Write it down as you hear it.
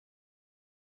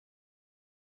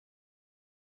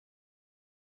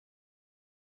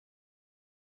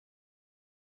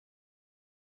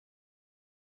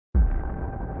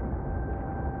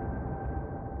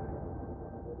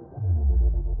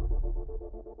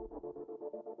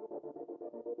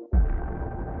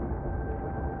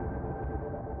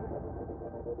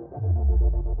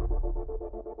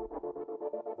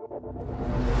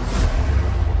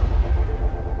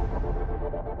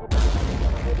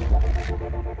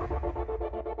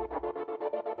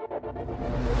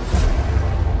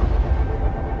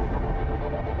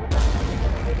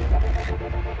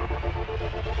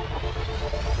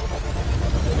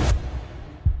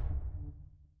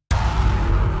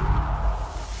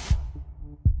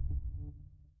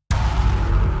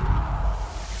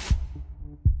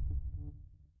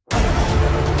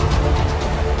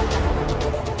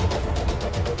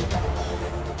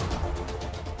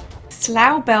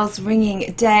Slough bells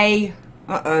ringing day,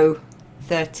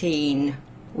 13.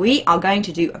 We are going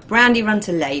to do a brandy run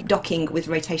to lay, docking with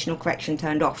rotational correction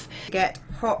turned off. Get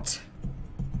hot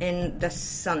in the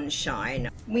sunshine.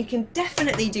 We can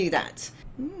definitely do that.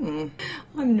 I'm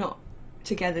not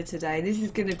together today. This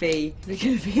is gonna be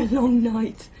a long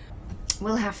night.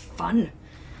 We'll have fun.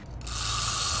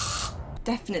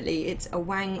 Definitely, it's a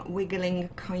wang wiggling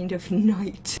kind of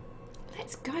night.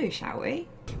 Let's go, shall we?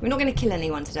 We're not going to kill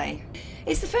anyone today.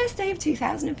 It's the first day of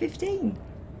 2015.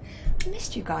 I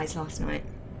missed you guys last night.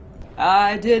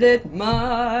 I did it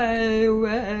my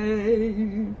way.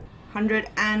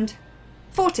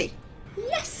 140.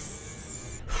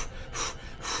 Yes!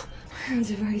 My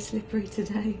hands are very slippery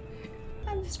today.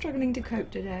 I'm struggling to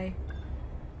cope today.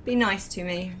 Be nice to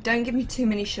me. Don't give me too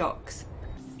many shocks.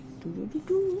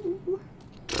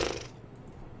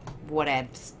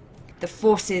 Whatevs. The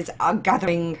forces are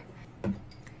gathering.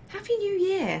 Happy New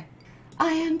Year.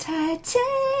 I am titanium.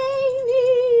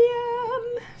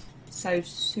 So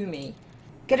sue me.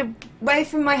 Get away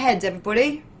from my head,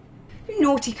 everybody. You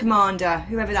naughty commander,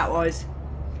 whoever that was.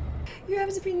 You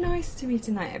have to be nice to me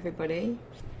tonight, everybody.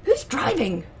 Who's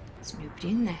driving? There's nobody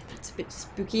in there. That's a bit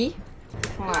spooky.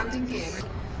 Landing gear.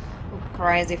 Oh,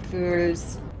 crazy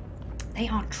fools. They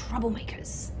are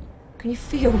troublemakers. Can you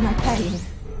feel my pain?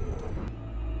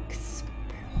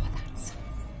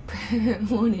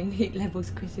 Warning, heat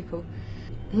levels critical.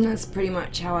 And that's pretty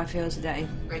much how I feel today.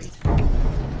 Ready.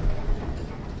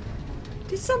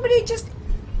 Did somebody just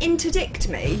interdict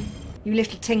me? You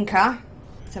little tinker.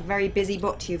 It's a very busy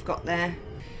bot you've got there.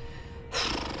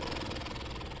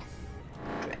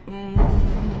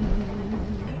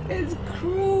 It's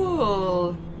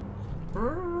cruel.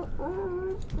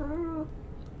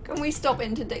 Can we stop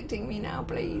interdicting me now,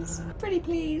 please? Pretty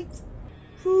please.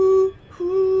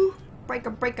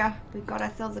 Breaker, breaker. We've got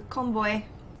ourselves a convoy.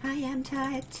 I am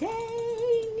titanium.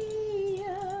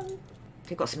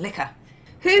 We've got some liquor.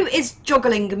 Who is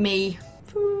juggling me?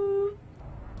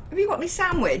 Have you got me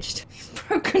sandwiched? You've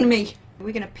broken me.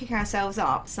 We're going to pick ourselves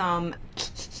up some...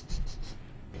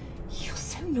 You're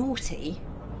so naughty.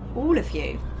 All of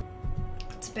you.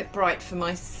 It's a bit bright for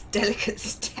my delicate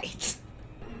state.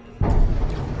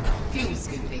 Fuel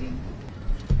scooping.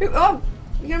 Oh!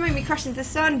 You're going to make me crash into the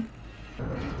sun.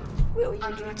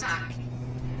 Under attack.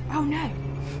 Oh no,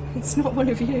 it's not one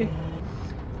of you.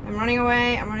 I'm running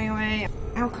away, I'm running away.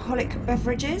 Alcoholic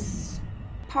beverages,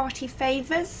 party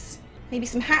favours, maybe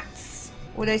some hats,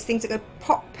 or those things that go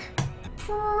pop.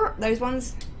 Those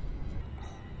ones.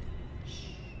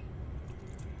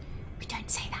 We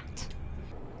don't say that.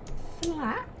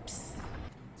 Flaps.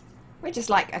 We're just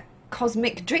like a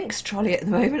cosmic drinks trolley at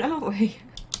the moment, aren't we?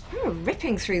 We're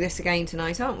ripping through this again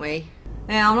tonight, aren't we?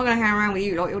 Yeah, I'm not going to hang around with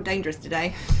you lot, you're dangerous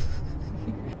today.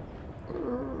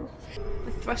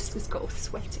 My thruster's got all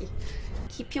sweaty.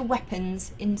 Keep your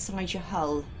weapons inside your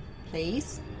hull,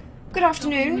 please. Good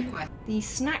afternoon. The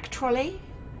snack trolley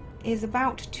is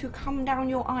about to come down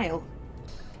your aisle.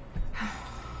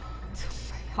 It's all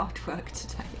very hard work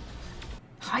today.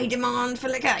 High demand for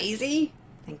liquor, easy.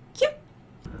 Thank you.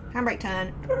 Handbrake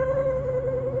turn.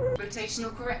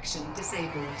 Rotational correction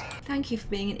disabled. Thank you for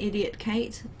being an idiot,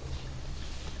 Kate.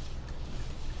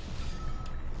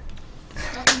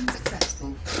 Docking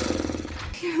successful.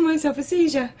 Giving myself a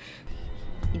seizure.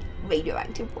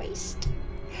 Radioactive waste.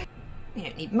 We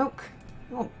don't need milk.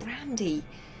 We want brandy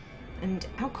and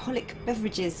alcoholic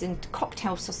beverages and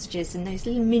cocktail sausages and those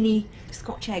little mini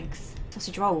Scotch eggs,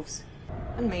 sausage rolls,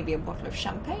 and maybe a bottle of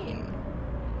champagne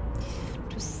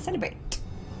to celebrate.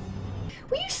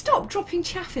 Will you stop dropping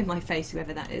chaff in my face,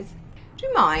 whoever that is? Do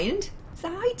you mind? It's the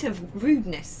height of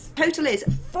rudeness. Total is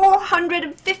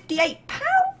 £458.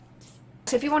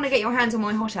 So if you want to get your hands on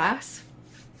my hot ass,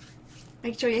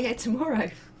 make sure you're here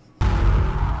tomorrow.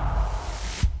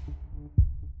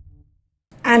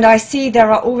 And I see there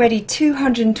are already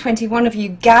 221 of you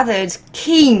gathered,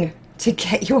 keen to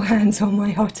get your hands on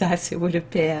my hot ass, it would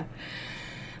appear.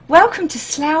 Welcome to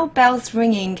Slough Bells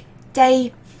Ringing,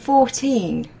 day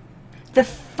 14. The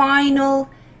final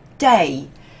day.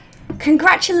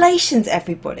 Congratulations,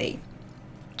 everybody.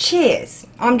 Cheers.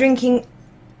 I'm drinking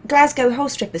Glasgow Hole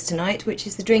Strippers tonight, which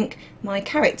is the drink my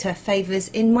character favours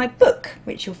in my book,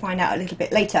 which you'll find out a little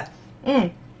bit later.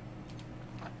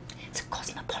 It's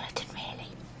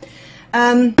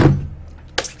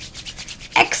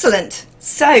Excellent.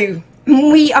 So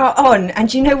we are on,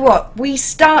 and you know what? We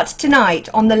start tonight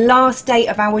on the last day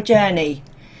of our journey,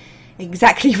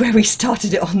 exactly where we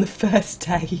started it on the first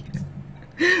day.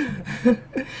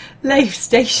 Slough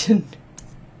Station.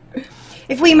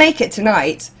 If we make it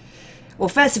tonight, well,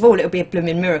 first of all, it'll be a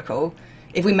blooming miracle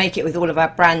if we make it with all of our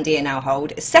brandy in our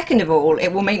hold. Second of all, it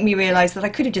will make me realise that I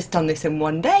could have just done this in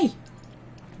one day.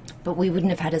 But we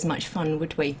wouldn't have had as much fun,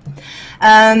 would we?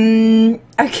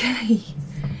 Okay.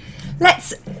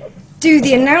 Let's do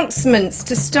the announcements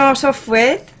to start off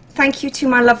with. Thank you to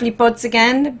my lovely bods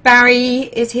again. Barry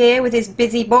is here with his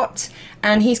busy bot,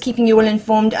 and he's keeping you all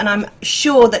informed, and I'm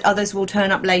sure that others will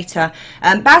turn up later.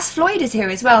 Baz Floyd is here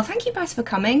as well. Thank you, Baz, for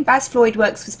coming. Baz Floyd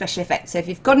works for special effects, so if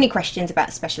you've got any questions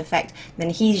about special effect, then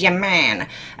he's your man.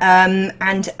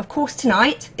 And of course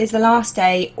tonight is the last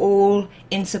day, all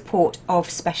in support of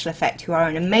Special Effect, who are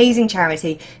an amazing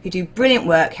charity who do brilliant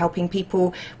work helping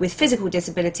people with physical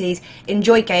disabilities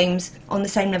enjoy games on the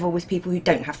same level with people who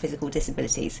don't have physical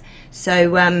disabilities.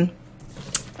 So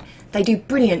they do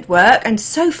brilliant work, and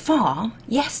so far,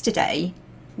 yesterday,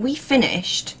 we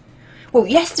finished, well,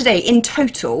 yesterday in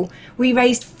total, we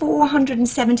raised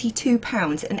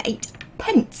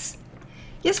 £472.08.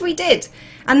 Yes, we did.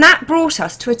 And that brought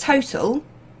us to a total,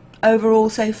 overall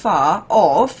so far,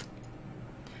 of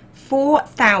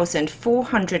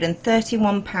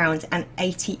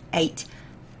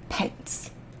 £4,431.88.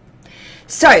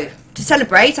 So, to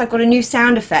celebrate, I've got a new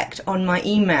sound effect on my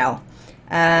email.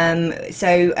 As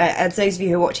those of you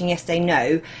who were watching yesterday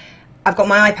know, I've got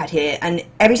my iPad here, and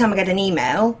every time I get an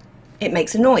email, it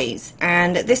makes a noise.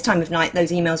 And at this time of night,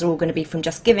 those emails are all going to be from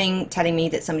Just Giving, telling me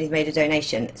that somebody's made a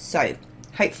donation. So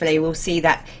hopefully we'll see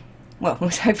that. Well,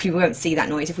 hopefully we won't see that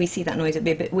noise. If we see that noise, it'd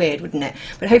be a bit weird, wouldn't it?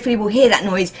 But hopefully we'll hear that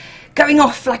noise going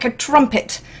off like a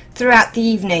trumpet throughout the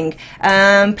evening.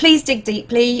 Please dig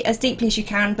deeply as you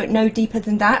can, but no deeper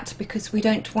than that, because we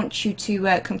don't want you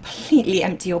to completely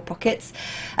empty your pockets.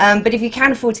 But if you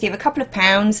can afford to give a couple of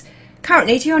pounds,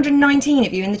 currently 219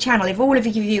 of you in the channel. If all of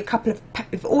you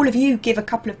give a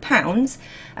couple of pounds,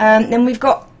 then we've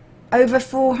got over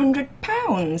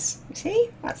 £400. See,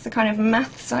 that's the kind of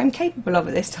maths I'm capable of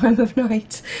at this time of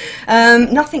night.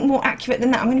 Nothing more accurate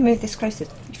than that. I'm going to move this closer.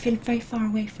 You feel very far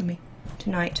away from me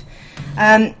tonight.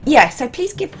 Yeah, so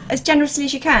please give as generously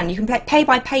as you can. You can pay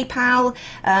by PayPal,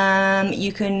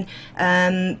 you can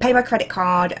pay by credit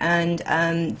card, and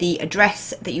the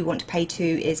address that you want to pay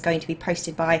to is going to be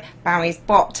posted by Barry's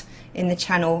bot in the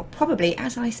channel, probably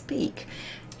as I speak.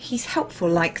 He's helpful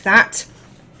like that.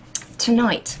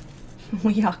 Tonight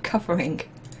we are covering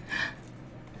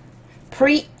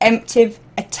preemptive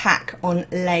attack on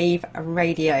Lave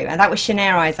Radio, and that was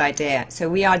Shaniera's idea, so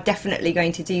we are definitely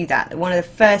going to do that. One of the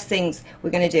first things we're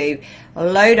going to do,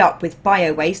 load up with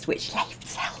bio waste, which Lave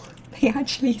sell. They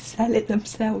actually sell it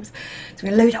themselves. So we're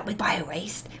going to load up with bio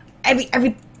waste.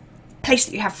 Every place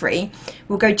that you have free,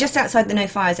 we'll go just outside the no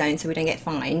fire zone so we don't get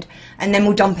fined, and then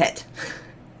we'll dump it.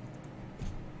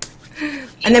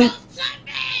 And then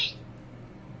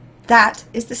that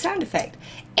is the sound effect.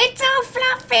 It's all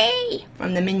fluffy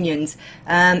from the Minions.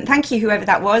 Thank you, whoever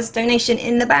that was. Donation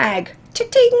in the bag.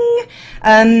 Cha-ting!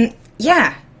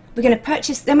 Yeah, we're going to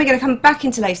purchase. Then we're going to come back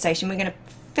into Slough Station. We're going to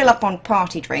fill up on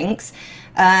party drinks.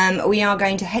 We are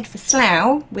going to head for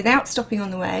Slough without stopping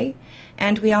on the way,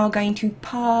 and we are going to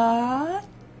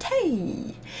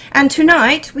party. And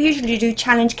tonight we usually do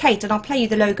Challenge Kate, and I'll play you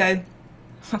the logo.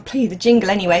 I'll play you the jingle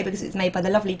anyway because it's made by the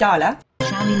lovely Darla.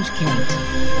 Challenge Kate.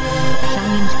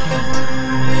 Challenge Kate.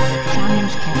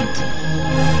 Challenge Kate.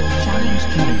 Challenge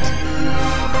Kate.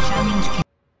 Challenge Kate.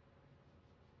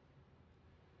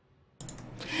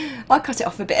 I cut it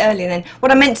off a bit earlier then.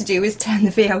 What I meant to do was turn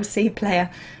the VLC player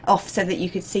off so that you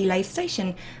could see Slough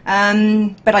Station.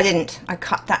 But I didn't. I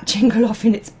cut that jingle off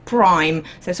in its prime.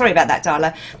 So sorry about that,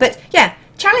 Darla. But yeah,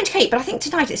 Challenge Kate. But I think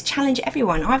tonight it's Challenge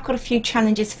Everyone. I've got a few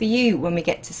challenges for you when we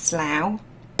get to Slough.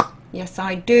 Yes,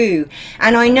 I do.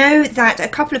 And I know that a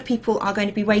couple of people are going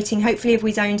to be waiting. Hopefully, if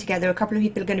we zone together, a couple of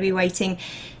people are going to be waiting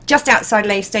just outside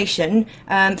Slough Station.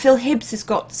 Phil Hibbs has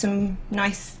got some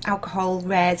nice alcohol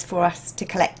rares for us to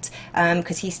collect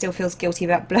because he still feels guilty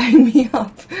about blowing me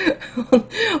up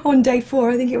on day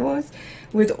 4, I think it was,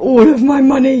 with all of my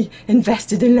money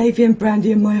invested in Lavian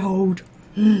brandy in my hold.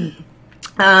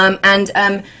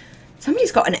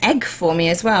 Somebody's got an egg for me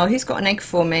as well. Who's got an egg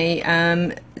for me?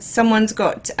 Someone's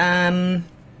got... Potty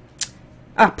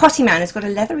Man has got a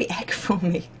leathery egg for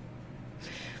me.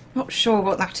 Not sure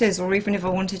what that is, or even if I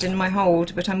want it in my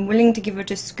hold, but I'm willing to give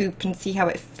it a scoop and see how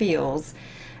it feels.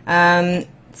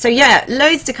 So yeah,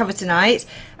 loads to cover tonight.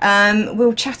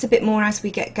 We'll chat a bit more as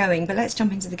we get going, but let's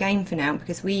jump into the game for now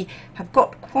because we have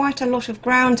got quite a lot of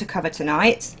ground to cover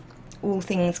tonight, all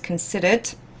things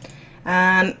considered.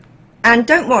 And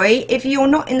don't worry, if you're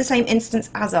not in the same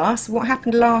instance as us, what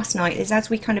happened last night is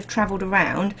as we kind of travelled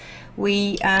around,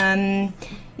 we,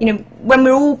 you know, when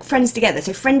we're all friends together,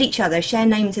 so friend each other, share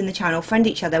names in the channel, friend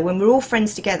each other, when we're all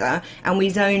friends together and we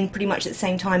zone pretty much at the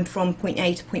same time from point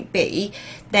A to point B,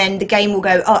 then the game will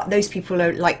go, oh, those people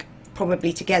are like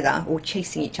probably together or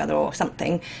chasing each other or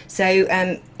something. So, you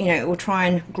know, it will try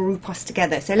and group us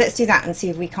together. So let's do that and see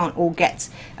if we can't all get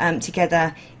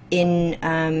together in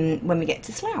when we get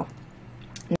to Slough.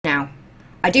 Now,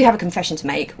 I do have a confession to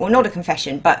make. Well, not a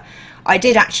confession, but I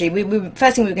did actually.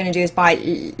 First thing we were going to do is buy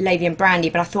Lavian brandy,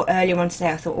 but I thought earlier on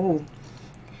today, I thought, oh,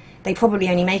 they probably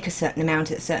only make a certain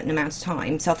amount at a certain amount of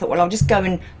time. So I thought, well, I'll just go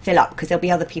and fill up because there'll be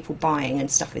other people buying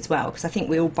and stuff as well. Because I think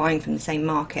we're all buying from the same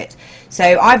market.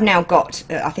 So I've now got,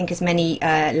 I think, as many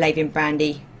Lavian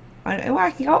brandy.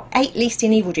 I can got 8 least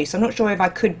in evil juice. I'm not sure if I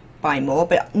could buy more,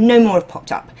 but no more have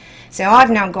popped up. So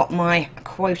I've now got my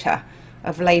quota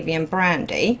of Lavian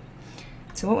brandy.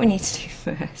 So what we need to do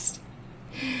first,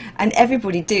 and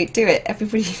everybody do it,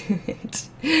 everybody do it.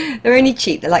 They're only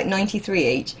cheap, they're like 93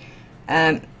 each.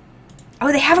 Oh,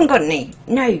 they haven't got any.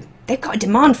 No, they've got a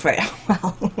demand for it.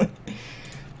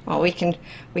 Well, we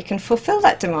can fulfill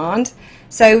that demand.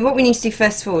 So what we need to do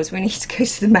first of all is we need to go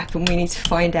to the map and we need to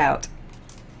find out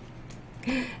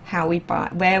how we buy,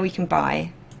 where we can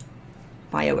buy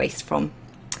bio waste from.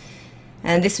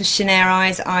 And this was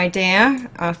Shannai's idea.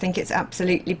 I think it's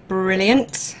absolutely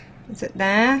brilliant. Is it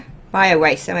there? Bio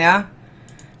waste, there we are.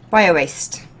 Bio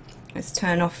waste. Let's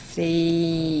turn off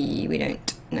the... We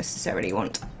don't necessarily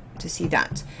want to see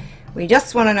that. We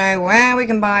just want to know where we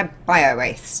can buy bio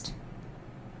waste.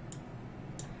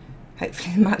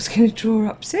 Hopefully the map's going to draw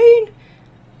up soon.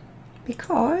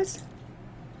 Because...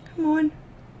 Come on.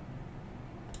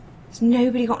 Has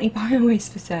nobody got any bio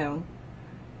waste for sale?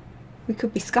 We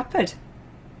could be scuppered.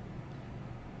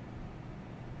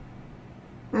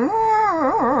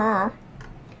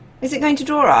 Is it going to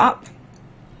draw up?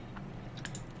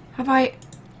 Have I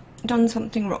done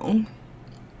something wrong?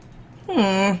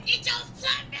 It don't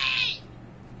flip me!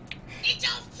 It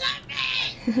don't flip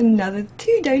me! Another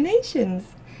 2 donations.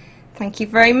 Thank you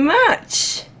very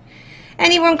much.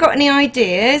 Anyone got any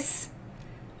ideas?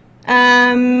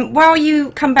 While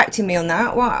you come back to me on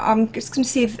that, well, I'm just going to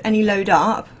see if any load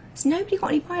up. Has nobody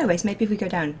got any bio waste? Maybe if we go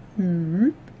down.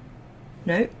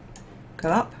 No. Go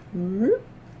up.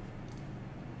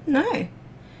 No.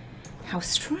 How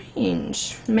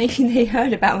strange. Maybe they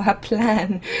heard about our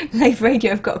plan. Live Radio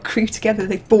have got a crew together.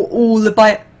 They've bought all the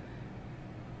bio...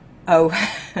 Oh.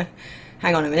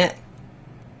 Hang on a minute.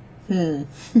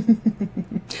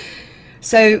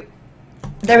 So,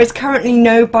 there is currently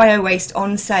no bio waste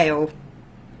on sale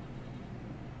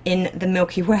in the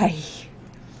Milky Way.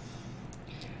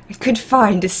 I could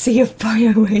find a sea of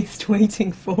bio waste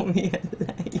waiting for me at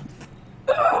Live.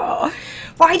 Oh,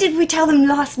 why did we tell them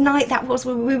last night that was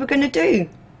what we were going to do?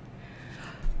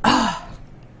 Oh,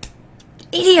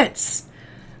 idiots!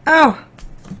 Oh,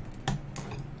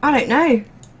 I don't know.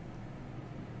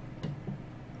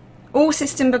 All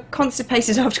system but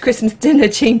constipated after Christmas dinner,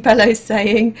 Jean Bellows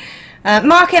saying.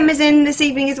 Mark M is in this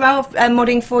evening as well,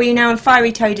 modding for you now, and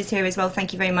Fiery Toad is here as well,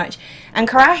 thank you very much. And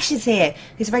Karash is here,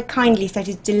 who's very kindly said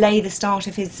to delay the start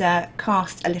of his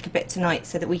cast a little bit tonight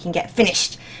so that we can get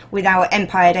finished with our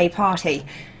Empire Day party.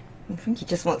 I think he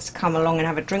just wants to come along and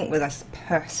have a drink with us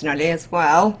personally as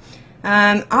well.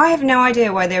 I have no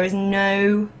idea why there is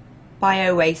no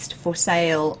bio waste for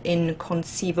sale in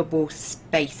conceivable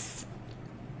space.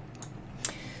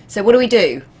 So what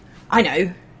do? I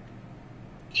know.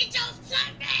 It's so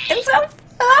fluffy! It's so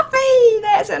fluffy!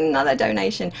 There's another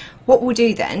donation. What we'll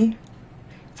do then,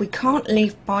 if we can't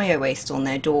leave bio waste on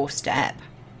their doorstep,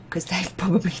 because they've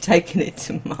probably taken it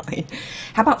to mine,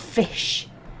 how about fish?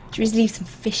 Should we just leave some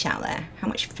fish out there? How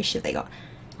much fish have they got?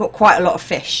 They've got quite a lot of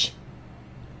fish.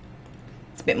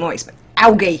 It's a bit more expensive.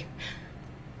 Algae!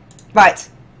 Right.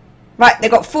 Right,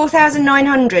 they've got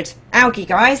 4,900 algae,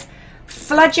 guys.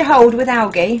 Flood your hold with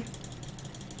algae.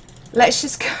 Let's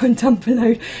just go and dump a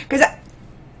load. Because,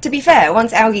 to be fair,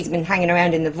 once algae's been hanging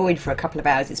around in the void for a couple of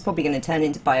hours, it's probably going to turn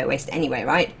into bio waste anyway,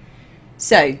 right?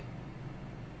 So,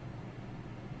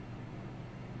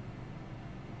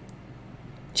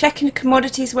 checking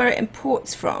commodities where it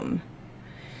imports from.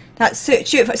 That's Stuart.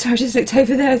 Sorry, I just looked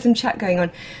over there. Some chat going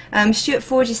on. Stuart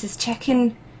Forger says check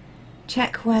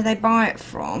where they buy it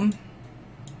from.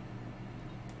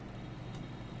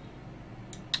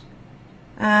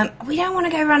 We don't want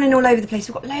to go running all over the place.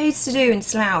 We've got loads to do in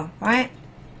Slough, right?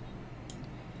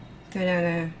 Go down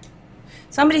there.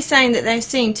 Somebody's saying that they're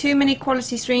seeing too many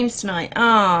quality streams tonight.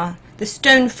 Ah, the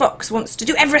Stone Fox wants to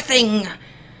do everything.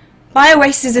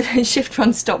 BioWaste is a shift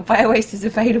run stop. BioWaste is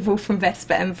available from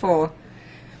Vespa M4.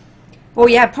 Well,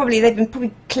 yeah, probably they've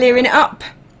been clearing it up.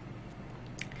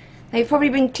 They've probably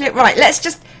been clear. Right, let's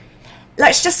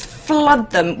just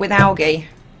flood them with algae.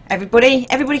 Everybody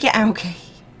get algae.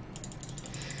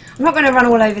 I'm not going to run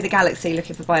all over the galaxy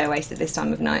looking for BioWaste at this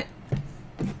time of night.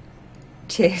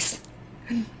 Cheers.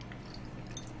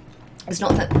 It's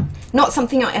not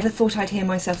something I ever thought I'd hear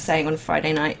myself saying on a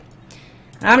Friday night.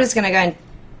 And I'm just going to go and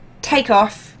take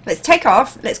off. Let's take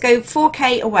off. Let's go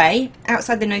 4K away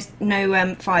outside the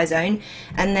no fire zone,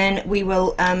 and then we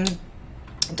will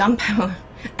dump our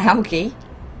algae,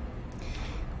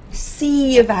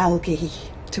 sea of algae,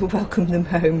 to welcome them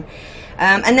home,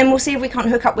 and then we'll see if we can't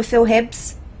hook up with Phil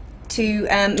Hibbs to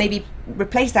maybe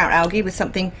replace our algae with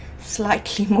something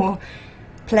slightly more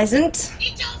pleasant.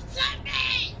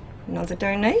 Another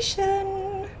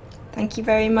donation. Thank you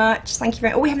very much. Thank you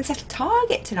very. Oh, we haven't set a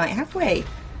target tonight, have we?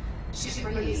 Ship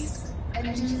released.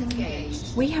 Engines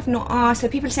engaged. We have not. Ah, so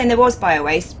people are saying there was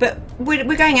BioWaste, but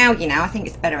we're going algae now. I think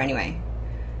it's better anyway.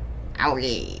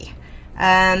 Algae.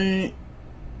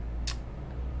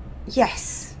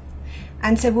 Yes.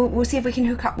 And so we'll see if we can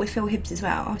hook up with Phil Hibbs as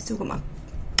well. Oh, I've still got my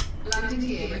Landing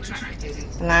gear retracted.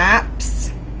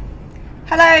 flaps.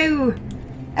 Hello,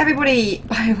 everybody.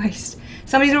 BioWaste.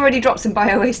 Somebody's already dropped some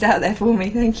BioWaste out there for me.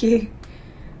 Thank you.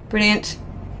 Brilliant.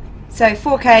 So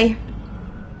 4K.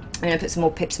 I'm going to put some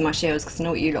more pips in my shields because I know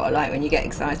what you lot are like when you get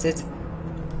excited.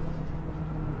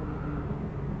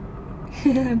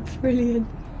 Brilliant.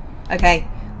 Okay,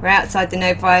 we're outside the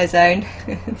no fire zone.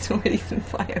 There's already some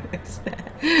BioWaste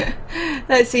there.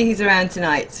 Let's see who's around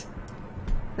tonight.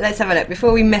 Let's have a look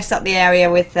before we mess up the area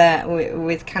with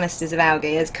canisters of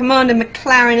algae. As Commander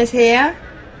McLaren is here.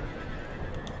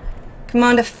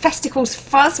 Commander Festicles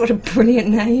Fuzz, what a brilliant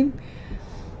name.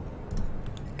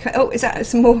 Oh, is that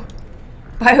some more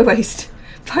BioWaste?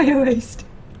 BioWaste.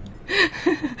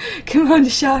 Commander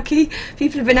Sharky,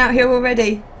 people have been out here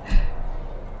already.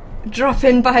 Drop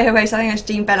in BioWaste. I think that's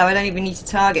Gene Bello. I don't even need to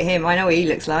target him. I know what he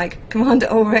looks like. Commander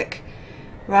Ulrich.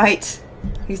 Right.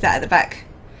 Who's that at the back?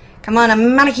 Commander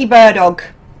Manicky Birdog.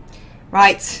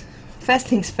 Right. First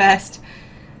things first.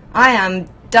 I am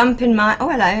dumping my... Oh,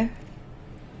 hello.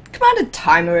 Commander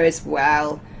Timer as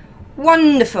well.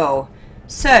 Wonderful.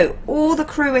 So, all the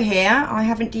crew are here. I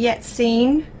haven't yet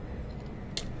seen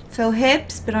Phil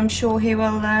Hibbs, but I'm sure he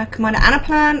will. Commander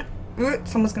Anaplan.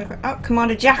 Someone's going to... Oh,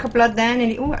 Commander Jack of Blood then.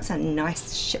 Oh, that's a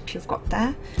nice ship you've got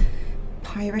there.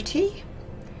 Piratey.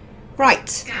 Right.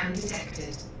 Scan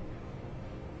detected.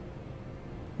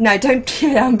 No, don't...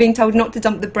 I'm being told not to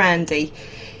dump the brandy.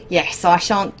 Yes, I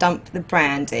shan't dump the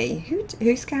brandy.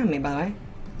 Who scanned me, by the way?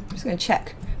 I'm just going to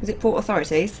check. Was it Port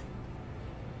Authorities?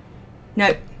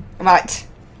 No. Right.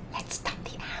 Let's dump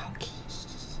the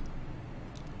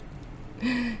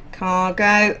algae.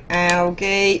 Cargo,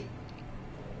 algae.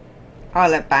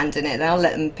 I'll abandon it. I'll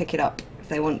let them pick it up if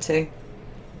they want to.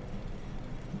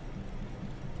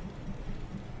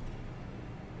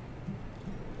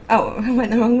 Oh, I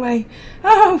went the wrong way.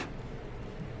 Oh!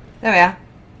 There we are.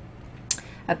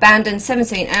 Abandon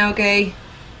 17 algae.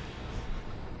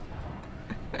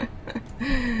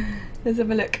 Let's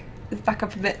have a look. Let's back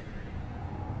up a bit.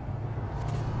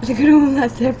 Look at all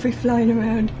that debris flying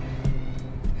around.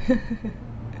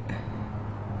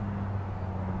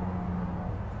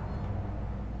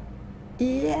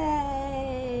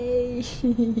 Yay!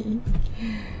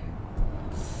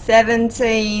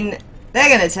 17. They're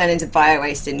going to turn into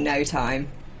BioWaste in no time.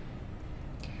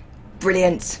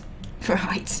 Brilliant.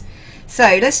 Right. So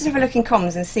let's just have a look in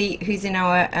comms and see who's in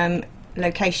our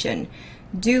location.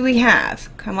 Do we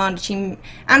have Commander Team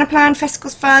Anaplan,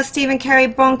 Festicles Fuzz, Stephen Kerry,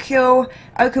 Bonkill,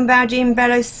 Oakenbow, Jean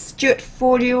Bellows, Stuart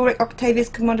Forley, Ulrich Octavius,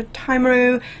 Commander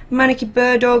Timaru, Manicky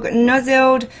Birdog,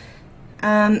 Nuzzild,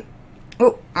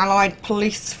 Allied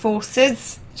Police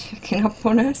Forces checking up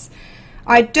on us.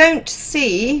 I don't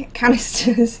see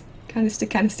canisters. Canister.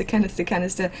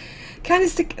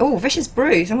 Oh, Vicious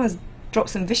Brew. Someone's dropped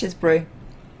some Vicious Brew.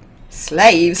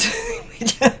 Slaves.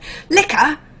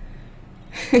 Liquor.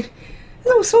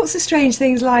 There's all sorts of strange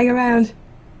things lying around.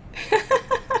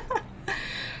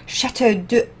 Chateau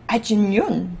de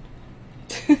Avignon.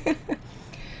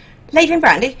 Laven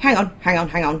brandy. Hang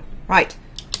on. Right.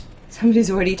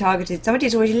 Somebody's already targeted.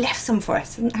 Somebody's already left some for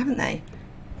us, haven't they?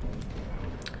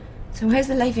 So where's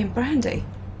the Laven brandy?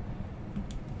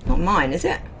 Not mine, is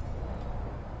it?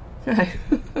 No.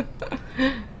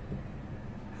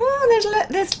 Oh,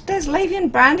 there's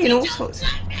Lavian brandy and all sorts.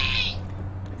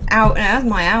 Ow, no, that's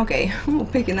my algae. I'm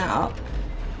not picking that up.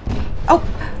 Oh!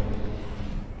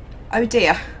 Oh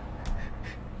dear.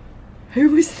 Who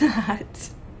was that?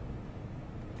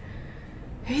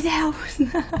 Who the hell was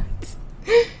that?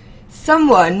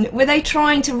 Someone, were they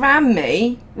trying to ram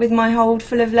me with my hold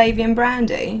full of Lavian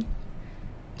brandy?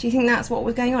 Do you think that's what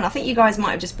was going on? I think you guys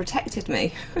might have just protected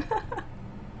me.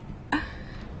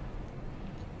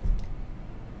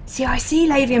 See, I see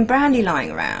Lavian brandy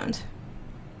lying around.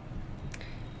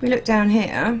 We look down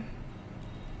here.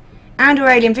 And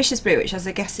Aurelian Vicious Brew, which as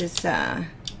I guess is...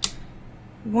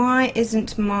 why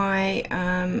isn't my...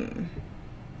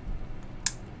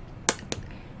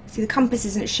 see, the compass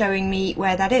isn't showing me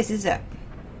where that is it?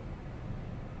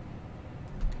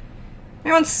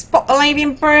 Anyone spot the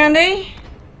Lavian brandy?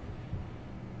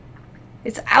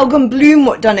 It's algum bloom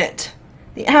what done it.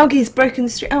 The algae's broken the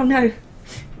street. Oh no.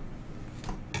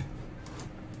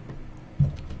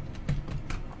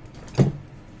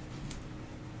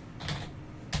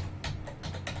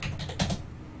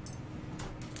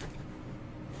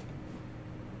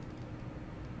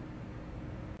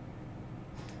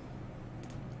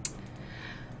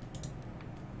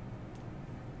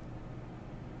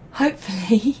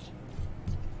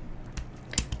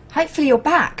 Hopefully you're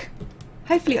back.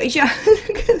 Hopefully you're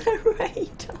look at the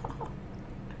radar.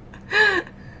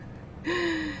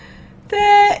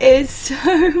 There is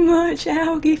so much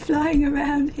algae flying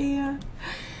around here.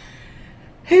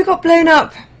 Who got blown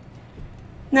up?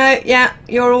 No, yeah,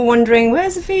 you're all wondering,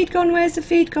 where's the feed gone, where's the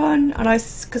feed gone? And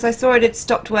because I saw it had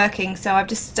stopped working, so I've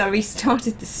just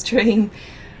restarted the stream.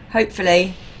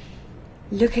 Hopefully.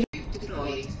 Look at it.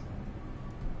 Deployed.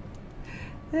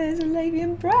 There's a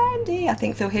Lavian brandy. I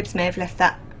think Phil Hibbs may have left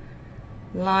that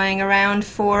lying around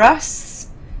for us.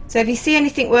 So if you see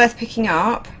anything worth picking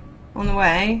up on the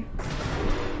way,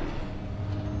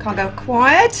 can't go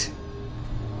quiet.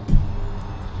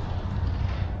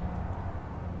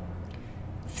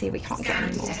 See, we can't get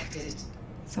any more. Detected.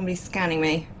 Somebody's scanning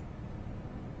me.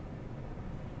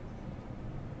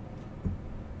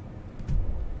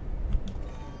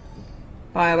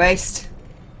 Bio waste.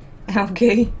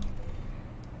 Algae.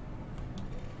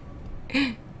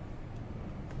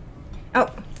 Oh.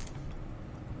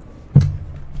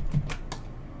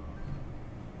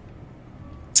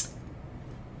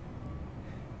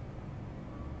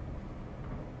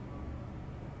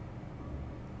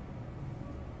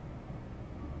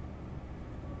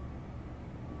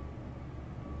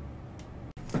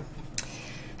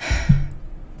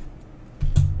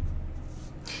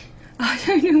 I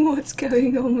don't know what's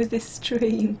going on with this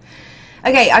stream.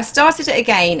 Okay, I've started it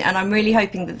again, and I'm really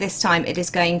hoping that this time it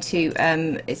is going to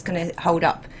it's going to hold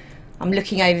up. I'm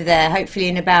looking over there. Hopefully,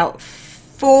 in about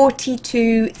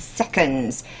 42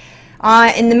 seconds.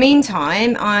 In the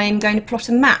meantime, I'm going to plot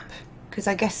a map because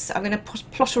I guess I'm going to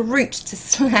plot a route to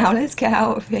Slough. Let's get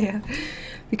out of here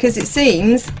because it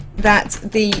seems that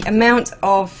the amount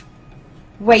of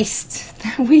waste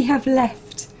that we have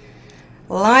left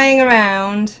lying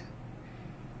around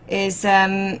is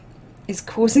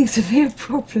causing severe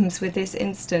problems with this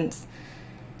instance.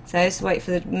 So let's wait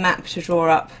for the map to draw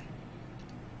up.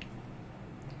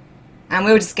 And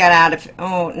we'll just get out of...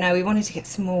 Oh no, we wanted to get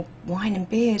some more wine and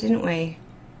beer, didn't we?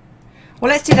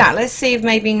 Well, let's do that. Let's see if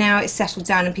maybe now it's settled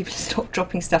down and people stop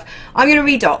dropping stuff. I'm going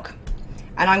to redock.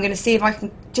 And I'm going to see if I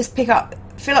can just fill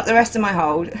up the rest of my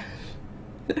hold.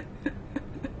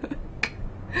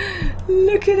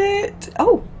 Look at it.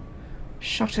 Oh!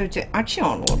 Chateau de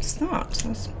Achion, what's that?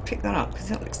 Let's pick that up because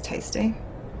that looks tasty.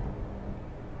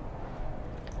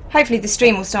 Hopefully the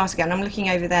stream will start again. I'm looking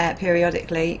over there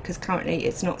periodically because currently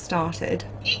it's not started.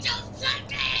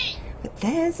 But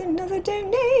there's another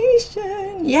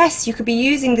donation. Yes, you could be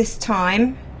using this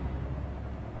time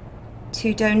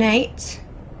to donate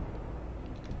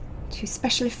to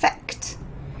Special Effect,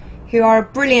 who are a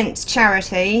brilliant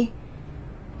charity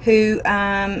who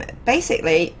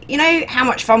basically, you know how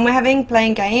much fun we're having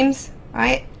playing games,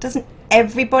 right? Doesn't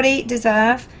everybody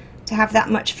deserve to have that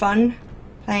much fun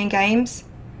playing games?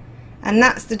 And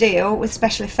that's the deal with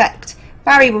Special Effect.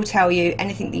 Barry will tell you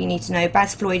anything that you need to know.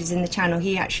 Baz Floyd is in the channel.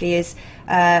 He actually is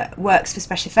works for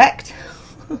Special Effect.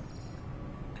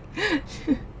 I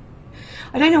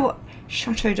don't know what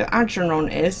Chateau de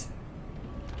Adrenon is.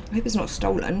 I hope it's not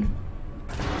stolen.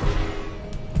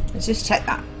 Let's just check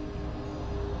that.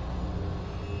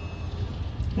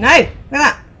 No, look at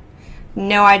that.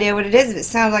 No idea what it is, but it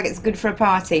sounds like it's good for a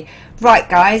party. Right,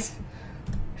 guys.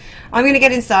 I'm going to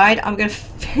get inside. I'm going to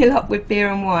fill up with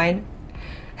beer and wine.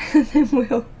 And then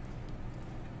we'll...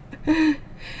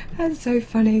 That's so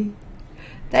funny.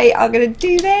 They are going to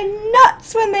do their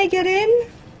nuts when they get in.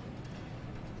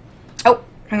 Oh,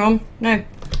 hang on. No.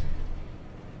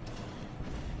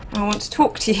 I want to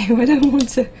talk to you. I don't want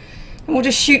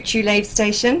to shoot you, Lave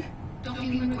Station.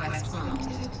 Docking request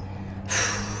granted.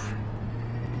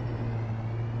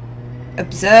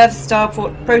 Observe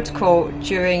Starport protocol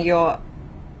during your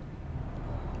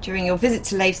visit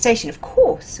to Lave Station. Of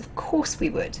course we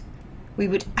would. We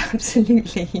would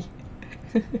absolutely.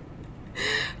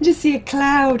 I just see a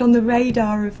cloud on the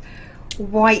radar of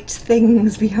white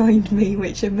things behind me,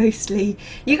 which are mostly...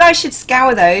 You guys should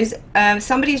scour those.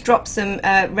 Somebody's dropped some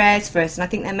rares for us, and I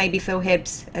think they're maybe Phil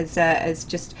Hibbs as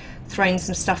just thrown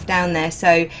some stuff down there.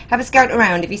 So have a scout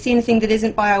around. If you see anything that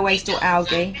isn't bio-waste or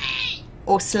algae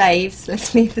or slaves,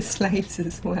 let's leave the slaves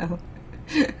as well.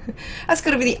 That's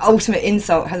got to be the ultimate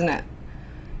insult, hasn't it?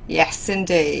 Yes,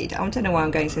 indeed. I don't know why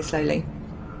I'm going so slowly.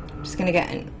 I'm just going to get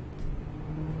in.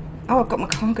 Oh, I've got my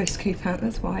cargo scoop out,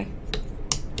 that's why.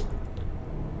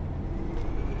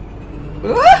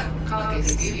 Cargo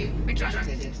scoop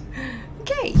retracted.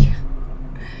 Okay.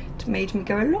 It made me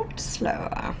go a lot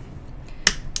slower.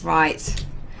 Right.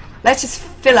 Let's just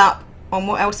fill up on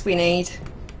what else we need.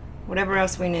 Whatever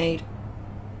else we need.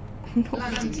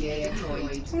 Landing gear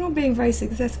deployed. I'm not being very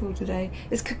successful today.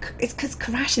 It's because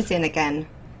Crash is in again.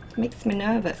 It makes me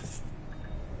nervous.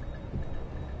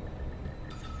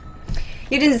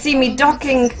 You didn't see me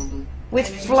docking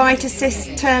with flight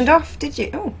assist turned off, did you?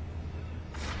 Oh.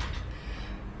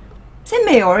 Is it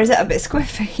me or is it a bit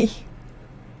squiffy?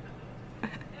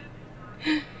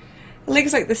 It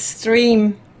looks like the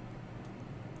stream.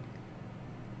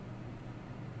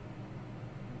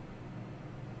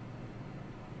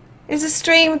 Is the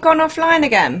stream gone offline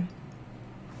again?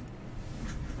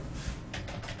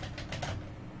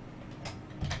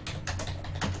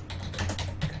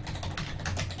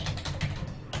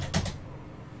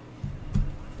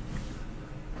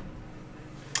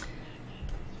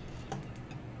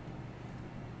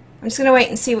 I'm just going to wait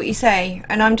and see what you say,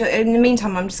 and in the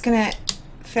meantime I'm just going to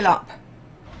fill up.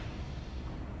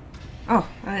 Oh,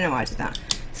 I don't know why I did that.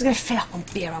 I'm just going to fill up on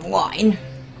beer and wine.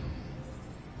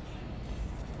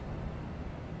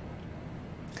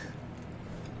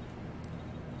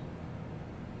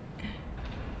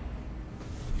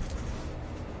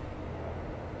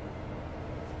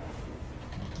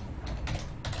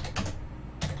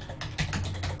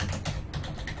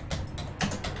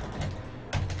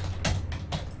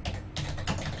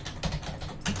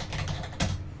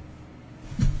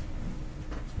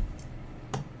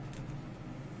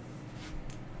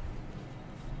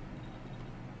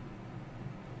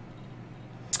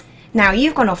 Now,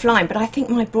 you've gone offline, but I think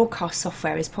my broadcast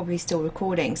software is probably still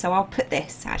recording, so I'll put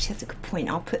this, actually that's a good point,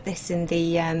 I'll put this in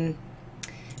the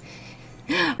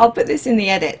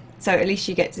edit, so at least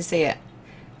you get to see it.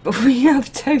 But we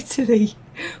have totally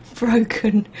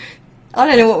broken, I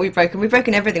don't know what we've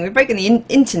broken everything, we've broken the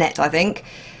internet, I think.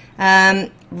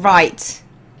 Right.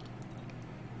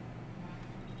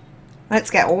 Let's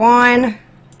get wine.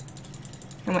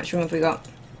 How much room have we got?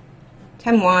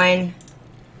 10 wine.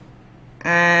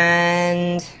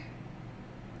 And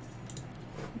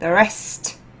the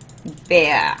rest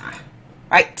beer.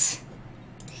 Right.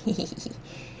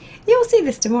 You'll see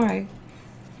this tomorrow.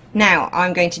 Now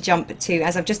I'm going to jump to,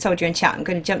 as I've just told you in chat, I'm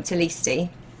going to jump to Leasty,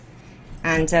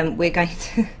 and we're going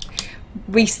to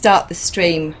restart the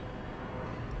stream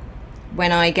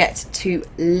when I get to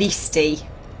Leasty.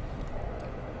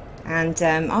 And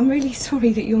I'm really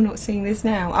sorry that you're not seeing this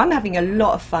now. I'm having a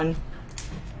lot of fun.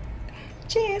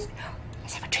 Cheers.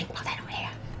 Let's have a drink while they're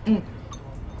here.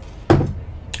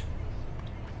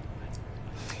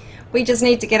 We just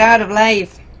need to get out of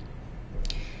Lave.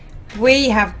 We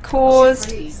have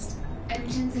caused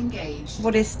Engines engaged.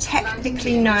 what is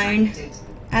technically known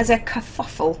as a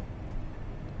kerfuffle.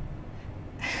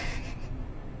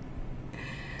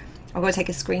 I've got to take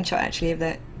a screenshot actually of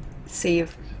the sea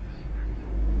of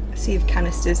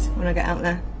canisters when I get out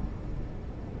there.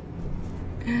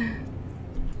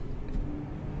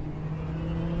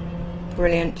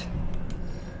 Brilliant.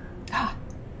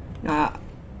 No.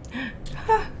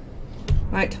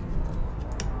 Right.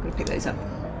 I'm gonna pick those up.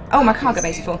 Oh, my cargo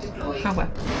base is full. Oh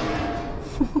well.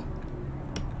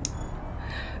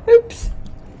 Oops.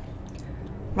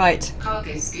 Right.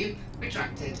 Cargo scoop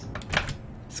retracted.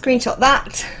 Screenshot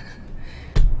that.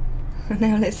 And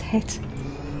now let's head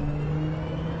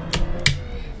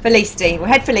for Leasty. We'll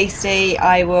head for Leasty.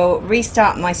 I will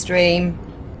restart my stream.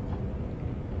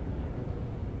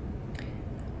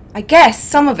 I guess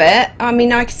some of it, I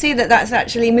mean, I can see that that's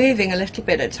actually moving a little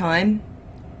bit at a time.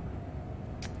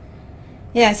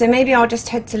 Yeah, so maybe I'll just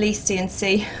head to Leasty and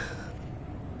see.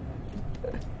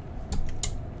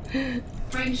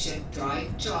 Frameshift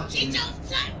drive charging.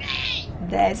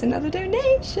 There's another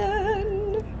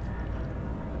donation.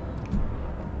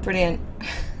 Brilliant.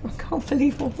 I can't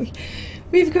believe what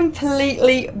we've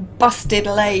completely busted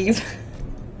Lave.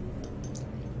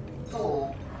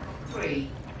 4, 3,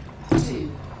 2,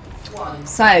 1.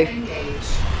 So, Engage.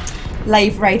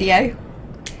 Lave radio.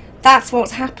 That's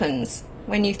what happens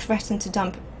when you threaten to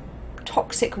dump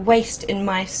toxic waste in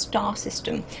my star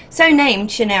system. So named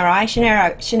Shinerai.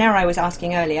 Shinerai was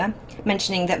asking earlier,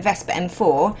 mentioning that Vespa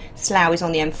M4, Slough is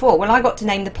on the M4. Well, I got to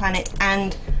name the planet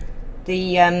and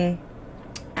the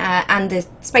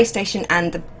space station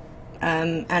and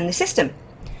the system.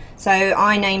 So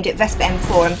I named it Vespa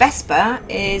M4, and Vespa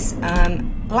is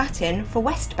Latin for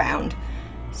westbound.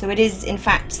 So it is in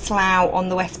fact Slough on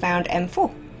the westbound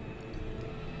M4.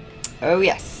 Oh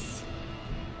yes.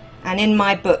 And in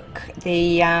my book,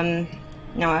 the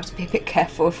now I have to be a bit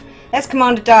careful. There's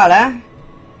Commander Dala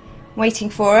waiting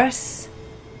for us.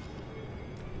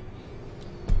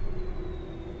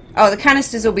 Oh, the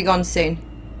canisters will be gone soon.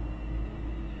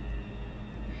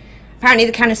 Apparently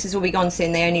the canisters will be gone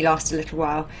soon, they only last a little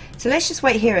while. So let's just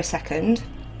wait here a second.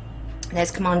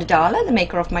 There's Commander Dala, the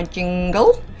maker of my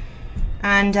jingle.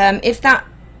 And if that...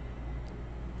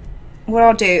 What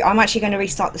I'll do, I'm actually going to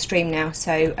restart the stream now,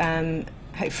 so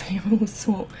hopefully I will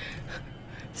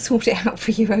sort it out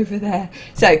for you over there.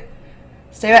 So,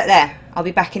 stay right there. I'll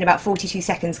be back in about 42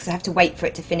 seconds because I have to wait for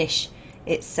it to finish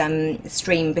its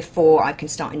stream before I can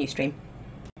start a new stream.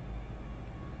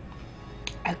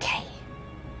 Okay.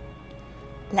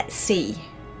 Let's see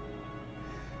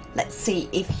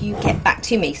if you get back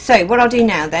to me. So what I'll do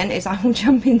now then is I will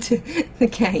jump into the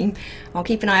game. I'll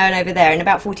keep an eye on over there. In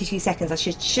about 42 seconds I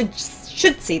should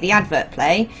see the advert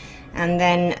play, and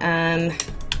then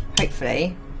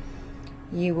hopefully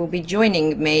you will be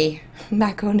joining me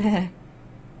back on air.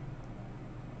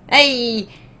 Hey,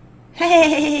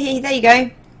 there you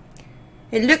go.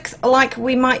 It looks like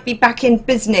we might be back in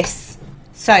business.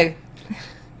 So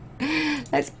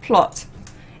let's plot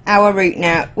our route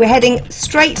now. We're heading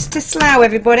straight to Slough,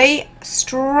 everybody.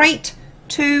 Straight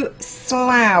to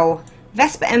Slough.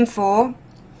 Vespa M4.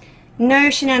 No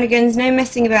shenanigans, no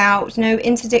messing about, no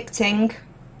interdicting.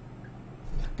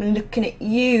 I'm looking at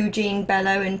you, Jean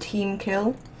Bello and Team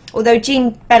Kill. Although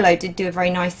Jean Bello did do a very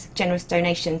nice, generous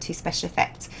donation to Special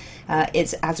Effects.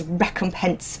 It's as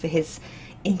recompense for his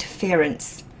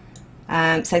interference.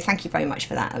 So thank you very much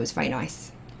for that. That was very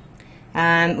nice.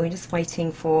 We're just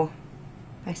waiting for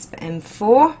Vespa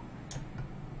M4.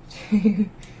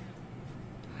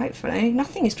 Hopefully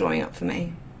nothing is drawing up for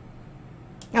me.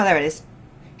 Oh, there it is.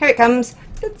 Here it comes.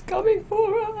 It's coming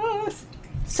for us.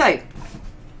 So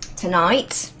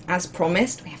tonight, as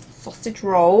promised, we have sausage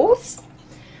rolls.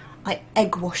 I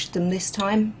egg washed them this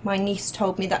time. My niece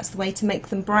told me that's the way to make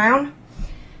them brown.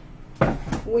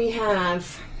 We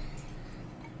have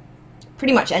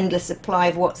pretty much endless supply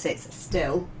of what's-its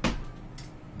still.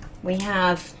 We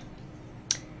have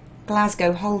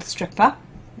Glasgow Hole Stripper,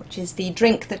 which is the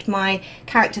drink that my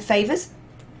character favours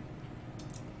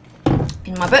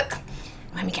in my book.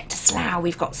 When we get to Slough,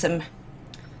 we've got some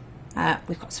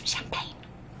champagne.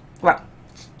 Well,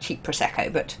 cheap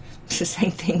prosecco, but it's the same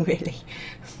thing really.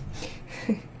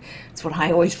 That's what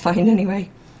I always find anyway.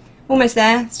 Almost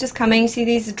there. It's just coming. See,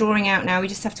 these are drawing out now. We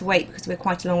just have to wait because we're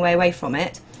quite a long way away from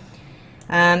it.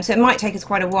 So it might take us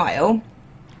quite a while,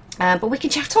 but we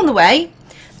can chat on the way.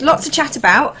 Lots to chat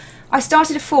about. I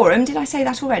started a forum. Did I say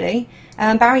that already?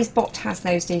 Barry's bot has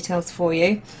those details for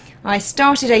you. I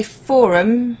started a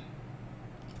forum.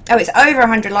 Oh, it's over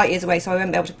 100 light years away, so I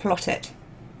won't be able to plot it.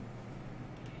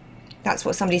 That's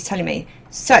what somebody's telling me.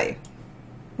 So,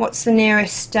 what's the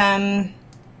nearest... let's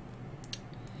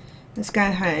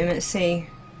go home. Let's see.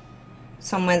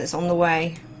 Somewhere that's on the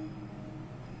way.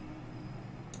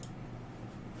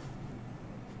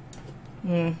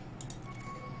 Go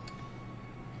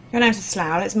down to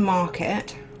Slough, let's mark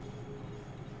it,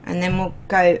 and then we'll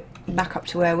go back up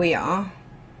to where we are,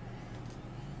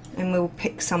 and we'll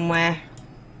pick somewhere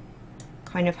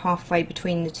kind of halfway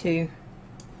between the two.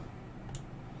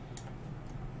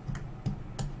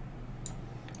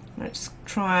 Let's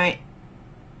try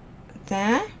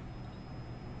there.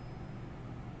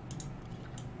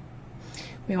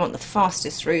 We want the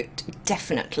fastest route,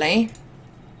 definitely,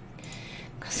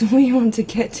 because we want to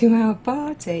get to our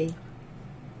party.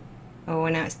 Oh,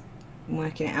 and now it's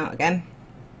working it out again.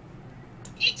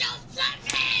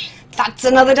 That's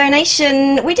another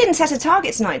donation. We didn't set a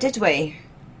target tonight, did we?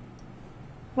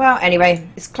 Well, anyway,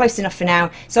 it's close enough for now.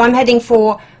 So I'm heading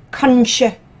for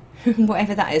Kuncha,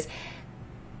 whatever that is.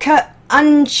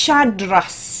 Kunchadras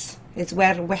is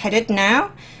where we're headed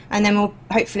now. and then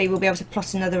hopefully we'll be able to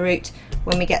plot another route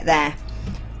when we get there.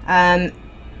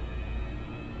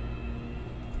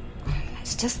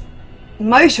 Let's just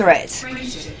motor it.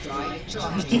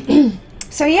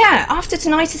 So yeah, after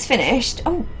tonight is finished,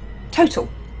 oh, total.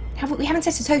 We haven't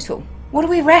set a total. What do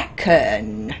we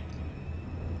reckon?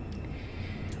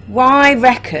 I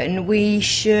reckon we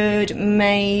should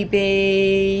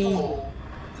maybe... 4,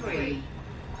 3,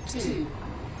 2,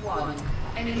 1,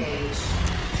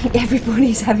 engage.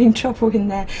 Everybody's having trouble in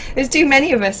there. There's too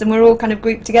many of us and we're all kind of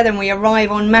grouped together and we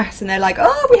arrive en masse and they're like,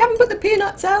 oh, we haven't put the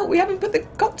peanuts out, we haven't put the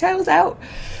cocktails out.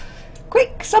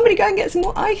 Quick, somebody go and get some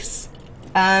more ice.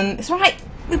 It's alright,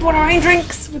 we brought our own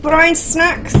drinks, we brought our own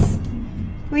snacks.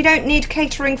 We don't need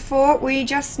catering for, we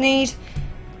just need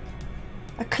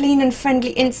a clean and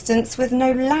friendly instance with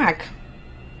no lag,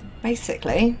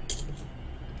 basically.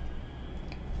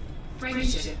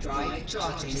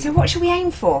 So what should we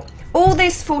aim for? All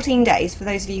this 14 days, for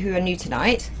those of you who are new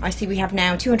tonight, I see we have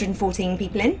now 214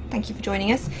 people in. Thank you for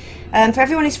joining us. For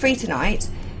everyone who's free tonight,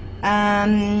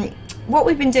 what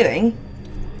we've been doing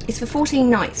is for 14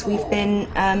 nights we've been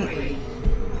 3,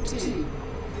 2,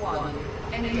 1,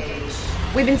 engage.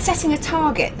 We've been setting a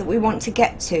target that we want to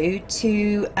get to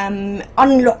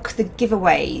unlock the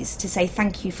giveaways, to say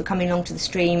thank you for coming along to the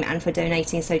stream and for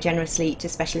donating so generously to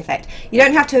Special Effect. You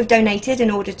don't have to have donated in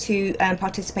order to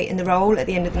participate in the role at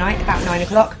the end of the night, about 9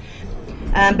 o'clock.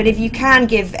 But if you can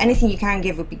give, anything you can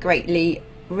give would be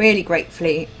really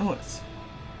gratefully... Oh, it's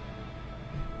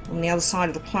on the other side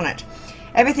of the planet.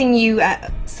 Everything you...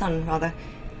 sun, rather.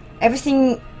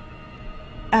 Everything...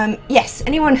 yes,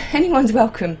 anyone's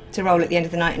welcome to roll at the end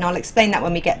of the night, and I'll explain that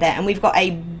when we get there. And we've got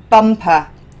a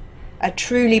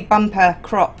truly bumper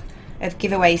crop of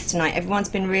giveaways tonight. Everyone's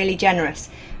been really generous,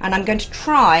 and I'm going to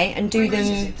try and do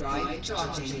them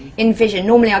in vision.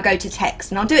 Normally I go to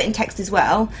text, and I'll do it in text as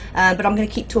well, but I'm going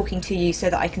to keep talking to you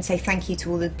so that I can say thank you to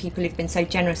all the people who've been so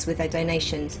generous with their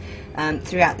donations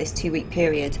throughout this 2-week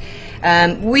period.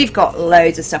 We've got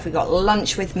loads of stuff. We've got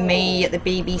lunch with me at the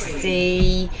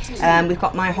BBC. We've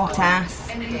got my hot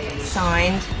ass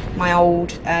signed, my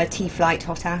old T-Flight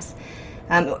hot ass.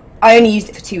 I only used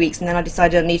it for 2 weeks, and then I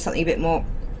decided I need something a bit more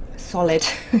solid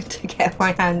to get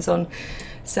my hands on.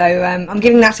 So I'm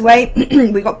giving that away.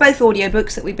 We've got both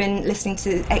audiobooks that we've been listening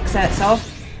to excerpts of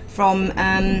from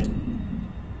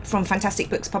Fantastic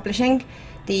Books Publishing,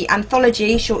 the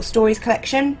anthology short stories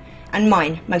collection, and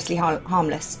mine, Mostly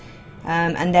Harmless.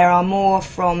 And there are more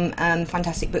from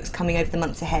Fantastic Books coming over the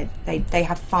months ahead. They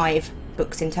have 5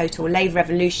 books in total: Lave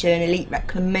Revolution, Elite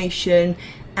Reclamation,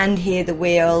 And Hear the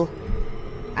Wheel,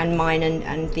 and mine,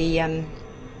 and the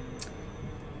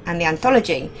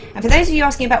anthology. And for those of you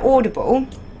asking about Audible,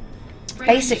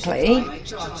 basically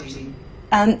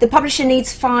the publisher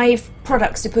needs 5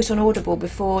 products to put on Audible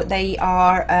before they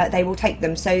will take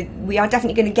them. So we are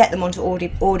definitely going to get them onto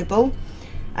Audible.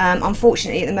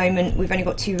 Unfortunately at the moment we've only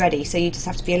got 2 ready, so you just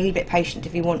have to be a little bit patient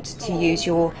if you want to use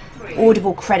your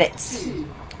Audible credits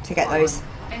to get those.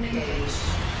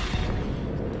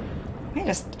 We're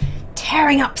just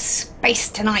tearing up space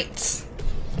tonight.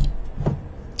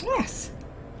 Yes.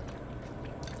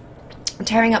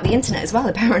 Tearing up the internet as well,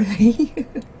 apparently.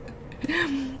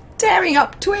 Tearing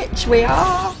up Twitch, we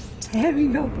are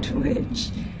tearing up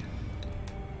Twitch.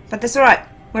 But that's all right.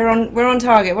 We're on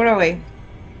target. Where are we?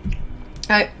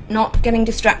 Oh, not getting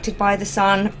distracted by the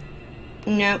sun.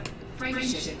 Nope.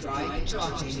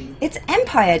 It's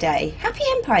Empire Day. Happy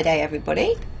Empire Day,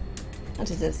 everybody. That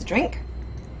deserves a drink.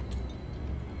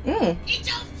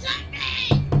 It's all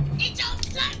fluffy! It's all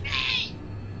fluffy!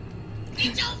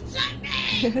 It's all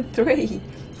fluffy! 3.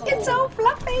 It's all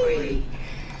fluffy.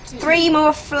 3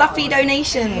 more fluffy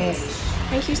donations.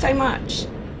 Thank you so much.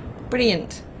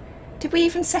 Brilliant. Did we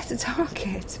even set a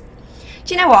target?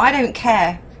 Do you know what? I don't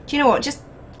care. Do you know what? Just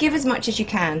give as much as you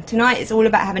can. Tonight it's all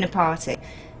about having a party.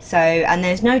 So, and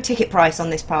there's no ticket price on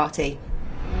this party.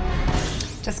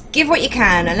 Just give what you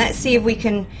can, and let's see if we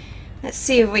can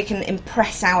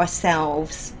impress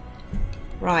ourselves.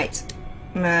 Right.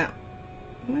 No,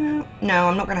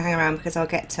 I'm not going to hang around because I'll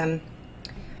get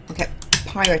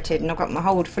pirated, and I've got my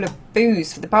hold full of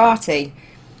booze for the party.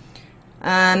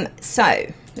 So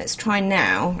let's try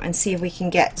now and see if we can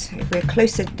get, if we're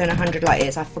closer than 100 light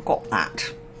years. I forgot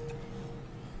that.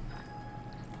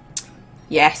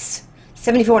 Yes,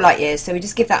 74 light years. So we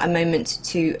just give that a moment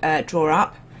to draw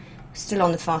up. Still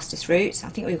on the fastest route. I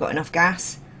think we've got enough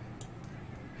gas.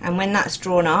 And when that's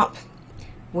drawn up,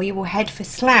 we will head for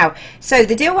Slough. So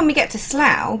the deal when we get to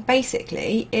Slough,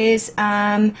 basically, is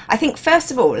I think first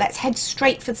of all, let's head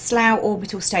straight for the Slough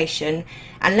orbital station,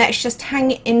 and let's just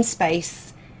hang in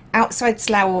space outside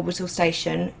Slough orbital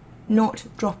station, not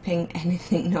dropping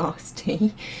anything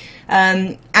nasty.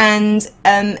 Yeah,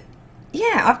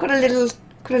 I've got a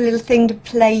little thing to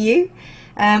play you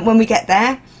when we get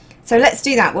there. So let's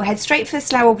do that. We'll head straight for the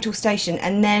Slough Orbital Station,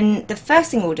 and then the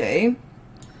first thing we'll do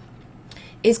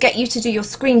is get you to do your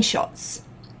screenshots.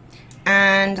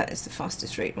 And that is the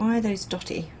fastest route. Why are those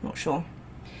dotty? Not sure.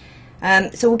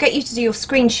 So we'll get you to do your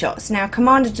screenshots. Now,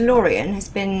 Commander DeLorean has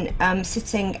been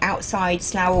sitting outside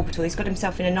Slough Orbital. He's got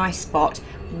himself in a nice spot,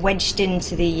 wedged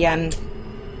into the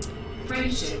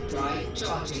Friendship drive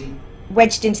charging.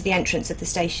 wedged into the entrance of the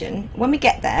station. When we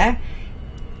get there,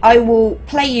 I will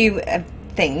play you a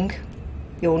thing.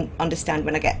 You'll understand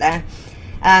when I get there,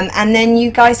 and then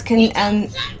you guys can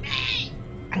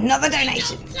another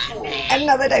donation.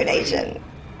 Another donation.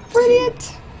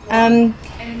 Brilliant. And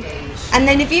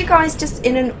then if you guys just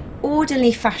in an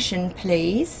orderly fashion,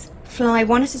 please fly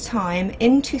one at a time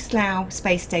into Slough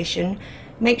Space Station.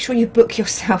 Make sure you book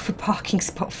yourself a parking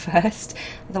spot first,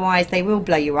 otherwise they will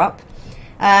blow you up.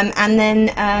 And then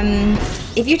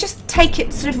if you just take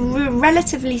it sort of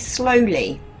relatively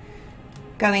slowly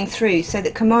going through, so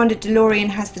that Commander DeLorean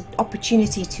has the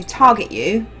opportunity to target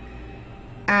you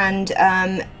and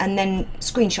then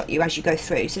screenshot you as you go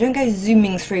through. So don't go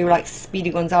zooming through like Speedy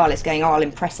Gonzales going, oh, I'll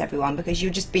impress everyone, because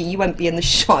you won't be in the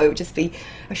shot. It'll just be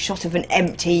a shot of an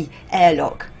empty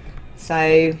airlock.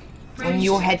 So on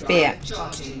your head be it.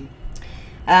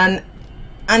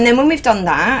 And then when we've done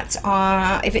that,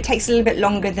 if it takes a little bit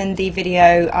longer than the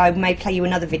video, I may play you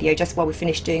another video just while we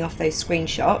finish doing off those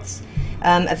screenshots.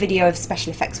 A video of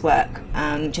special effects work,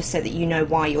 just so that you know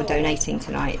why you're donating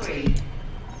tonight.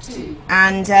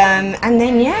 And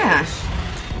then yeah,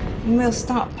 we'll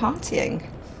start partying.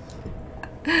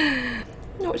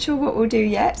 Not sure what we'll do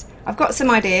yet. I've got some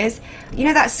ideas. You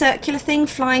know that circular thing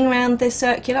flying around the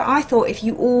circular? I thought if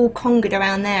you all congered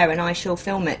around there, and I shall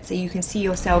film it so you can see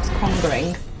yourselves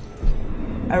congering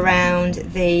around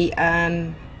the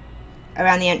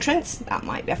entrance. That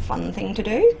might be a fun thing to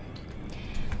do.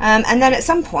 And then at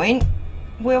some point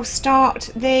we'll start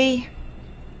the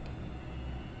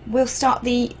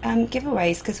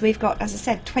giveaways, because we've got, as I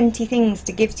said, 20 things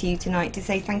to give to you tonight to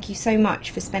say thank you so much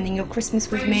for spending your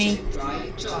Christmas with me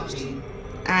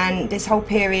and this whole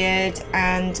period,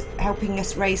 and helping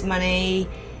us raise money,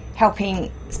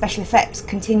 helping Special Effects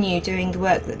continue doing the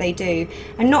work that they do,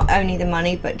 and not only the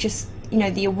money but just, you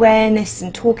know, the awareness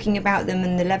and talking about them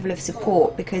and the level of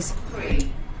support, because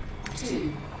 3, 2,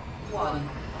 1,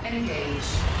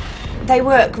 engage. They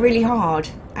work really hard,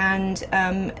 and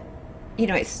you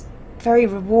know, it's very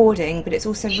rewarding, but it's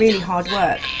also really hard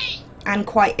work and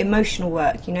quite emotional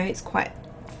work. You know, it's quite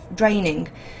draining.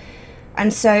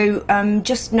 And so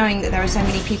just knowing that there are so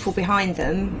many people behind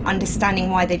them, understanding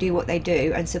why they do what they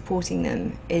do and supporting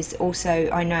them is also,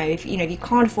 I know, if you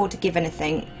can't afford to give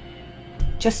anything,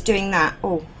 just doing that.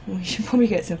 Oh, we should probably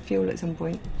get some fuel at some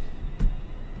point.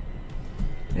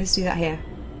 Let's do that here.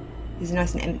 These are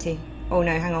nice and empty. Oh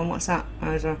no, hang on, what's that?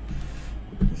 Oh,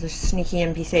 there's a sneaky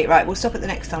NPC. Right, we'll stop at the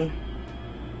next one.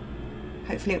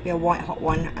 Hopefully it'll be a white hot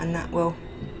one, and that will...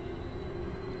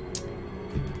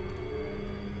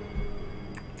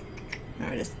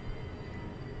 There it is.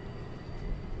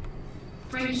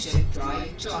 Friendship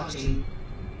drive charging.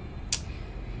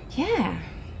 Yeah.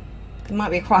 It might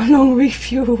be quite a long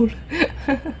refuel.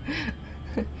 Didn't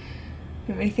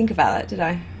really think about that, did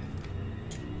I?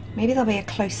 Maybe there'll be a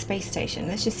close space station.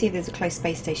 Let's just see if there's a close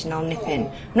space station. I'll nip in.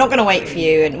 I'm not going to wait for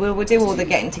you, and we'll do all the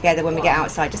getting together when we get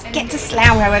outside. Just get to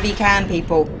Slough however you can,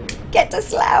 people. Get to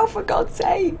Slough, for God's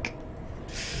sake.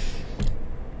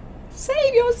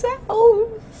 Save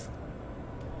yourselves.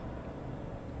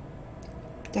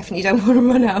 Definitely don't want to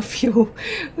run out of fuel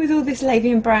with all this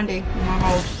Lavian brandy in my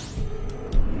hold.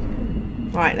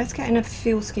 Right, let's get in a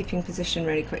fuel scooping position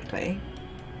really quickly.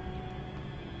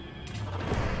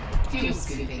 Fuel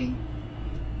scooping.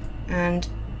 And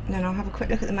then I'll have a quick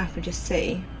look at the map and just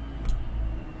see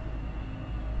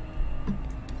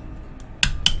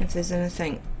if there's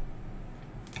anything.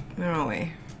 Where are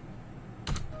we?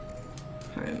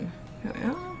 Home. Here we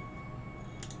are.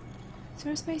 Is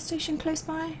there a space station close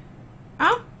by?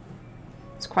 Ah!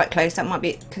 It's quite close. That might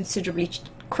be considerably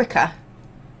quicker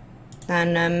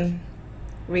than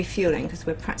refueling, because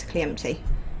we're practically empty.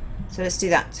 So let's do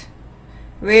that.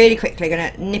 Really quickly,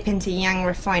 going to nip into Yang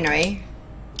Refinery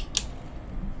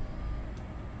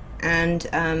and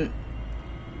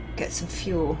get some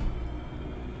fuel.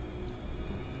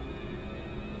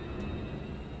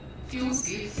 Fuel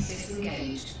scoop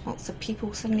disengaged. Lots of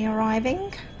people suddenly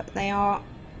arriving, but they are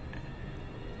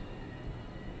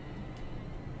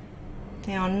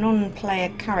non-player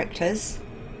characters.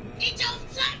 He don't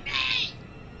flood me!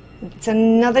 It's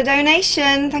another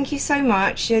donation. Thank you so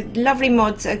much. Your lovely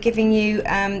mods are giving you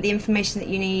the information that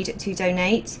you need to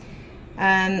donate.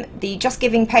 The Just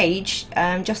Giving page,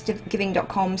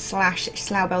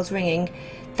 justgiving.com/sloughbellsringing,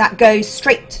 that goes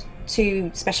straight to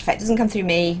Special Effect. It doesn't come through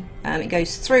me. It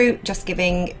goes through Just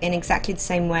Giving in exactly the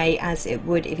same way as it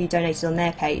would if you donated on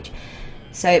their page.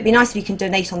 So it'd be nice if you can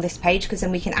donate on this page, because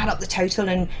then we can add up the total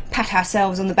and pat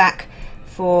ourselves on the back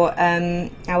for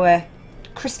our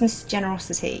Christmas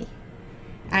generosity.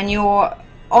 And your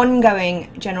ongoing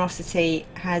generosity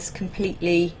has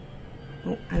completely,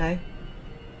 oh, hello,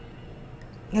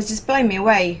 has just blown me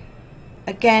away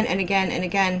again and again and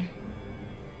again.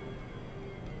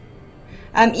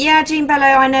 Yeah, Jean Bello,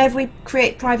 I know if we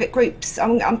create private groups,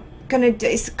 I'm gonna do,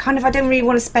 it's kind of, I don't really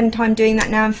want to spend time doing that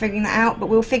now and figuring that out, but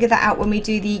we'll figure that out when we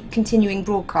do the continuing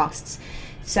broadcasts.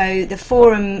 So the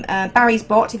forum, Barry's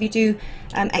bot, if you do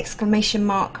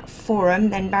 !forum,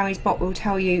 then Barry's bot will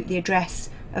tell you the address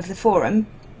of the forum.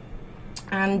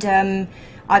 And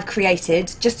I've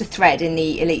created just a thread in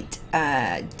the Elite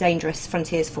Dangerous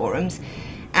Frontiers forums,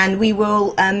 and we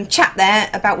will chat there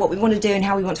about what we want to do and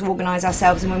how we want to organise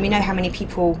ourselves, and when we know how many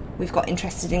people we've got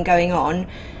interested in going on,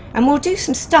 and we'll do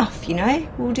some stuff, you know,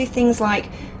 we'll do things like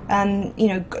you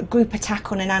know, group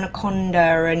attack on an anaconda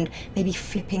and maybe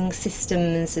flipping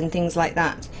systems and things like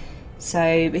that.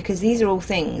 So, because these are all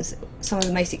things, some of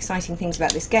the most exciting things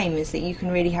about this game is that you can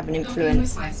really have an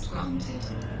influence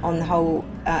on the whole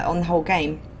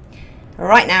game.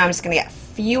 Right now I'm just going to get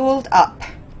fueled up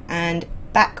and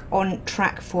back on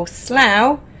track for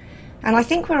Slough, and I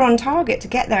think we're on target to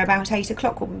get there about 8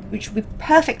 o'clock, which would be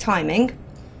perfect timing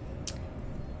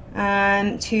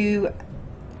to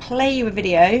play you a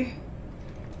video,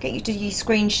 get you to use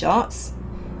screenshots,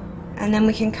 and then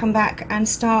we can come back and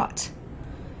start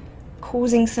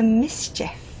causing some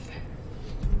mischief.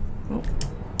 Oh.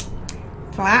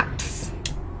 Flaps.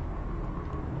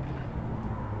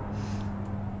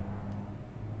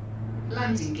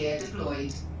 Landing gear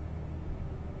deployed.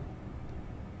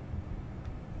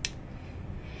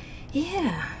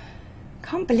 Yeah,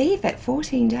 can't believe it,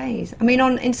 14 days. I mean,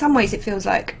 in some ways it feels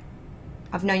like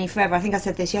I've known you forever. I think I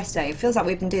said this yesterday. It feels like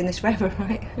we've been doing this forever,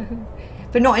 right?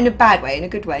 But not in a bad way, in a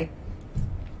good way.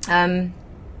 I'm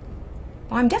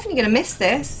definitely going to miss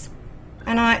this,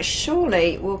 and I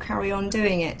surely will carry on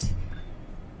doing it.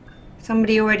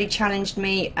 Somebody already challenged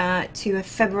me to a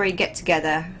February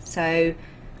get-together, so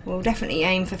we'll definitely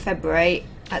aim for February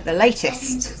at the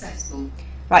latest. Successful.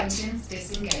 Right, Engines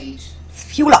disengaged. let's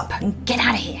fuel up and get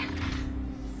out of here.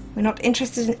 We're not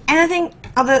interested in anything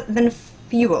other than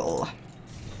fuel.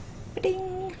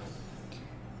 Ba-ding.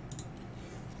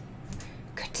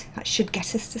 Good, that should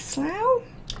get us to Slough.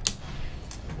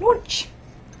 Launch.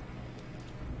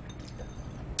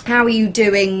 How are you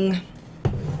doing?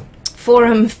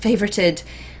 Forum favorited.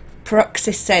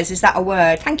 Paroxys says, is that a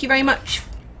word? Thank you very much.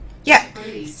 Yeah.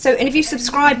 So, and if you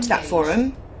subscribe to that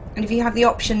forum, and if you have the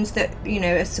options that, you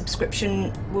know, a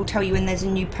subscription will tell you when there's a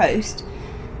new post,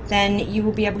 then you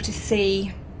will be able to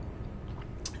see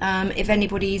if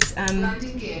anybody's had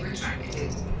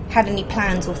any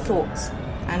plans or thoughts,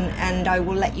 and I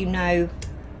will let you know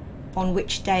on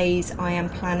which days I am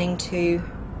planning to.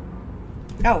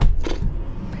 Oh,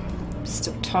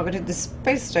 still targeted the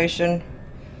space station.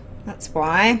 That's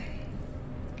why.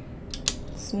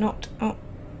 It's not. Oh.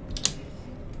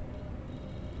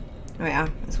 Oh yeah,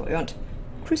 that's what we want.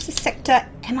 Cruiser sector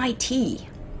MIT.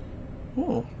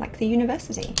 Ooh, like the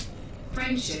university.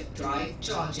 Frameshift drive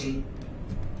charging.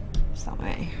 It's that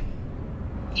way.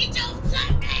 It's all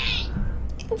fluffy!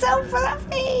 It's so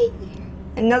fluffy!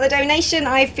 Another donation,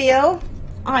 I feel.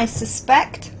 I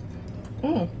suspect.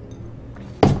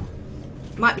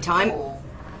 Might be time. 4,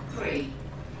 3,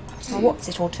 2, Oh, what's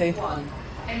it or two? 1.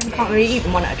 You can't really eat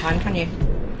them one at a time, can you?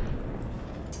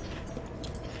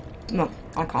 No,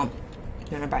 I can't. I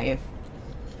don't know about you.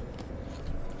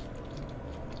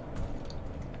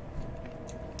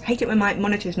 I hate it when my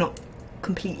monitor's not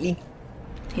completely,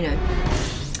 you know,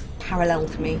 parallel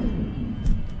to me.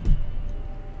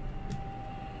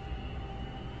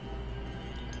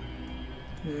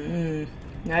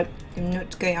 Nope, I'm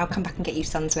not going. I'll come back and get you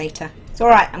sons later. It's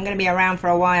alright, I'm going to be around for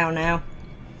a while now.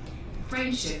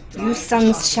 You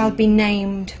sons shall be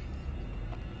named.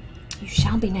 You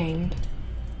shall be named.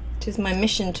 It is my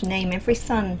mission to name every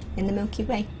son in the Milky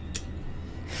Way.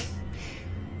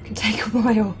 It can take a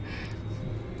while.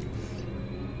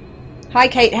 Hi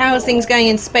Kate, how's things going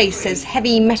in space? Says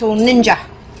Heavy Metal Ninja.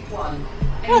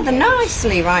 Rather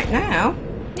nicely right now.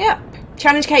 Yep.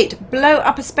 Challenge Kate, blow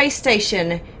up a space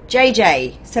station.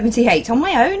 JJ78 on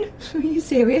my own. Are you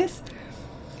serious?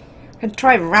 I'd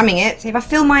try ramming it. If I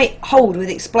fill my hold with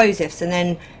explosives and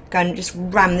then go and just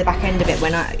ram the back end of it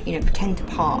when I, you know, pretend to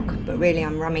park, but really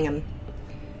I'm ramming them.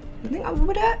 You think that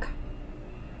would work?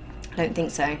 I don't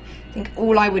think so. I think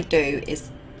all I would do is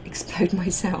explode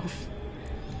myself.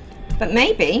 But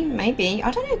maybe,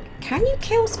 I don't know, can you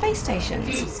kill space stations?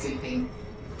 Fuel scooping.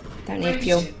 Don't need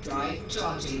fuel. Frameshift drive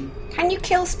charging. Can you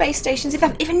kill space stations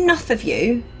if enough of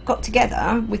you got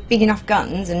together with big enough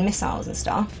guns and missiles and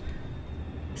stuff?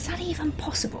 Is that even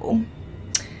possible?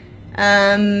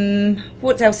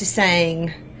 What else is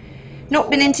saying? Not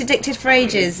been interdicted for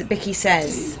ages, Bicky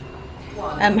says.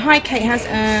 Hi, Kate has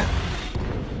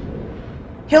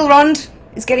Hilrond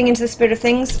is getting into the spirit of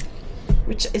things,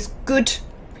 which is good.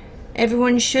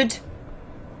 Everyone should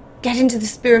get into the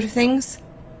spirit of things.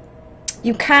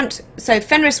 You can't. So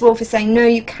Fenris Wolf is saying no,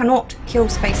 you cannot kill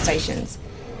space stations.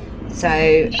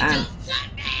 So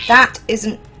that is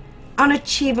an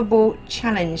unachievable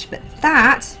challenge, but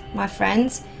that, my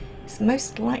friends, is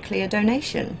most likely a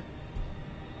donation.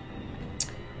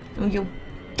 Oh, you're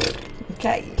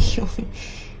okay. You're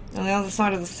on the other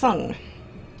side of the sun.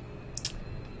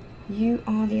 You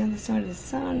are the other side of the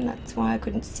sun. That's why I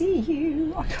couldn't see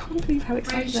you. I can't believe how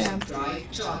excited I am. Drive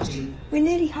charging. We're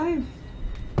nearly home.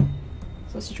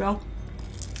 Sausage roll.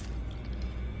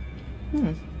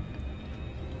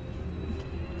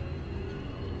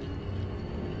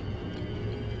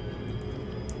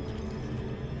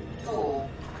 4,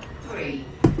 3,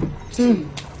 2,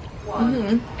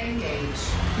 1. Engage.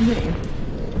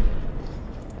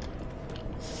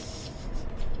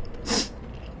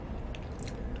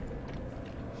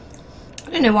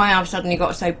 I don't know why I've suddenly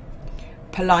got so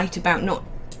polite about not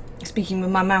speaking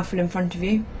with my mouth full in front of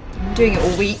you. I'm doing it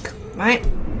all week, right?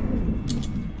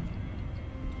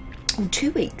 In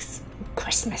 2 weeks.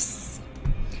 Christmas.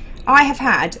 I have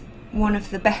had one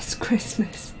of the best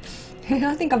Christmas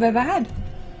I think I've ever had.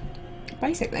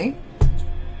 Basically.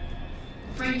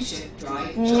 Frameshift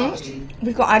drive charging.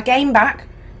 We've got our game back.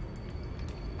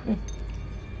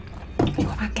 We've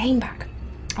got our game back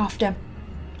after,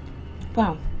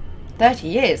 well, 30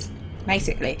 years,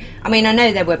 basically. I mean, I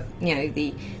know there were, you know,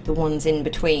 the ones in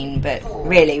between, but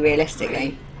really,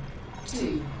 realistically,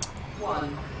 2,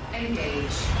 1.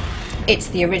 Engage. it's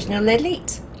the original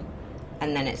Elite,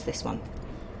 and then it's this one.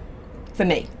 For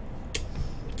me.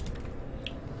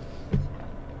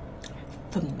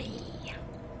 For me.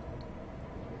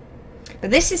 But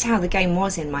this is how the game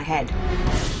was in my head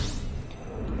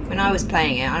when I was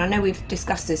playing it, and I know we've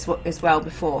discussed this as well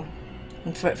before,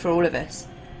 and for all of us.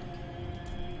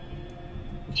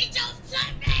 It's all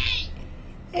fluffy!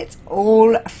 It's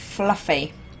all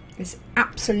fluffy. It's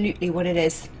absolutely what it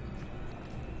is.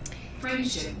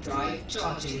 Frameshift drive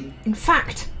charging. In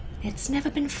fact, it's never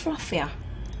been fluffier.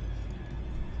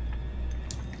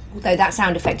 Although that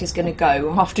sound effect is going to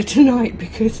go after tonight,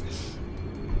 because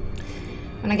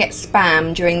when I get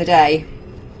spam during the day,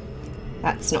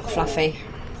 that's not fluffy.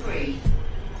 3,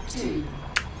 2,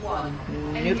 1.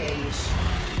 Nope. Engage.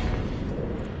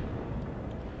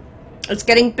 It's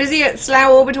getting busy at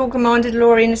Slough Orbital Commander,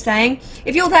 Lorien is saying.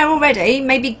 If you're there already,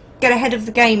 maybe get ahead of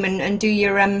the game and do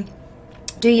your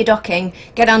docking,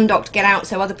 get undocked, get out,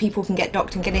 so other people can get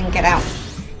docked and get in, get out.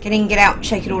 Get in, get out,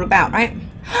 shake it all about, right?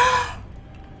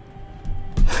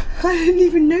 I didn't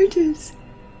even notice.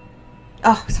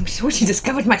 Oh, somebody's already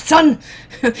discovered my son!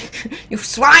 You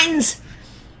swines!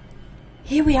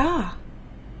 Here we are.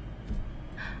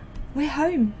 We're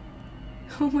home.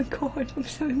 Oh my god, I'm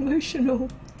so emotional.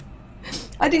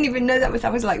 I didn't even know that was. I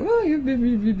was like, oh,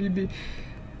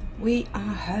 we are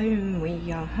home,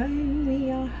 we are home,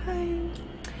 we are home.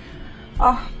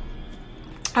 Oh,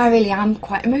 I really am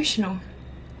quite emotional.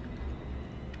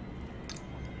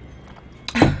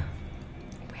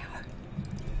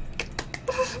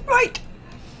 Right,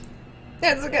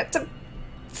 let's get to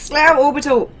Slough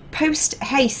Orbital post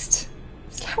haste.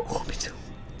 Slough Orbital.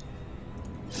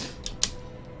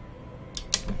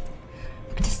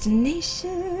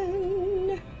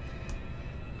 Destination.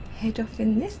 Head off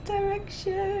in this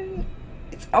direction.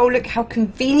 Oh, look how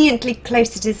conveniently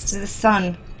close it is to the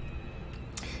sun.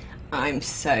 I'm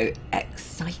so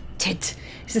excited.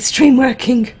 Is the stream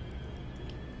working?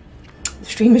 The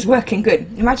stream is working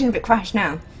good. Imagine if it crashed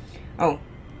now. Oh,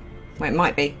 well, it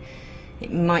might be.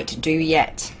 It might do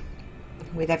yet.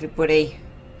 With everybody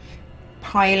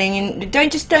piling in.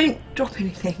 Don't drop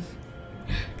anything.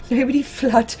 Nobody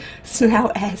flood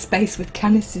Slough airspace with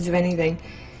canisters of anything.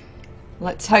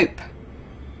 Let's hope.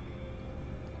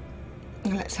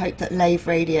 Let's hope that Lave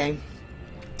Radio...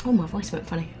 Oh, my voice went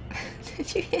funny.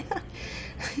 Did you hear that?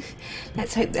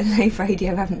 Let's hope that Lave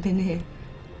Radio haven't been here.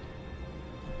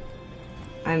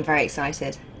 I'm very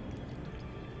excited.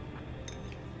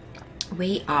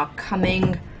 We are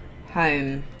coming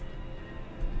home.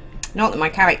 Not that my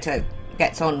character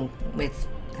gets on with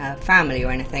her family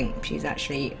or anything. She's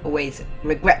actually always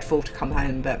regretful to come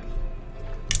home, but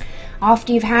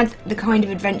after you've had the kind of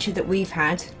adventure that we've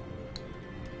had,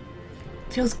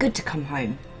 it feels good to come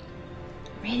home.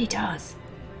 It really does.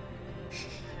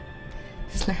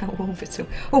 Slough Orbital.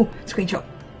 Oh, screenshot.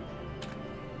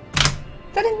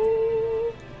 Ta-da!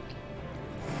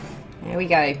 There we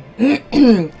go.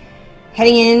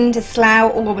 Heading into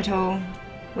Slough Orbital.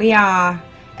 We are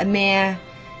a mere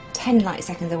 10 light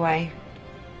seconds away.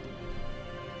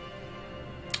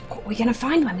 What are we going to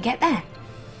find when we get there?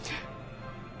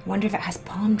 I wonder if it has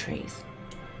palm trees.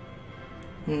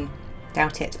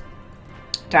 Doubt it.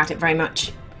 Doubt it very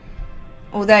much.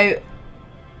 Although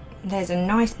there's a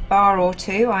nice bar or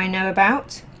two I know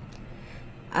about.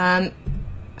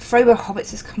 Frobo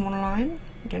Hobbits has come online.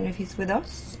 I don't know if he's with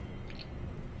us.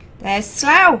 There's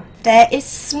Slough. There is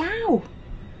Slough.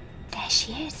 There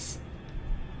she is.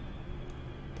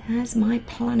 There's my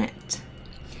planet.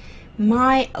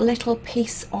 My little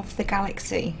piece of the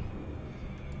galaxy.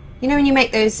 You know when you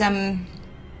make those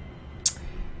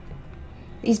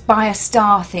these buy a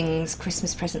star things,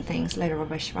 Christmas present things, load of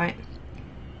rubbish, right?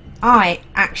 I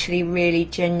actually really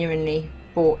genuinely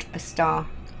bought a star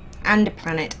and a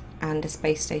planet and a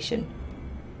space station.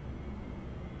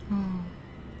 Oh.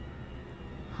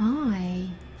 Hi.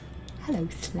 Hello,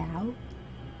 Slough.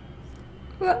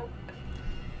 Well,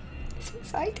 it's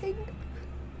exciting.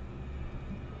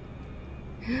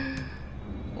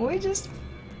 We're just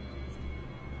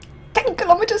 10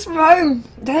 kilometres from home.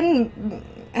 10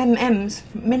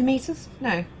 millimetres?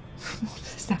 No. What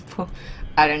is that for?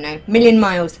 I don't know. Million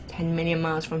miles. 10 million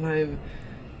miles from home.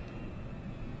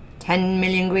 10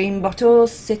 million green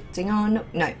bottles sitting on...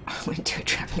 No, I won't do a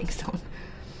travelling song.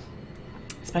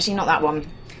 Especially not that one.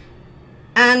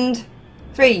 And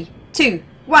 3, 2,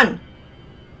 1.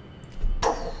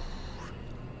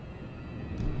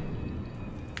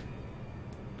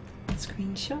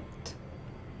 Screenshot.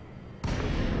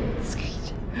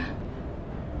 Screenshot.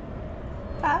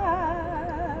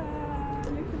 Ah,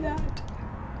 look at that.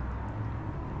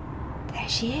 There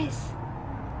she is.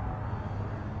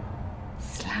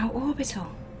 Slough Orbital.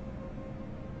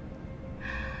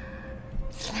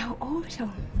 Slough Orbital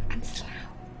and Slough.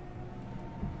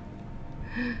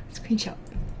 Screenshot.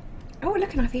 Oh,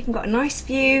 look, and I've even got a nice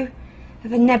view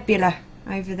of a nebula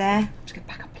over there. I'm just going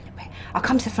to back up a little bit. I'll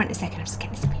come to the front in a second. I'm just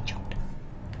getting a screenshot.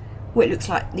 Oh, it looks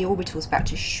like the orbital's about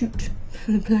to shoot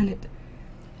the planet.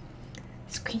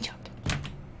 Screenshot.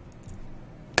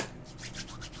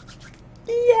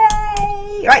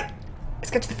 Yay! Right,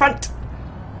 let's go to the front.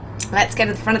 Let's go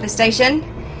to the front of the station.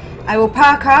 I will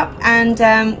park up and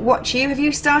watch you. Have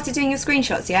you started doing your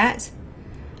screenshots yet?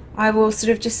 I will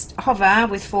sort of just hover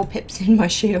with 4 pips in my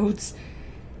shields,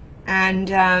 and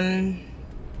I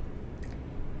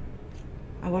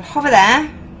will hover there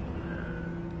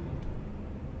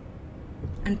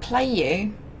and play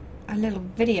you a little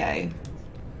video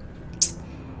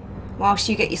whilst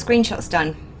you get your screenshots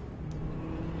done.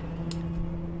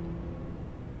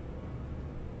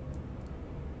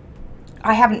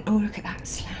 I haven't... Oh, look at that,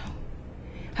 Slough.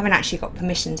 I haven't actually got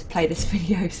permission to play this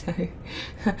video, so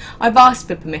I've asked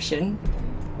for permission.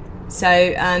 So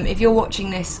if you're watching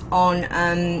this on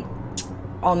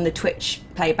the Twitch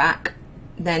playback,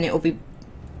 then it will be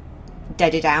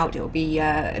deaded out. It will be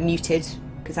muted,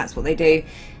 because that's what they do.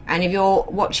 And if you're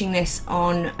watching this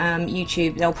on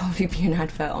YouTube, there'll probably be an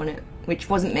advert on it, which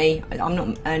wasn't me. I'm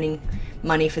not earning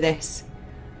money for this.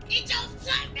 You don't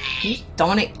float me! Who's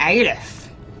Dominic Aleph?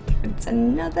 It's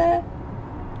another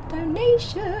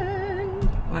donation.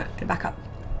 Right, go back up.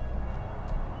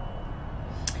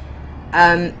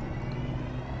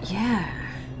 Yeah.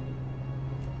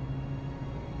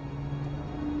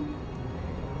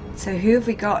 So who have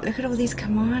we got? Look at all these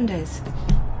commanders.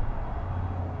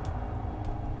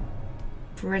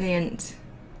 Brilliant.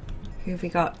 Who have we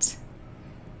got?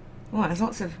 Oh, there's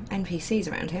lots of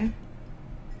NPCs around here.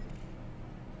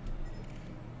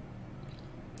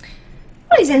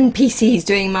 What are these NPCs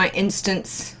doing in my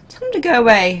instance? Tell them to go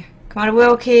away. Commander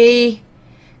Wilkie,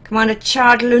 Commander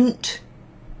Chardlunt,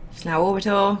 Slough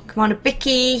Orbital, Commander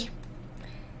Bicky.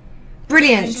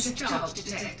 Brilliant.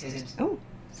 Oh,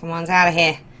 someone's out of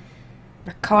here.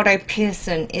 Ricardo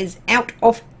Pearson is out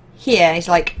of here. He's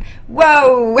like,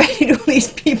 whoa, where did all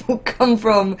these people come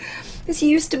from? This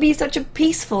used to be such a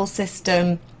peaceful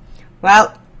system.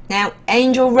 Well, now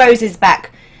Angel Rose is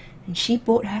back, and she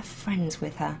brought her friends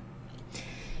with her.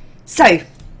 So,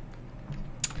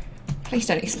 Please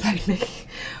don't explode me.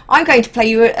 I'm going to play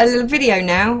you a little video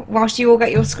now whilst you all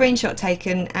get your screenshot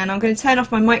taken, and I'm going to turn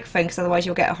off my microphone because otherwise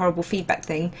you'll get a horrible feedback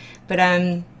thing. But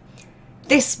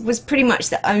this was pretty much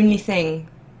the only thing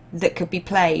that could be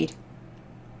played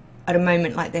at a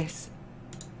moment like this.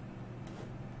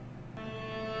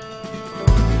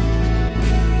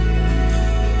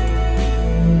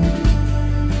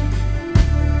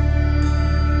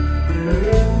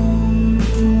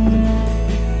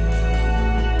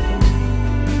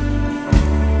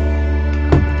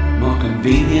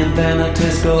 Convenient than a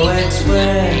Tesco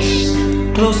Express.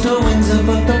 Close to Windsor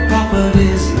but the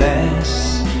property's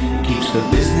less. Keeps the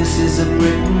businesses of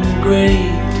Britain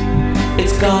great.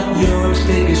 It's got Europe's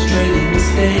biggest trading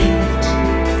estate.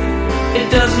 It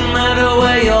doesn't matter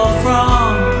where you're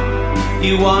from.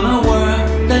 You wanna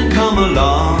work, then come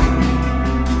along.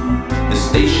 The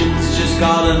station's just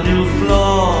got a new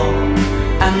floor,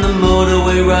 and the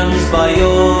motorway runs by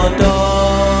your door.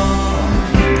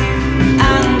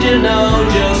 And you know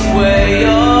just where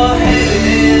you're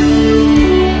heading.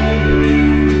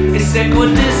 It's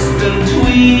equidistant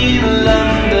between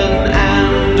London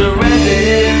and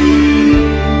Reading.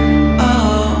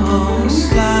 Oh,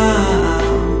 Slough,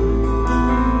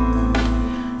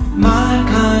 my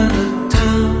kind of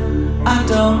town. I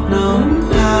don't know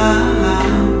how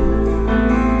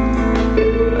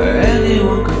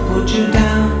anyone could put you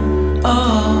down.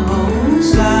 Oh,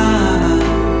 Slough,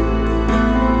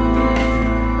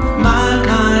 my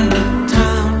kind of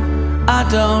town. I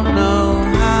don't know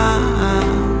how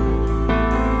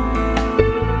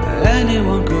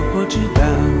anyone could put you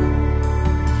down.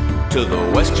 To the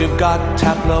west you've got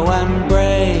Taplow and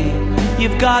Bray.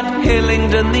 You've got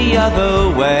Hillingdon the other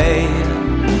way.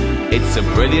 It's a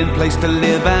brilliant place to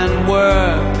live and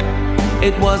work.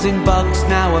 It was in Bucks,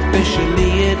 now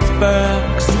officially it's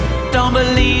Berks. Don't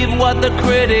believe what the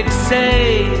critics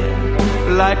say,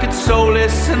 like it's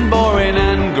soulless and boring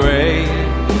and grey.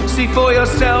 See for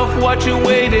yourself what you're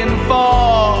waiting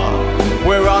for.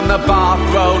 We're on the Bath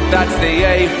Road, that's the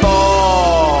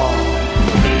A4.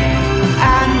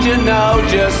 And you know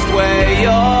just where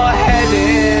you're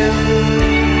heading.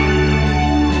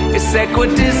 It's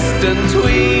equidistant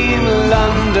between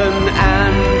London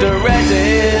and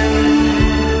Reading.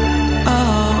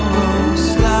 Oh,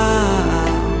 Slough,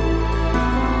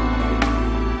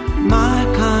 my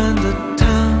kind of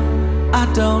town. I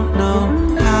don't know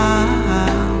how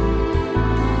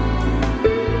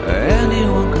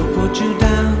anyone could put you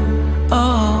down.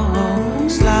 Oh,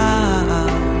 Slough,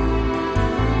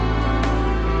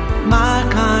 my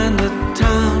kind of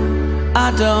town.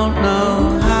 I don't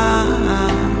know how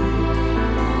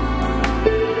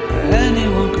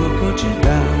anyone could put you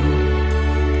down.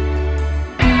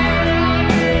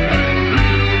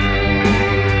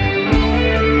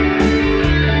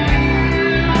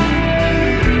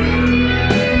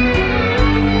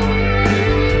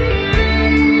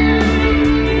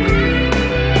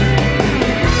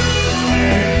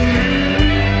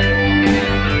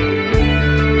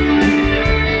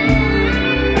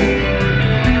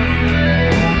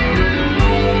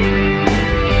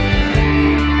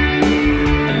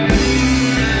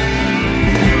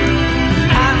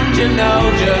 You know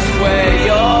just where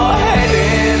you're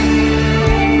heading.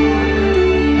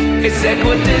 It's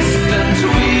equidistant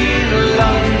between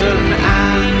London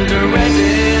and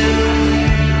Reading.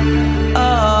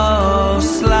 Oh,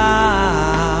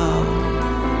 Slough,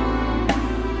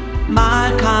 my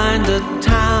kind of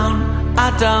town. I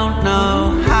don't know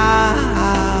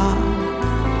how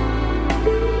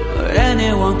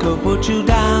anyone could put you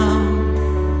down.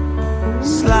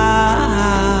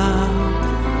 Slough,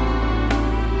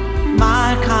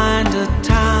 my kind of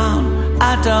town.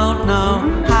 I don't know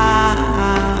how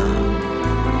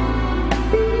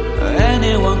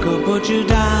anyone could put you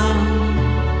down.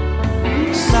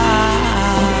 Slough,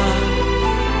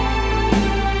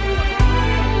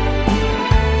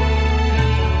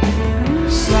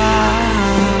 Slough,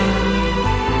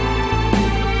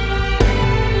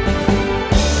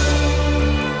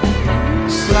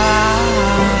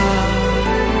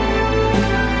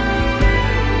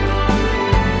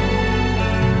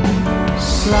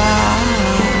 Slough.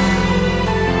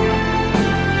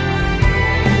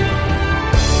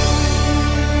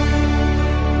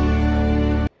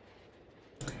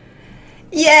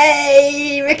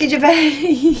 Yay! Ricky Gervais!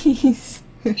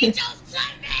 It's all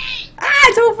fluffy!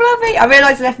 It's all fluffy! I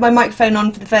realised I left my microphone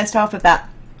on for the first half of that,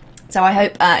 so I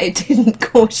hope it didn't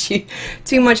cause you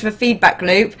too much of a feedback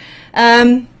loop.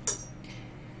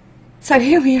 So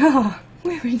here we are.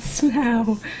 We're in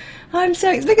Slough. I'm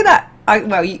so look at that. I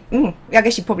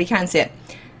guess you probably can see it.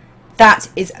 That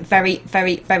is very,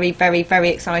 very, very, very, very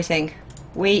exciting.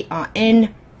 We are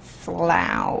in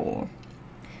Slough.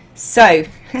 So,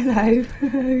 hello,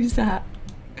 who's that?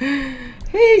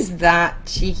 Who's that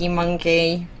cheeky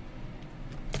monkey?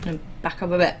 I'm going to back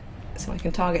up a bit so I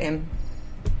can target him.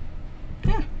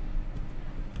 Yeah.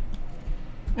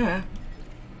 Yeah.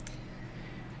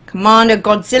 Commander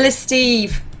Godzilla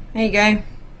Steve. There you go.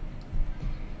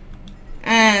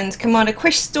 And Commander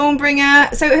Quish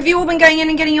Stormbringer. So have you all been going in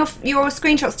and getting your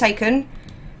screenshots taken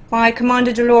by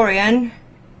Commander DeLorean,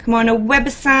 Commander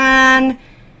Webersan,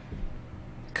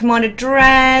 Commander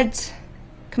Dread,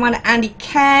 Commander Andy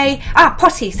K. Ah,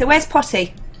 Potty. So where's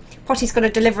Potty? Potty's got a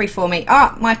delivery for me.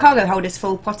 Ah, my cargo holder's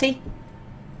full, Potty.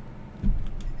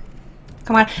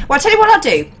 Come on. Well, I'll tell you what I'll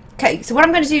do. Okay, so what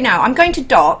I'm going to do now, I'm going to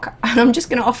dock, and I'm just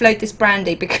going to offload this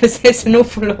brandy because there's an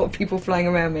awful lot of people flying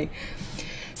around me.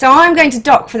 So I'm going to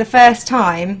dock for the first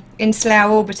time in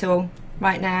Slough Orbital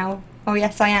right now. Oh,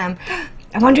 yes, I am.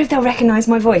 I wonder if they'll recognise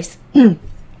my voice. Hang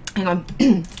on.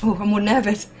 Oh, I'm more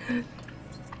nervous.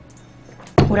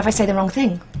 What if I say the wrong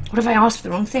thing? What if I ask for the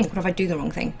wrong thing? What if I do the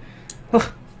wrong thing?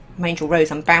 Oh, I'm Angel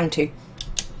Rose, I'm bound to.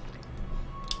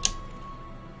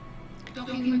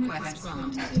 Docking request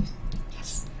granted.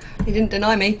 Yes, they didn't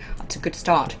deny me. That's a good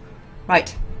start.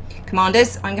 Right,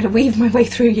 commanders, I'm going to weave my way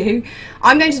through you.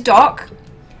 I'm going to dock.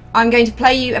 I'm going to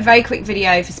play you a very quick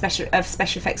video for special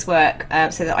effects work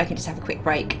so that I can just have a quick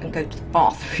break and go to the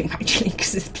bathroom actually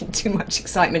because there's been too much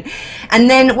excitement. And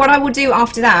then what I will do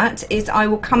after that is I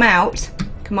will come out,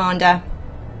 Commander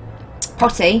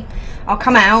Potty, I'll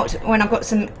come out when I've got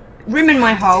some room in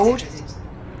my hold.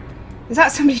 Is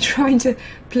that somebody trying to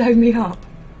blow me up?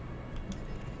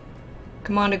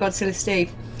 Commander Godzilla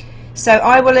Steve. So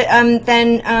I will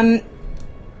then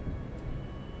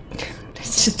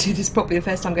let's just do this properly the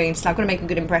first time going into Slough. I've got to make a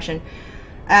good impression.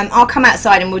 I'll come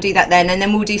outside and we'll do that then, and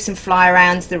then we'll do some fly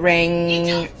arounds the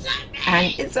ring,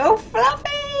 and it's all fluffy.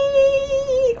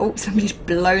 Oh, somebody's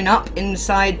blown up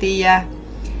inside the.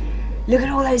 Look at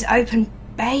all those open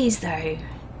bays though.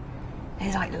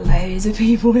 There's like loads of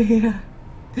people here.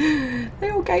 They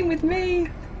all came with me.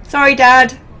 Sorry,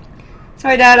 Dad.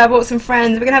 Sorry, Dad. I brought some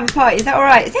friends. We're gonna have a party. Is that all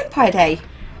right? It's Empire Day.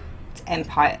 It's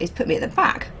Empire. He's put me at the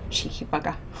back. Cheeky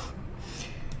bugger.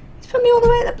 Put me all the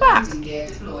way at the back. Gear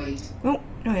deployed. Oh,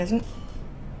 no he hasn't.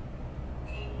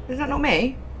 Is that not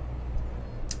me?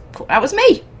 That was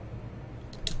me!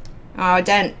 Oh, I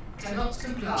don't. Cannot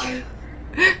comply.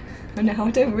 I know,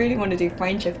 I don't really want to do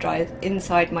frameshift drive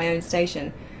inside my own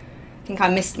station. I think I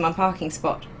missed my parking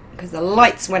spot because the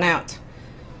lights went out.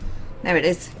 There it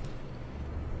is.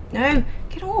 No,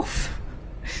 get off.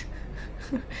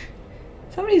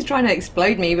 Somebody's trying to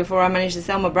explode me before I manage to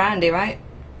sell my brandy, right?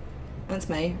 That's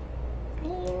me.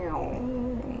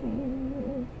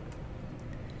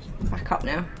 Back up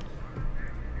now.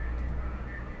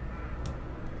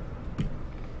 I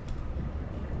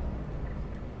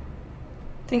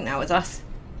think that was us.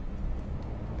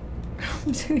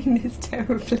 I'm doing this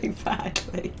terribly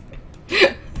badly.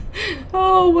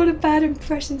 Oh, what a bad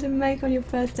impression to make on your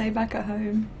first day back at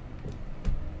home.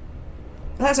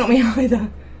 That's not me either.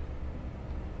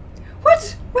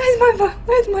 What?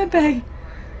 Where's my bay?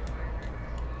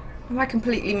 Am I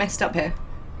completely messed up here?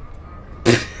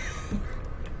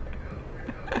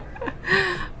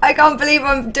 I can't believe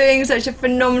I'm doing such a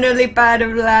phenomenally bad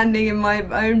of landing in my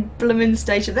own blooming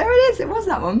station. There it is, it was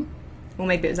that one. Or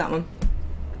maybe it was that one.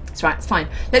 It's right, it's fine.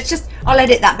 I'll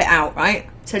edit that bit out, right?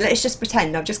 So let's just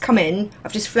pretend I've just come in,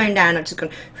 I've just flown down, I've just gone,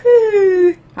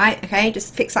 whoo, right, okay,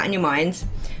 just fix that in your minds.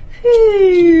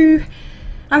 Whoo,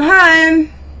 I'm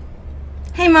home.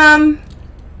 Hey Mum,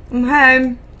 I'm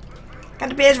home. Got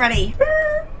the beers ready.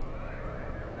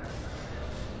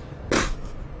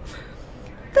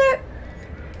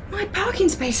 My parking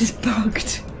space is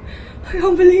bugged. I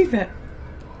can't believe it.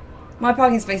 My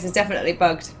parking space is definitely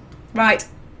bugged. Right,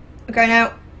 I'm going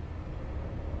out.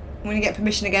 I'm going to get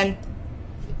permission again.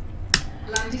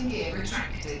 Landing gear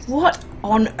retracted. What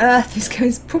on earth is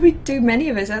going to probably do many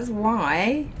of us, that's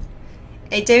why.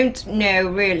 I don't know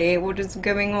really what is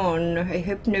going on. I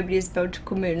hope nobody is about to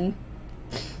come in.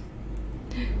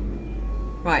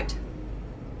 Right.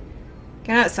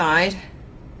 Get outside.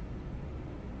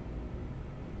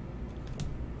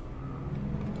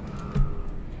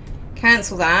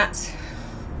 Cancel that.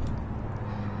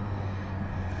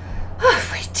 Oh,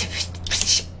 wait.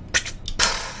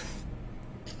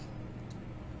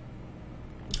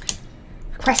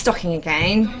 Request docking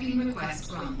again. Docking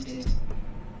request granted.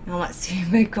 Now let's see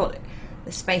if we've got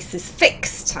the spaces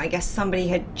fixed. I guess somebody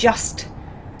had just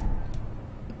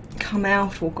come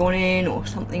out or gone in or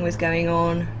something was going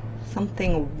on.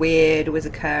 Something weird was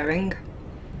occurring.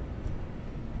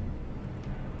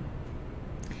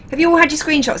 Have you all had your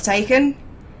screenshots taken?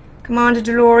 Commander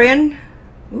DeLorean.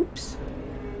 Oops.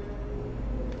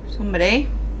 Somebody.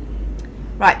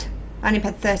 Right. Landing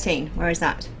pad 13. Where is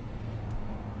that?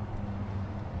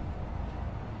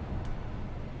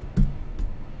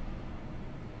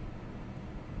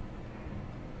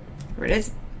 Here it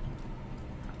is.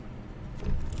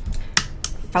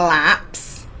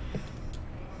 Flaps.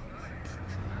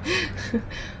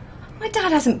 My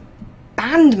dad hasn't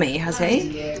banned me, has he?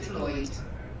 Landing gear deployed.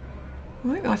 I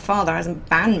hope my father hasn't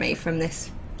banned me from this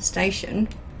station.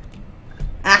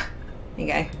 Ah, there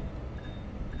you go.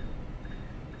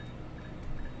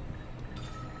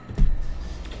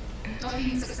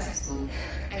 Docking successful.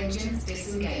 Engines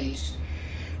disengaged.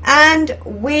 And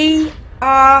we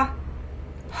are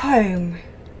home. I'm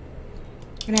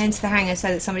going to enter the hangar so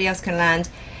that somebody else can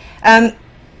land.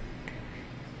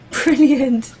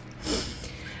 Brilliant.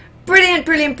 Brilliant,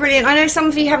 brilliant, brilliant. I know some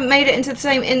of you haven't made it into the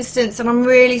same instance, and I'm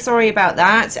really sorry about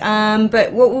that.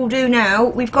 But what we'll do now,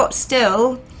 we've got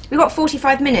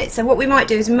 45 minutes, so what we might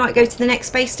do is we might go to the next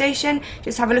space station,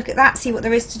 just have a look at that, see what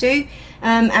there is to do,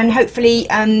 and hopefully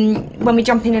when we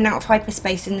jump in and out of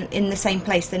hyperspace in the same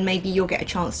place, then maybe you'll get a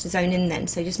chance to zone in then,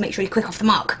 so just make sure you're quick off the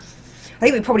mark. I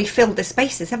think we've probably filled the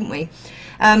spaces, haven't we?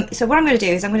 So what I'm going to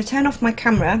do is I'm going to turn off my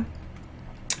camera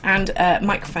and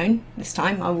microphone this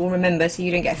time. I will remember so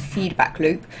you don't get a feedback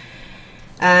loop.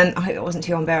 I hope it wasn't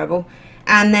too unbearable.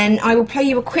 And then I will play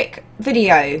you a quick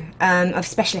video of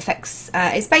special effects.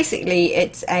 It's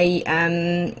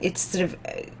sort of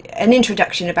an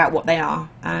introduction about what they are,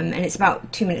 and it's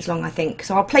about 2 minutes long, I think.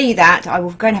 So I'll play you that. I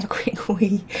will go and have a quick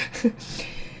wee,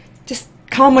 just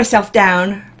calm myself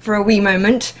down for a wee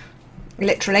moment,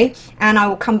 literally, and I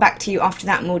will come back to you after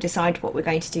that, and we'll decide what we're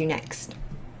going to do next.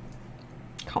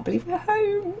 Can't believe we're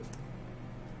home.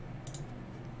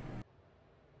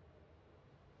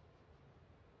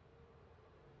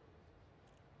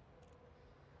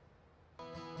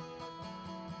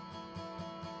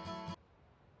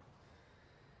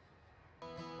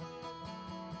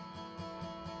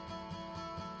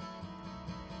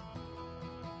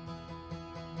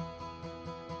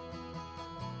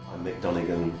 I'm Mick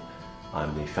Donegan.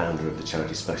 I'm the founder of the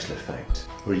charity Special Effect.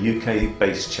 We're a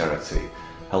UK-based charity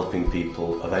helping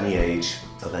people of any age,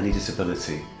 of any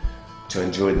disability, to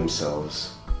enjoy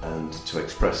themselves and to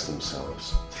express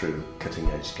themselves through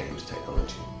cutting-edge games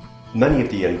technology. Many of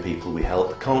the young people we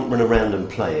help can't run around and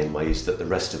play in ways that the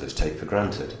rest of us take for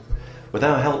granted. With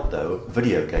our help though,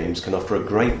 video games can offer a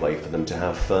great way for them to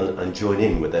have fun and join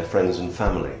in with their friends and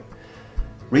family.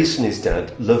 Reese and his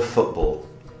dad love football.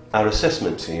 Our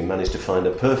assessment team managed to find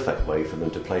a perfect way for them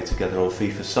to play together on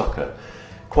FIFA Soccer,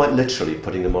 quite literally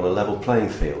putting them on a level playing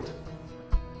field.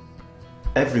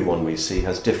 Everyone we see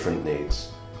has different needs.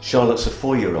 Charlotte's a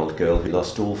 4-year-old girl who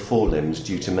lost all 4 limbs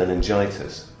due to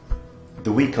meningitis.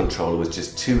 The Wii controller was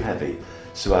just too heavy,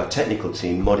 so our technical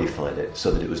team modified it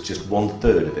so that it was just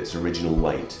 1/3 of its original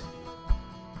weight.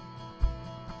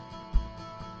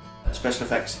 Special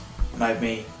effects made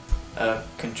me a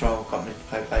control company to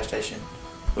play PlayStation,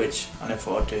 which I never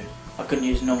thought I'd do. I couldn't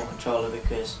use a normal controller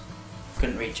because I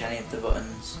couldn't reach any of the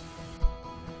buttons.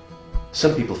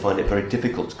 Some people find it very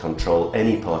difficult to control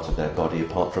any part of their body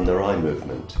apart from their eye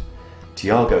movement.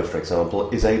 Tiago, for example,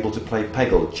 is able to play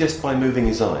Peggle just by moving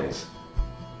his eyes.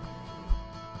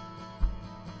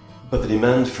 But the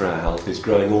demand for our help is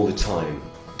growing all the time.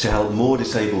 To help more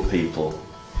disabled people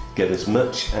get as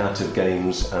much out of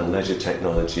games and leisure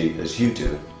technology as you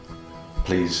do,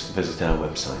 please visit our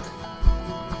website.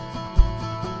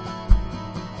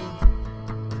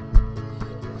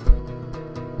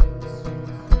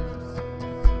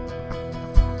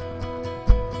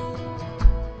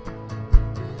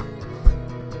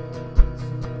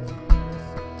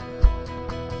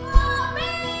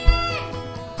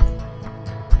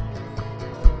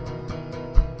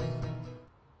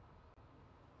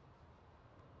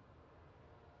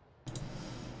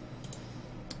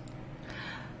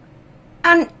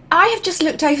 And I have just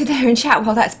looked over there in chat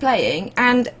while that's playing,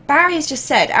 and Barry has just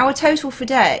said our total for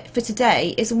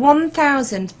today is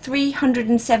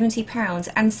 £1,370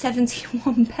 and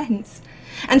 71 pence.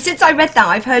 And since I read that,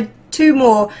 I've heard 2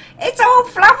 more "it's all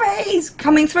fluffies"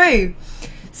 coming through.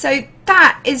 So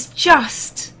that is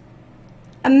just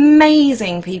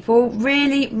amazing, people.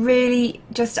 Really, really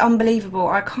just unbelievable.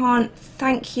 I can't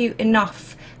thank you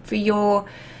enough for your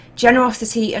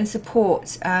generosity and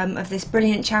support of this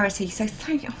brilliant charity. So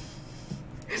thank you.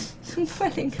 I'm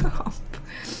welling up.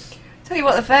 Tell you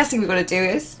what, the first thing we've got to do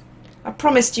is, I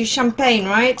promised you champagne,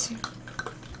 right?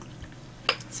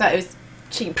 So it was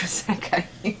cheap Prosecco.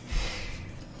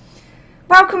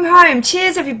 Welcome home.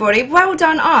 Cheers, everybody. Well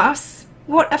done, us.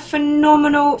 What a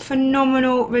phenomenal,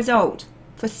 phenomenal result.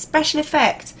 For special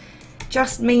effect,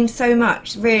 just means so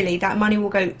much, really. That money will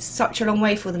go such a long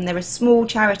way for them. They're a small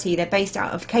charity. They're based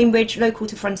out of Cambridge, local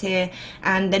to Frontier,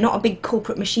 and they're not a big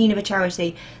corporate machine of a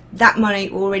charity. That money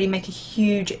will already make a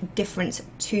huge difference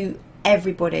to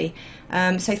everybody.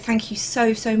 So thank you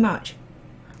so, so much.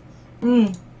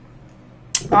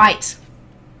 Right.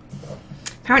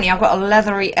 Apparently I've got a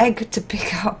leathery egg to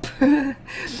pick up.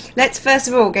 Let's first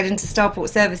of all get into Starport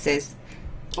Services.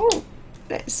 Oh,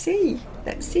 let's see.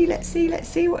 Let's see what's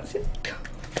it.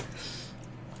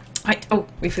 Right, oh,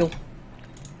 refuel.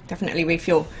 Definitely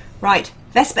refuel. Right,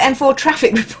 Vespa M4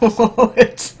 traffic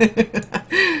report.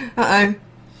 Uh-oh.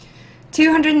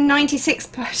 296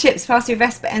 ships passed through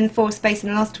Vespa M4 space in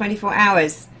the last 24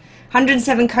 hours.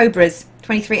 107 Cobras,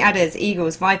 23 Adders,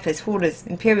 Eagles, Vipers, Haulers,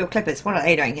 Imperial Clippers. What are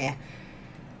they doing here?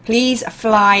 Please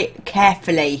fly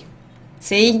carefully.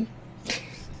 See?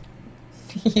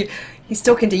 He's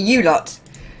talking to you lot.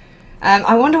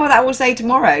 I wonder what that will say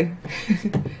tomorrow.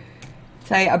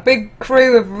 Say a big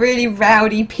crew of really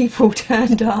rowdy people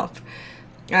turned up.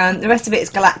 The rest of it is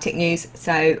galactic news,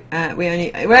 so we're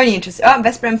only interested. Oh,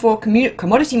 Vespa M4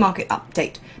 commodity market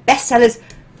update. Bestsellers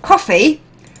coffee.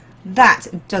 That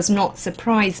does not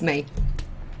surprise me.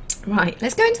 Right,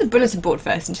 let's go into the bulletin board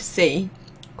first and just see.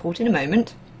 Caught in a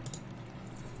moment.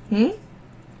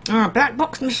 Black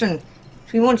box mission. So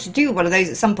we wanted to do one of those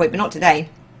at some point, but not today.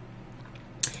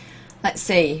 Let's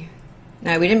see.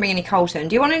 No, we didn't bring any Colton.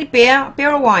 Do you want any beer?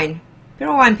 Beer or wine? Beer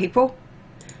or wine, people?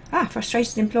 Ah,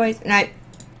 frustrated employees. No,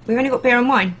 we've only got beer and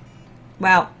wine.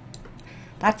 Well,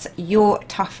 that's your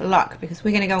tough luck, because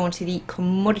we're going to go on to the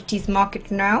commodities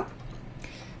market now.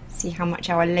 See how much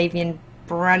our Lavian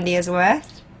brandy is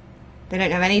worth. They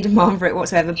don't have any demand for it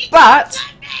whatsoever, but...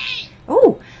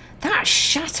 Oh, that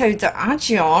Chateau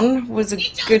d'Agion was a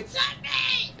good...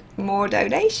 More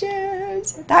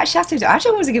donations. That Chateau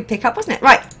d'Agion was a good pickup, wasn't it?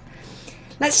 Right.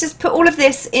 Let's just put all of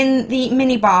this in the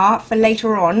minibar for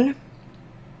later on.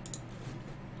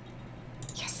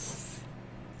 Yes.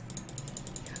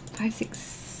 5, 6,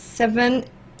 7,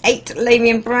 8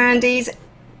 Lavian brandies.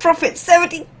 Profit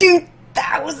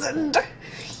 72,000.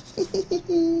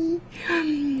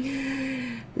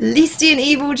 Listian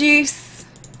evil juice.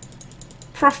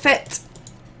 Profit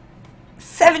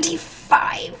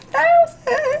 75,000.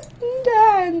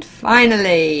 And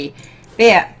finally,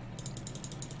 beer.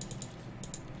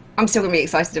 I'm still going to be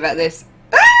excited about this.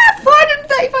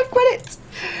 435 credits.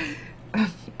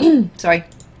 Sorry.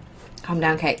 Calm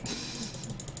down, Kate.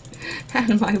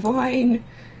 And my wine.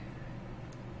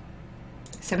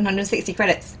 760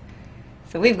 credits.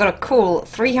 So we've got a cool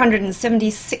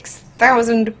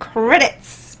 376,000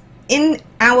 credits in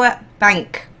our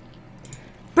bank.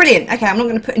 Brilliant. Okay, I'm not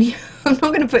going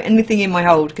to put anything in my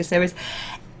hold, because there is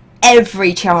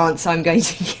every chance I'm going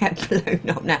to get blown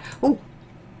up now. Oh.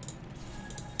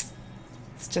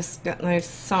 Let's just get those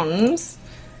suns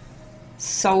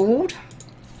sold.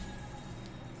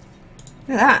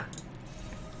 Look at that.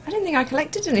 I don't think I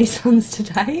collected any suns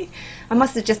today. I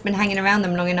must have just been hanging around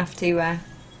them long enough to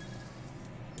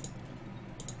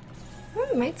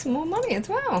made some more money as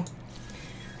well.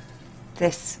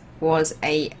 This was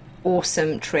a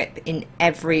awesome trip in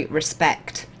every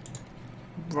respect.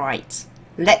 Right,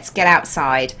 let's get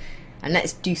outside and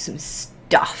let's do some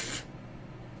stuff.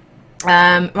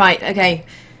 Right, okay,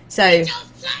 so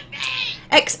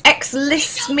XX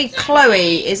lists me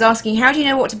Chloe is asking, how do you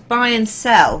know what to buy and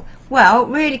sell? Well,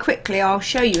 really quickly, I'll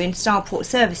show you in Starport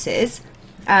Services.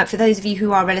 For those of you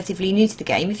who are relatively new to the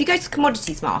game, if you go to the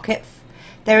commodities market,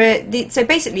 so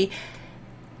basically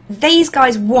these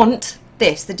guys want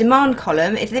this, the demand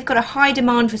column. If they've got a high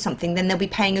demand for something, then they'll be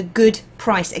paying a good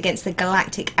price against the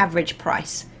galactic average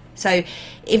price. So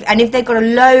if they've got a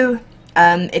low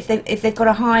if they've got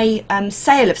a high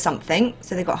sale of something,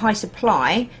 so they've got high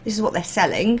supply, this is what they're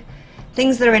selling.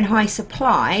 Things that are in high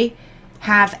supply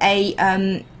have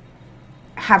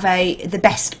the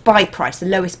best buy price, the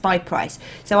lowest buy price.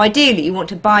 So ideally you want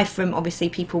to buy from obviously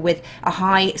people with a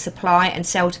high supply and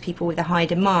sell to people with a high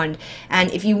demand. And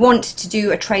if you want to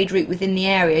do a trade route within the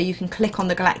area, you can click on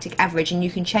the galactic average and you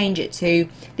can change it to,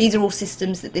 these are all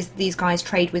systems that these guys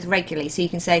trade with regularly. So you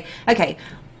can say, okay,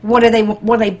 what are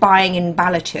they buying in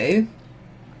Balatu?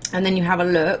 And then you have a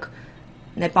look,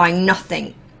 and they're buying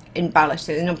nothing in Balatu.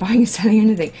 They're not buying and selling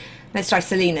anything. Let's try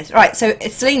Salinas. Right, so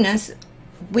at Salinas,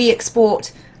 we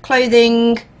export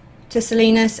clothing to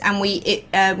Salinas, and we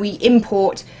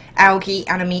import algae,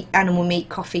 animal meat,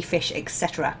 coffee, fish,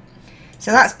 etc. So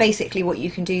that's basically what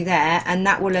you can do there, and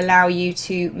that will allow you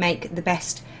to make the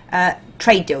best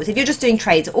trade deals. If you're just doing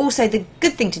trades, also the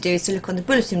good thing to do is to look on the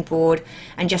bulletin board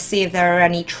and just see if there are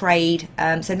any trade.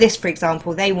 So this, for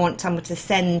example, they want someone to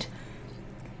send.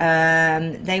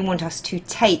 They want us to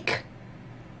take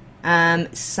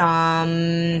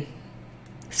some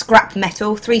scrap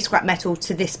metal, 3 scrap metal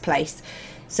to this place.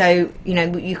 So, you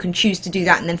know, you can choose to do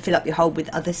that and then fill up your hold with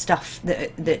other stuff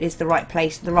that is the right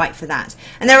place, the right for that.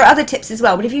 And there are other tips as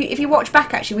well, but if you watch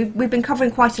back, actually, we've been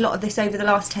covering quite a lot of this over the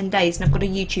last 10 days, and I've got a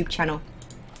YouTube channel.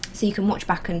 So you can watch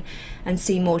back and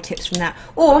see more tips from that.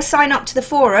 Or sign up to the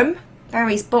forum.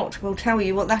 Barry's bot will tell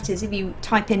you what that is if you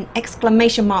type in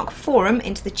 !forum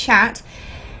into the chat.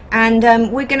 And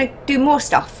we're going to do more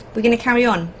stuff. We're going to carry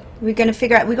on. We're going to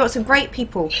figure out, we've got some great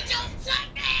people.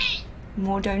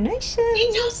 More donations.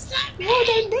 More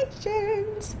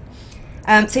donations.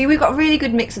 So we've got a really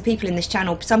good mix of people in this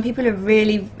channel. Some people have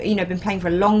really, you know, been playing for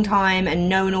a long time and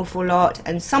know an awful lot,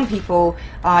 and some people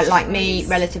are like me,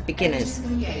 relative beginners,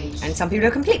 and some people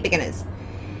are complete beginners.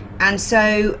 And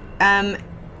so,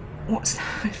 what's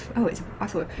that? Oh, I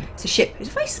thought it's a ship. It's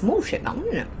a very small ship, that one,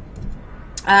 isn't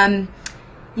it?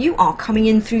 You are coming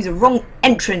in through the wrong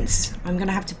entrance. I'm going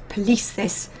to have to police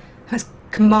this. As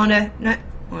Commander, no.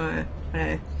 I don't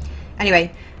know.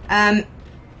 Anyway,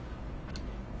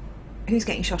 who's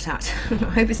getting shot at? I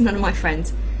hope it's none of my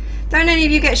friends. Don't any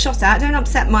of you get shot at. Don't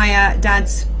upset my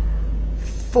dad's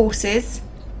forces.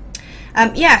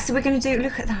 Yeah, so we're going to do,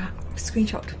 look at that,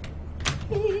 screenshot.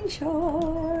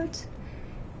 Screenshot.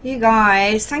 You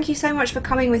guys, thank you so much for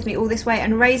coming with me all this way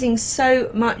and raising so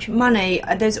much money.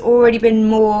 There's already been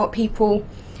more people,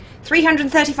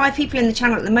 335 people in the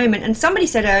channel at the moment, and somebody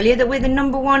said earlier that we're the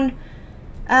 #1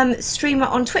 streamer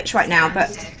on Twitch right now,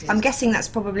 but I'm guessing that's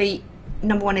probably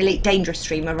 #1 elite dangerous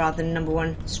streamer rather than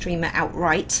 #1 streamer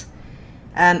outright.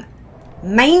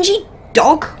 Mangy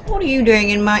dog, what are you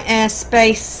doing in my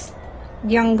airspace,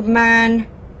 young man?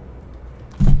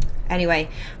 Anyway,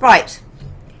 right,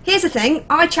 here's the thing,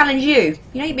 I challenge you.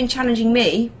 You know, you've been challenging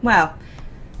me. Well,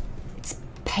 it's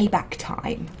payback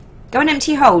time. Go and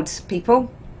empty your holds,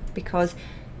 people, because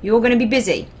you're going to be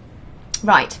busy.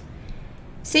 Right.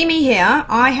 See me here,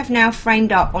 I have now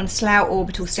framed up on Slough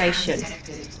Orbital Station,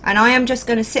 and I am just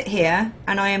going to sit here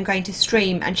and I am going to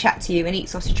stream and chat to you and eat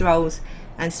sausage rolls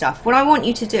and stuff. What I want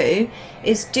you to do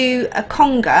is do a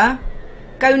conga,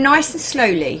 go nice and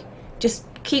slowly, just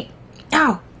keep,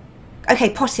 ow, okay,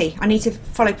 Potty, I need to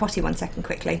follow Potty 1 second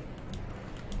quickly.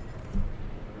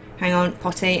 Hang on,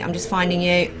 Potty, I'm just finding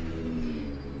you.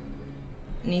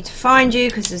 I need to find you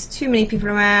because there's too many people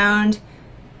around.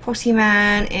 Potty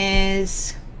Man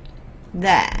is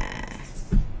there.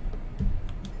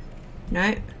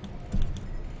 No.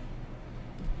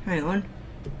 Hang on.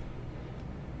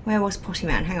 Where was Potty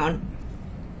Man? Hang on.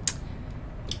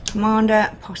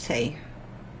 Commander Potty.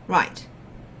 Right.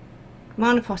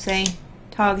 Commander Potty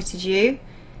targeted you.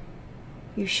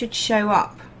 You should show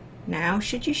up now.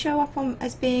 Should you show up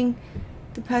as being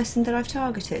the person that I've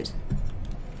targeted?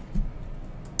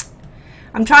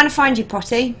 I'm trying to find you,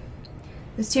 Potty.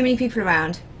 There's too many people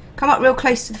around. Come up real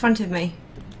close to the front of me.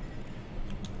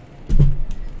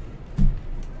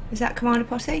 Is that Commander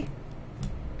Potty?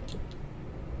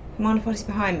 Commander Potty's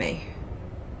behind me.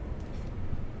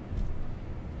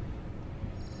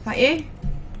 Is that you?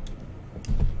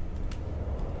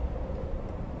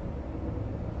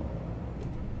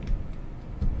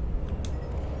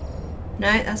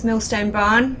 No, that's Millstone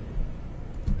Barn.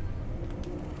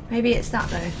 Maybe it's that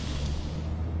though.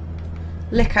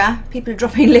 Liquor. People are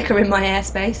dropping liquor in my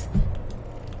airspace.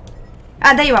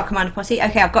 Ah, there you are, Commander Potty.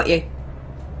 Okay, I've got you.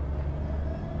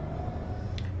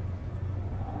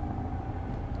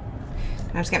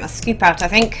 I have to get my scoop out, I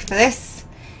think, for this.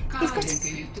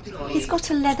 He's got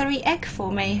a leathery egg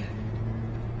for me.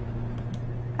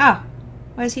 Oh,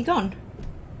 where's he gone?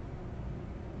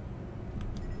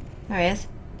 There he is.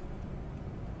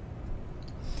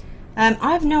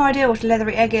 I have no idea what a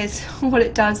leathery egg is, or what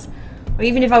it does, or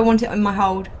even if I want it on my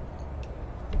hold.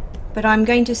 But I'm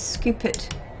going to scoop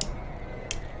it.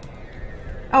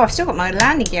 Oh, I've still got my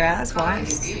landing gear out, that's why.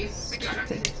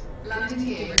 Landing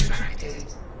gear retracted.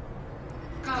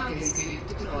 Cargo scoop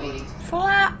deployed.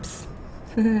 Flaps!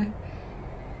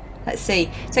 Let's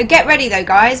see. So get ready though,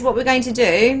 guys. What we're going to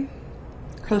do...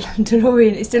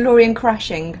 DeLorean. Is DeLorean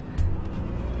crashing?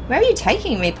 Where are you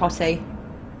taking me, Potty?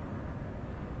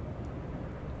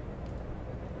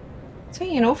 It's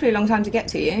taking an awfully long time to get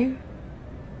to you.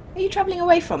 Are you travelling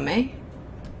away from me?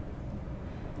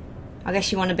 I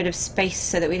guess you want a bit of space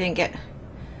so that we don't get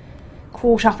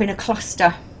caught up in a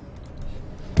cluster.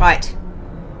 Right.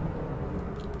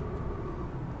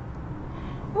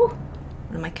 Ooh,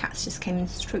 one of my cats just came and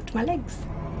stroked my legs.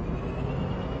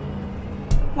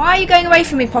 Why are you going away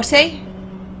from me, Potty?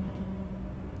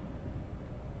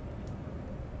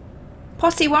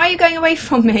 Potty, why are you going away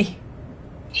from me?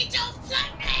 You don't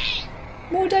float me!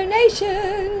 More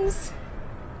donations.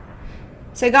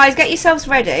 So guys, get yourselves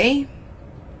ready.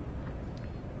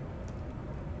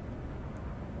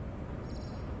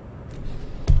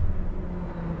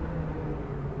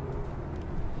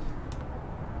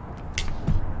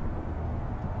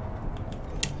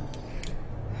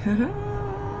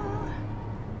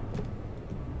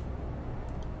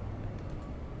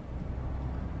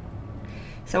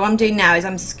 So what I'm doing now is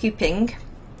I'm scooping.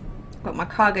 Got my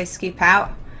cargo scoop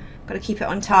out. Got to keep it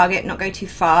on target, not go too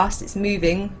fast. It's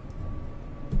moving.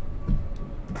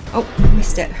 Oh,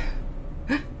 missed it.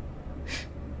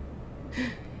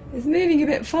 It's moving a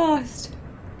bit fast.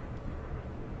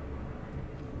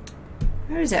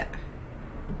 Where is it?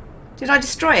 Did I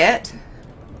destroy it?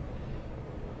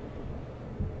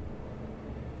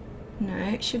 No,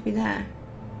 it should be there.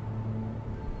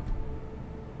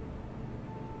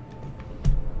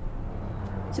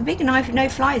 It's a big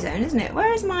no-fly zone, isn't it?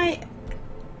 Where's my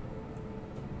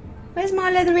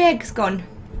leathery eggs gone?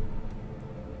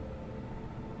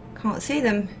 Can't see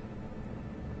them.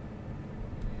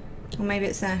 Or maybe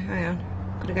it's there. Hang on.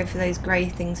 Got to go for those grey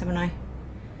things, haven't I?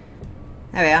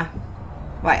 There we are.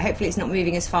 Right, hopefully it's not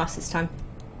moving as fast this time.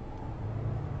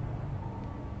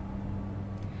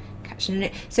 Catching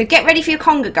it. So get ready for your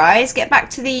conga, guys. Get back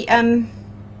to the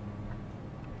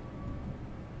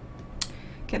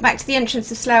entrance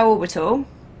to Slough Orbital.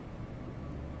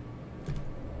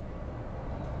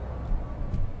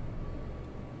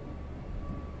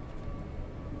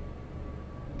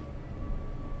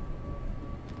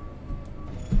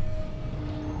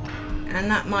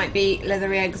 And that might be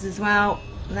leathery eggs as well.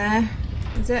 There,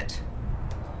 is it?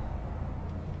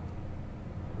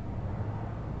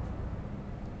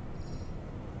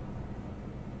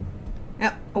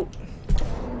 Yep. Oh.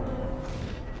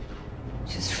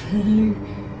 Just flew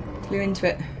into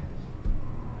it.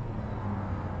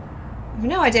 I've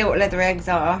no idea what leather eggs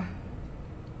are.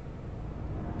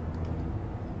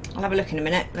 I'll have a look in a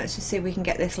minute. Let's just see if we can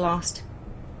get this last.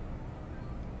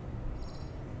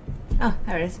 Oh,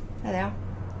 there it is. There they are.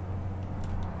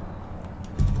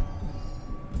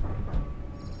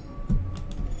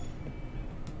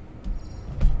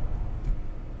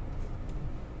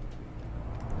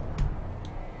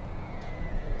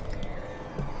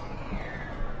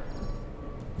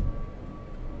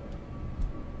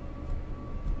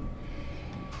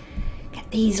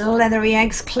 These leathery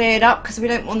eggs cleared up because we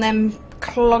don't want them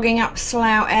clogging up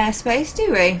Slough airspace,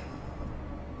 do we?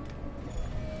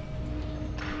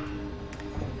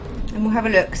 And we'll have a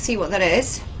look, see what that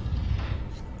is.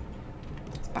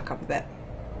 Let's back up a bit.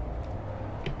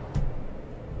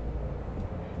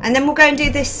 And then we'll go and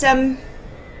do this,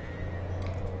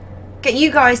 get you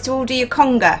guys to all do your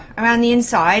conga around the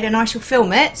inside and I shall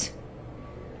film it.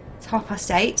 It's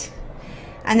 8:30.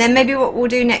 And then maybe what we'll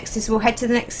do next is we'll head to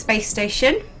the next space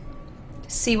station,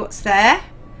 see what's there,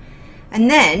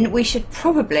 and then we should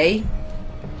probably,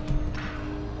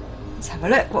 let's have a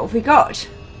look, what have we got?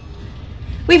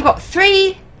 We've got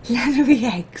 3 leathery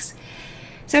eggs.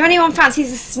 So if anyone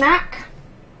fancies a snack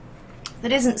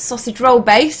that isn't sausage roll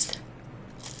based,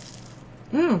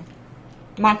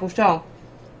 Michael Stoll,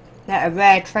 they're a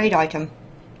rare trade item.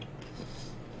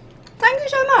 Thank you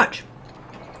so much.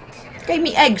 Gave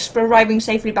me eggs for arriving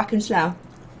safely back in Slough.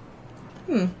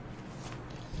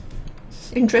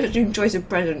 Interesting choice of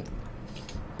present.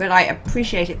 But I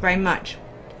appreciate it very much.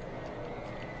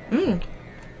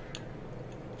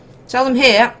 Sell them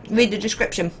here, read the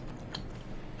description.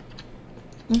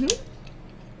 Yeah.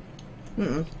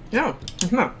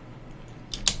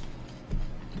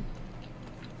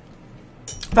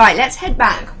 Right, let's head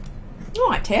back.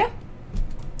 Alright, Tia.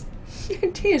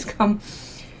 Tia's come.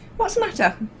 What's the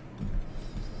matter?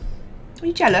 Are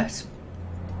you jealous?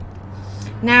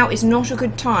 Now is not a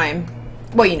good time.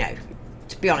 Well, you know,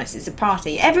 to be honest, it's a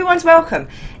party. Everyone's welcome.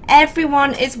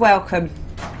 Everyone is welcome.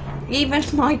 Even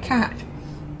my cat.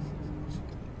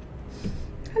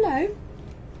 Hello. I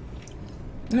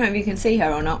don't know if you can see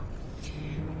her or not.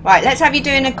 Right, let's have you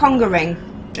doing a conga ring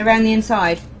around the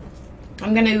inside.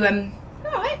 I'm going to,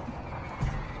 alright.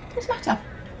 What's the matter?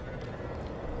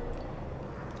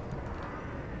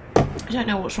 I don't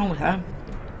know what's wrong with her.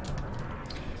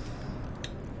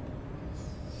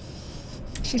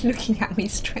 She's looking at me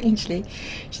strangely.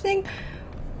 She's thinking,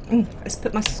 let's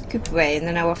put my scoop away and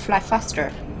then I will fly faster.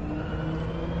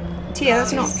 Tia,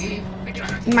 that's not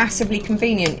massively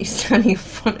convenient. You're standing in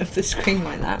front of the screen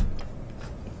like that.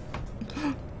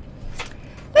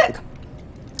 Look,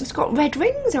 it's got red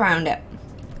rings around it.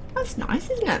 That's nice,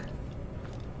 isn't it?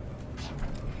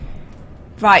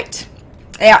 Right.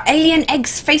 They are alien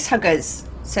eggs face huggers,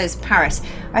 says Paris.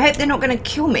 I hope they're not going to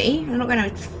kill me. They're not going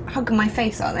to hug my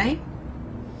face, are they?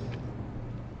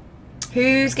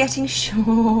 Who's getting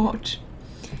shot?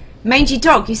 Mangy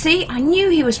dog, you see? I knew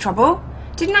he was trouble.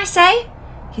 Didn't I say?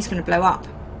 He's going to blow up.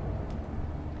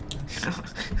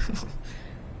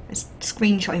 Let's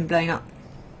screenshot him blowing up.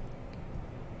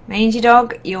 Mangy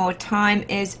dog, your time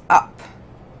is up.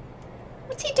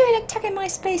 What's he doing attacking my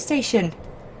space station?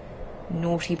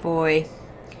 Naughty boy.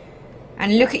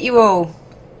 And look at you all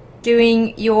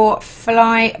doing your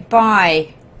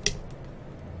fly-by.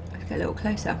 Let's get a little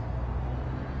closer.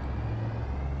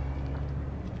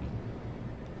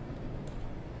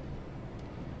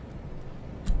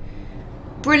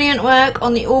 Brilliant work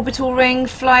on the orbital ring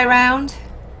fly around.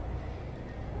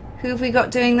 Who have we got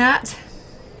doing that?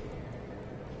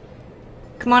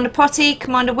 Commander Potty,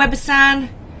 Commander Webersan,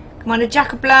 Commander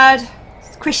Jackablood,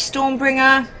 Chris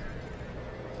Stormbringer.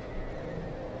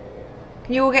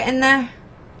 Can you all get in there?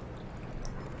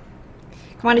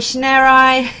 Commander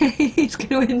Shinerai, he's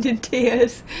going to end in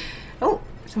tears. Oh,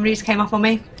 somebody just came up on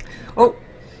me. Oh,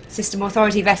 System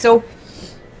Authority vessel.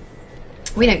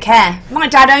 We don't care. My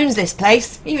dad owns this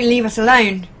place. Even leave us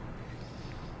alone.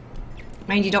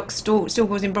 Mangy Doc still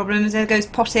causing problems. There goes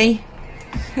Potty.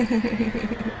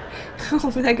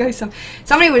 Oh, there goes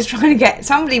somebody was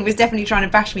definitely trying to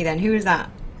bash me then. Who was that?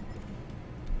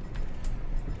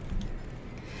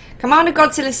 Commander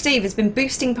Godzilla Steve has been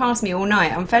boosting past me all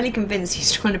night. I'm fairly convinced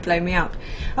he's trying to blow me up.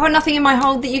 I've got nothing in my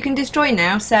hold that you can destroy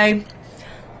now, so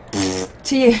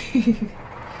to you.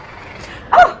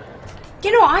 Oh,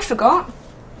 you know what I forgot?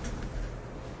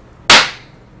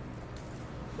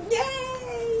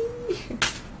 Yay!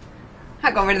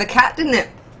 That got rid of the cat, didn't it?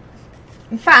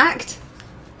 In fact,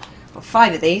 I've got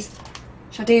 5 of these.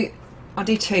 Shall I do? I'll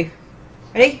do 2.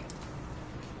 Ready?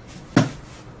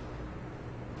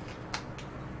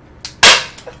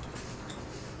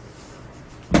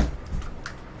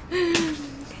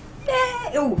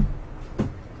 Yeah! Oh,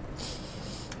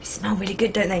 they smell really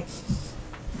good, don't they?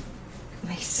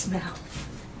 They smell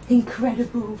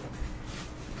incredible.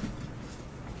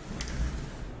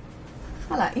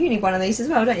 I like, you need one of these as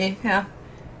well, don't you? Yeah.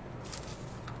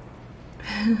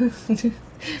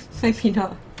 Maybe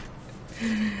not.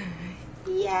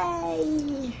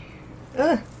 Yay!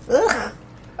 Ugh, ugh.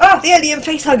 Oh, the alien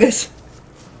face huggers.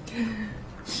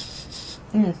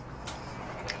 Love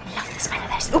the smell of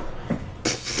those. Oh.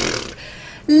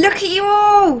 Look at you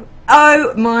all!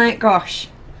 Oh my gosh!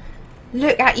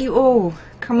 Look at you all.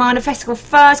 Commander Festival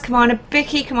First, Commander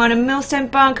Bicky, Commander Millstone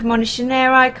Bun, Commander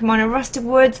Shinerai, Commander Rusted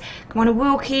Woods, Commander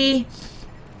Wilkie,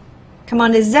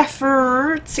 Commander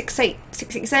Zephyr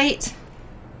 68668.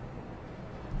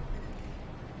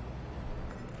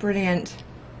 Brilliant.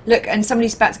 Look, and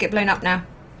somebody's about to get blown up now.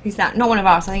 Who's that? Not one of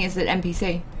us, I think it's an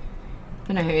NPC. I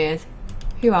don't know who he is.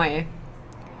 Who are you?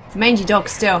 It's a mangy dog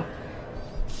still.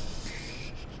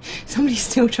 Somebody's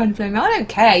still trying to blow me up. I don't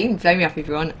care, you can blow me up if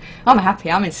you want. I'm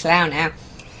happy, I'm in Slough now.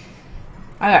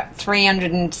 I got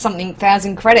 300 and something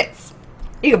thousand credits.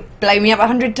 You could blow me up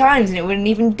 100 times and it wouldn't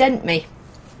even dent me.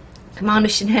 Commander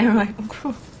Shinerai.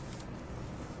 Oh,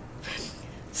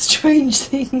 strange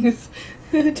things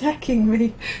attacking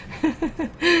me.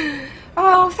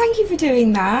 Oh, thank you for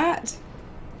doing that.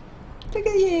 Look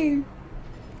at you.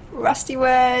 Rusty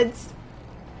Words.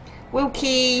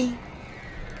 Wilkie.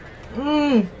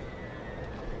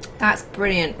 That's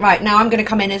brilliant. Right, now I'm going to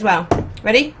come in as well.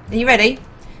 Ready? Are you ready?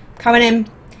 Coming in.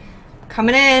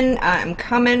 Coming in. I'm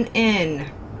coming in.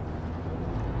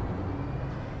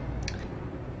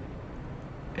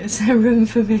 Is there room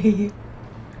for me?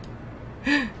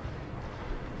 I'm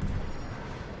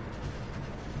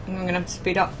going to have to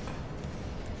speed up.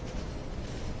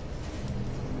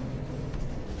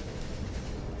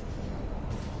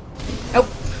 Oh.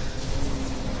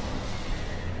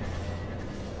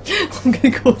 I'm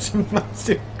going to cause a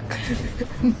massive...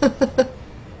 I'm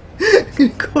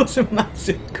going to cause a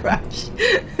massive crash.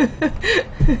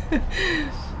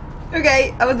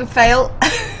 Okay, that was a fail.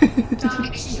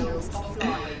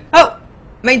 Oh!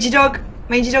 Mangy dog.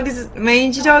 Mangy dog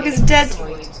is dead.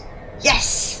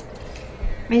 Yes!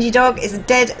 Mangy dog is a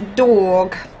dead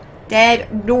dog.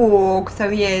 Dead dog, so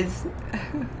he is.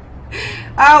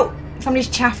 Oh! Somebody's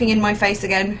chaffing in my face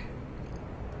again.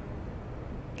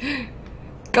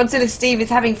 Godzilla Steve is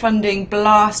having fun doing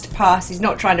blast pass. He's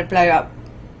not trying to blow up.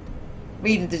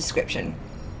 Read the description.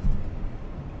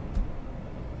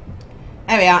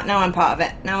 There we are. Now I'm part of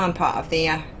it. Now I'm part of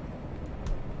the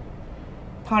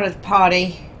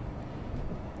party.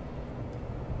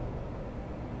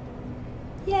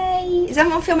 Yay! Is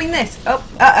everyone filming this? Oh,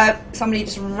 somebody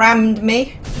just rammed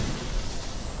me.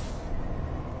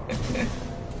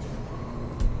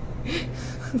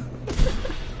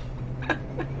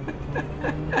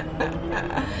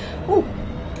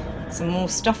 Some more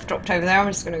stuff dropped over there. I'm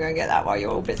just going to go and get that while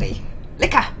you're all busy.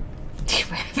 Liquor!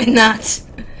 We're having that.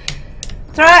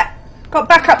 Throw it! Got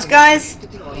backups, guys!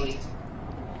 Deployed.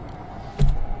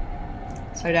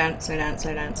 Slow down, slow down,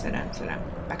 slow down, slow down, slow down.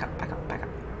 Back up, back up, back up.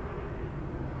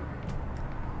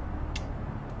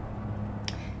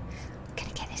 I'm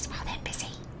gonna get this while they're busy.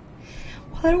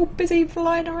 While they're all busy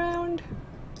flying around.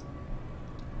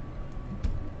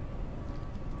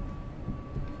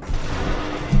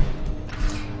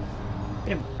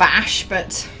 Bit of a bash,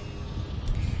 but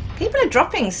people are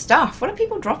dropping stuff. What are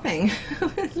people dropping?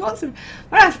 Lots of.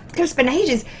 Well, I've got to spend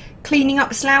ages cleaning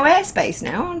up Slough airspace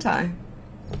now, aren't I?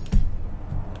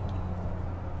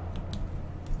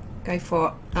 Go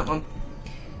for that one.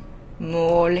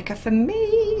 More liquor for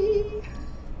me.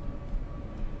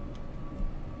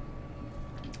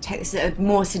 Take this at a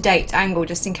more sedate angle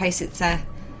just in case it's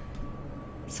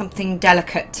something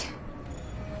delicate.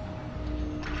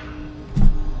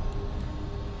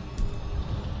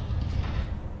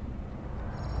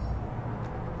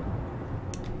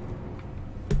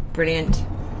 Brilliant.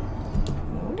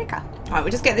 More liquor. Alright,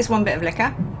 we'll just get this one bit of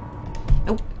liquor.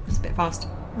 Oh, it's a bit fast.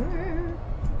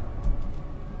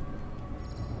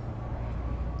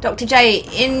 Dr. J,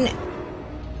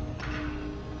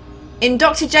 in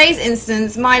Dr. J's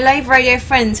instance, my Lave Radio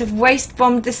friends have waste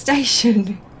bombed the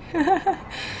station.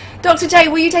 Dr. J,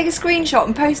 will you take a screenshot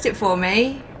and post it for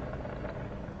me?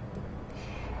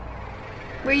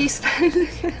 Will you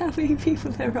look at how many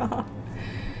people there are.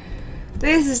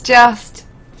 This is just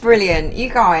brilliant.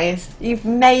 You guys, you've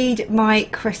made my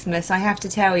Christmas, I have to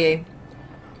tell you.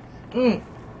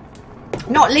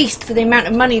 Not least for the amount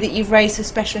of money that you've raised for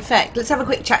special effect. Let's have a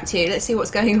quick chat to you. Let's see what's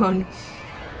going on.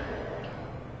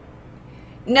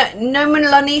 No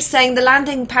Mulunny saying the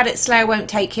landing pad at Slough won't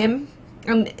take him.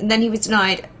 And then he was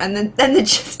denied. And then the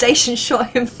station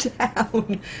shot him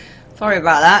down. Sorry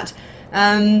about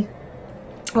that.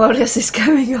 What else is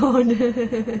going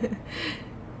on?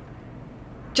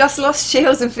 Just lost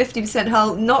shields and 50%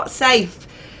 hull. Not safe.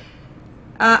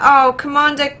 Oh,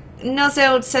 Commander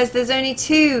Nuzzled says there's only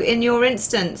 2 in your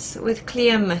instance with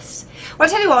Cleomus. Well, I'll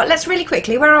tell you what, let's really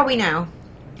quickly, where are we now?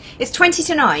 It's 20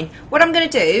 to 9. What I'm going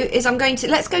to do is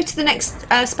let's go to the next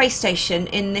space station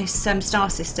in this star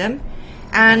system,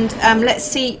 and let's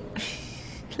see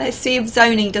if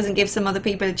zoning doesn't give some other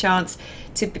people a chance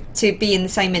to be in the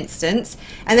same instance,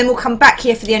 and then we'll come back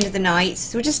here for the end of the night.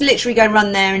 So we'll just literally go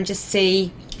run there and just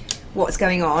see what's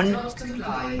going on.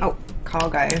 Oh,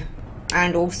 cargo.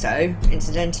 And also,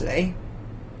 incidentally,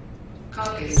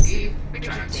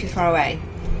 too far away,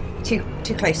 too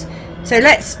close. So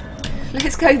let's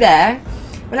go there.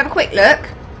 We'll have a quick look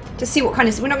to see what kind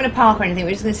of. We're not going to park or anything.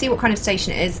 We're just going to see what kind of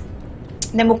station it is.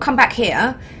 And then we'll come back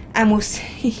here and we'll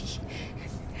see.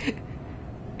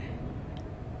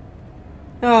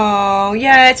 Oh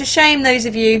yeah, it's a shame, those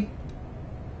of you.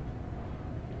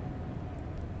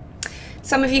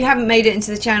 Some of you haven't made it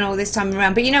into the channel this time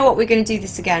around, but you know what? We're going to do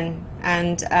this again,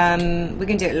 and we're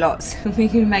going to do it lots. We're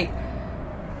going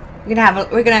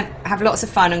to have lots of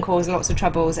fun and cause lots of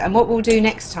troubles. And what we'll do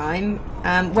next time,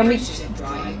 when we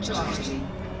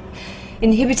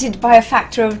inhibited by a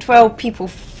factor of 12 people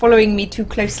following me too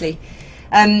closely,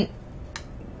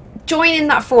 join in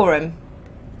that forum. !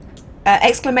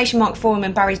 forum,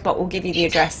 and Barry's bot will give you the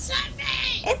address.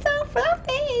 It's so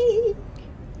fluffy.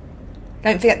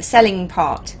 Don't forget the selling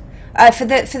part. For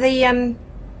those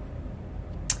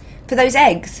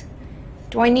eggs,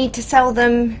 do I need to sell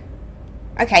them?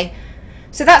 Okay,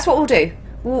 so that's what we'll do.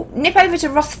 We'll nip over to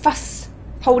Rothfuss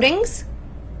Holdings.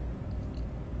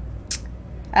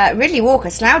 Ridley Walker,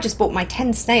 Slough just bought my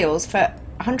 10 snails for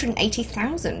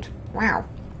 180,000. Wow.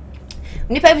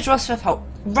 Nip over to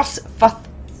Rothfuss,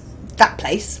 that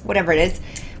place, whatever it is.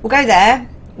 We'll go there.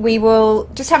 We will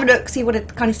just have a look, see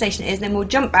what kind of station it is, then we'll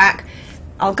jump back.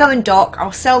 I'll go and dock,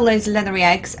 I'll sell those leathery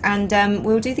eggs, and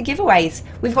we'll do the giveaways.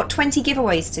 We've got 20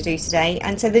 giveaways to do today,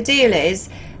 and so the deal is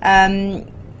they're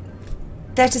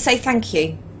to say thank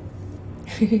you.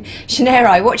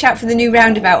 Shanarai, watch out for the new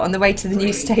roundabout on the way to the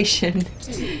new station.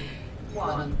 2,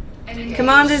 1.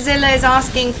 Commander Zilla is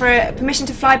asking for permission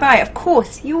to fly by. Of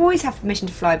course, you always have permission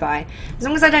to fly by. As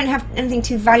long as I don't have anything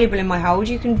too valuable in my hold,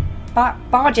 you can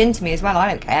barge into me as well, I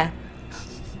don't care.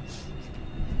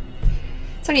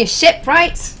 It's only a ship,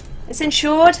 right? It's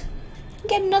insured. You can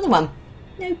get another one.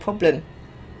 No problem.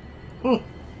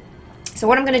 So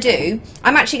what I'm going to do,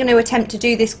 I'm actually going to attempt to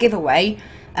do this giveaway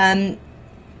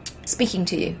speaking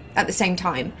to you at the same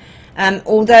time.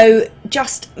 Although,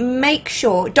 just make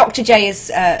sure... Dr. J has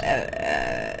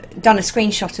done a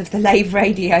screenshot of the Lave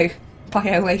Radio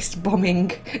bio-waste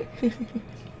bombing.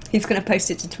 He's going to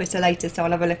post it to Twitter later, so I'll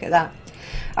have a look at that.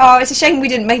 Oh, it's a shame we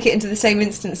didn't make it into the same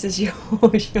instance as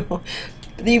yours.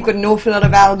 You've got an awful lot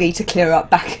of algae to clear up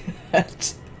back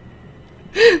at.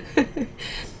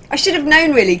 I should have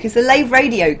known really, because the Lave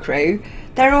radio crew,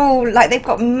 they're all like, they've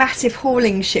got massive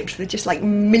hauling ships with just like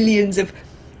millions of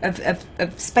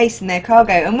space in their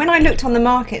cargo. And when I looked on the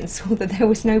market and saw that there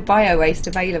was no bio waste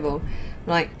available, I'm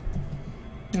like,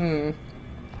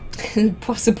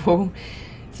 possible.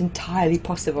 It's entirely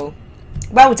possible.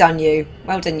 Well done you,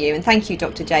 and thank you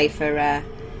Dr. J for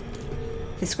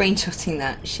screenshotting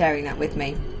that, sharing that with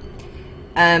me.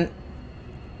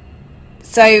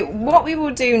 So what we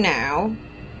will do now,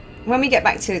 when we get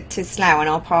back to Slough and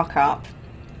I'll park up,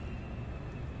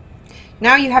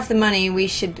 now you have the money, we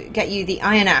should get you the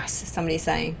iron ass, somebody's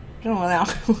saying. I don't know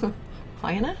what that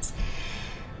iron ass?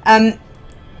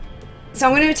 So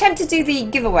I'm going to attempt to do the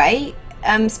giveaway,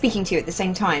 speaking to you at the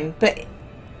same time, but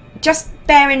just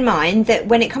bear in mind that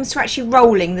when it comes to actually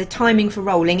rolling, the timing for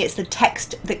rolling, it's the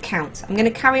text that counts. I'm going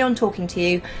to carry on talking to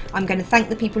you. I'm going to thank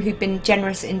the people who've been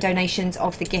generous in donations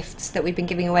of the gifts that we've been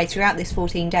giving away throughout this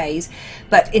 14 days.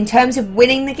 But in terms of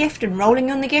winning the gift and rolling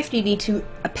on the gift, you need to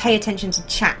pay attention to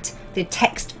chat, the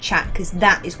text chat, because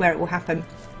that is where it will happen.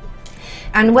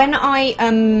 And when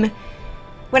I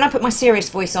put my serious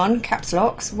voice on, caps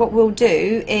locks, what we'll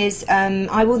do is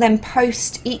I will then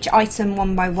post each item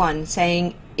one by one,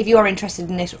 saying if you are interested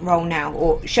in this, roll now,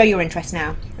 or show your interest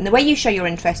now. And the way you show your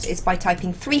interest is by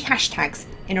typing 3 hashtags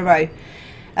in a row.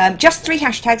 Just 3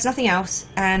 hashtags, nothing else.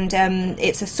 And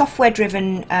it's a software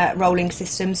driven rolling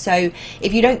system, so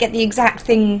if you don't get the exact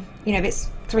thing, you know, if it's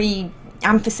 3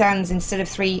 ampersands instead of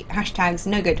 3 hashtags,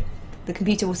 no good. The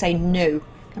computer will say no.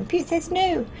 The computer says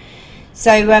no.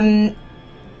 So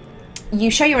you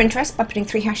show your interest by putting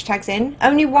 3 hashtags in.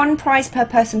 Only 1 prize per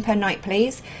person per night,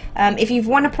 please. If you've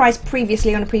won a prize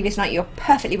previously on a previous night, you're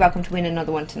perfectly welcome to win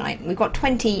another one tonight. We've got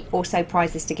 20 or so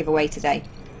prizes to give away today,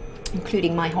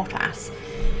 including my hot ass.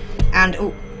 And,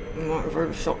 oh, I might have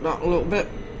overshot that a little bit.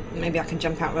 Maybe I can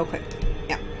jump out real quick.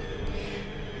 Yeah.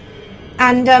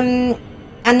 And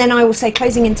then I will say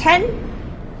closing in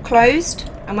 10, closed.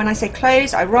 And when I say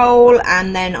closed, I roll,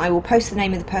 and then I will post the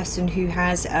name of the person who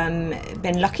has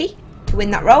been lucky to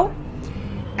win that roll,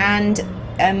 and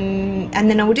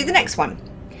then I will do the next one.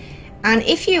 And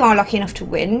if you are lucky enough to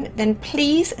win, then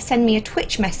please send me a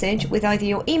Twitch message with either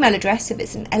your email address if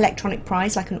it's an electronic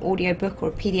prize like an audiobook or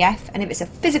a PDF, and if it's a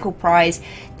physical prize,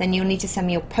 then you'll need to send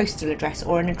me your postal address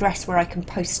or an address where I can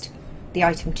post the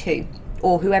item to,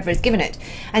 or whoever has given it.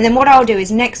 And then what I'll do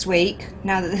is next week,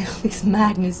 now that this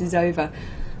madness is over,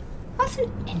 that's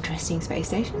an interesting space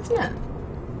station, isn't it?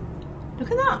 Look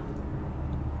at that.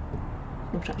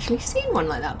 Not actually seen one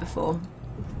like that before.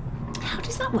 How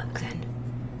does that work then?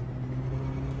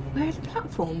 Where are the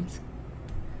platforms?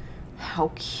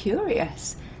 How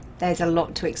curious. There's a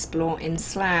lot to explore in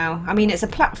Slough. I mean, it's a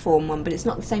platform one, but it's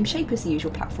not the same shape as the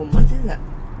usual platform ones, is it?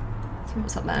 Let's see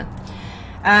what's up there.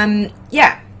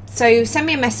 Yeah, so send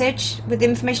me a message with the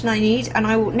information I need, and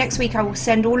I will, next week I will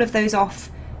send all of those off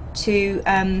to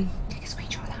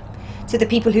to the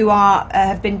people who are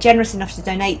have been generous enough to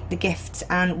donate the gifts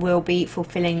and will be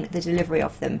fulfilling the delivery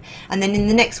of them. And then in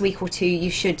the next week or two, you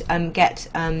should get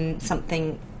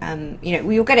something. You know,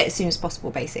 you'll get it as soon as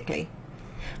possible, basically.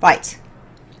 Right.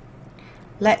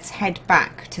 Let's head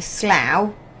back to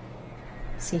Slough.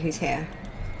 See who's here.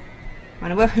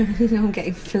 I'm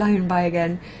getting flown by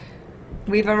again.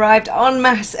 We've arrived en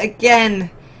masse again.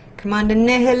 Commander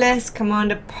Nihilus,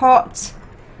 Commander Pot,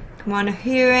 Commander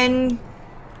Huron,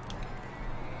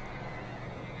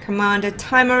 Commander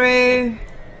Timaru,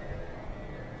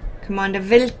 Commander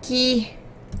Vilki.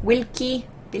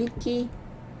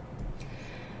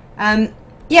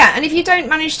 Yeah, and if you don't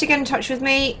manage to get in touch with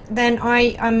me, then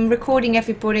I'm recording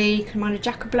everybody. Commander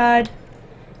Jacoblood.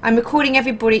 I'm recording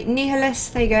everybody.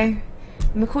 Nihilus, there you go.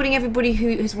 I'm recording everybody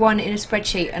who has won in a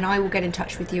spreadsheet, and I will get in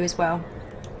touch with you as well.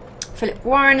 Philip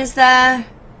Warren is there.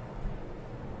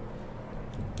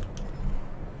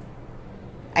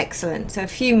 Excellent. So a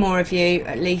few more of you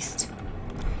at least.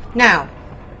 Now,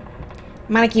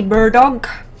 Manicky Burdog.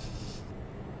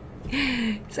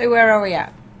 So where are we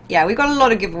at? Yeah, we've got a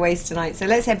lot of giveaways tonight, so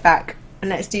let's head back and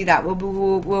let's do that.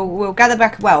 We'll gather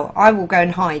back. Well, I will go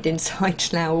and hide inside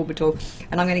Slough Orbital,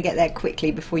 and I'm going to get there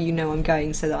quickly before you know I'm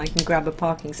going, so that I can grab a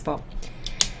parking spot.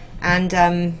 And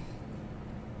oh,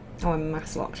 I'm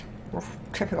mass locked. Oh,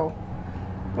 typical,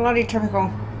 bloody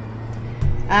typical.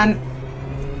 And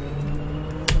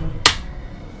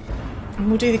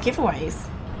we'll do the giveaways,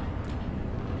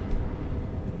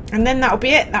 and then that'll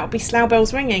be it. That'll be Slough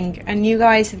bells ringing, and you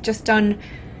guys have just done.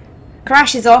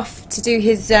 Crash is off to do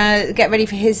his get ready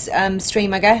for his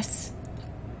stream, I guess.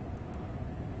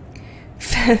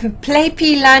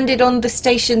 Playpea landed on the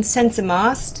station's sensor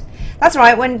mast. That's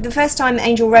right. When the first time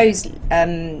Angel Rose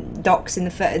docks in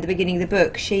at the beginning of the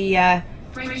book, she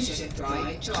Friendship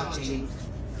drive charging.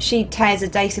 she tears a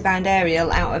data band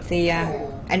aerial out of the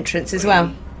entrance as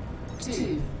well.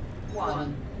 2,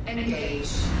 1, engage.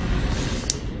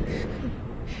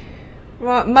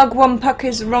 Right, Mugwump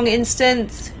Pucker's wrong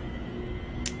instance.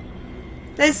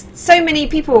 There's so many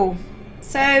people.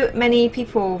 So many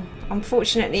people.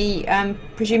 Unfortunately,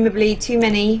 presumably too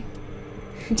many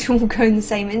to all go in the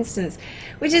same instance.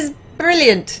 Which is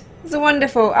brilliant. It's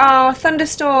wonderful. Ah,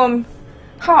 Thunderstorm.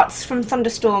 Hearts from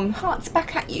Thunderstorm. Hearts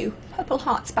back at you. Purple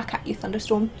hearts back at you,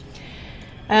 Thunderstorm.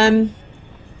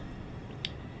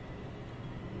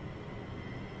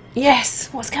 Yes,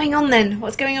 what's going on then?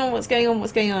 What's going on? What's going on?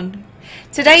 What's going on?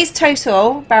 Today's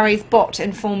total, Barry's bot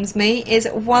informs me, is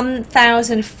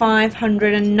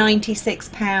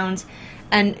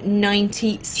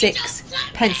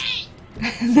 £1,596.96.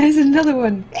 There's another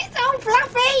one. It's all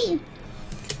fluffy!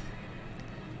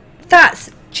 That's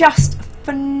just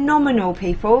phenomenal,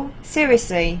 people.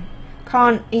 Seriously.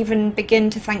 Can't even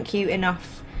begin to thank you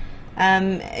enough.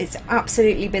 It's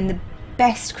absolutely been the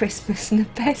best Christmas and the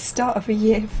best start of a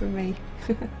year for me.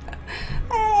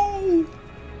 Hey!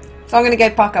 So I'm going to go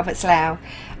park up at Slough.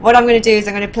 What I'm going to do is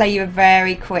I'm going to play you a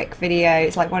very quick video.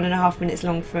 It's like 1.5 minutes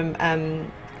long from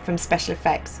Special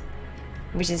Effects,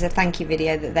 which is a thank you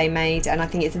video that they made, and I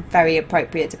think it's very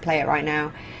appropriate to play it right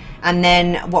now. And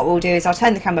then what we'll do is I'll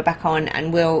turn the camera back on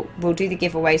and we'll do the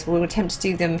giveaways. We'll attempt to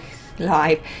do them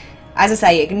live. As I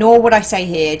say, ignore what I say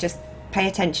here. Just pay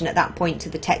attention at that point to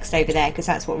the text over there, because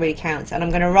that's what really counts. And I'm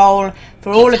going to roll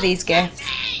for all of these gifts.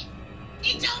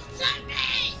 It's all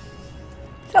fluffy!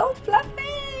 So fluffy!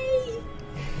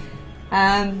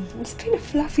 It's been a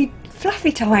fluffy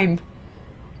time.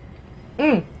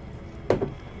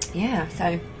 Yeah,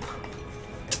 so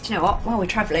do you know what? While we're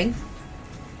travelling,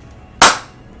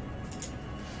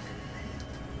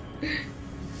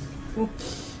 oh,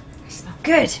 they smell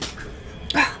good.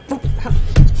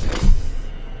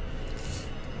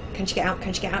 Can she get out?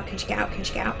 Can she get out? Can she get out? Can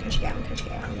she get out? Can she get out? Can she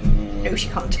get out? No, she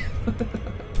can't.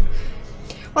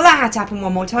 Well, that had to happen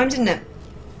one more time, didn't it?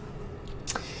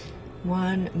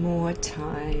 One more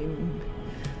time.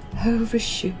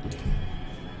 Overshoot.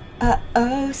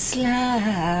 Uh-oh,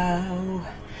 Slough.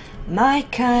 My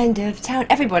kind of town.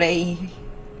 Everybody.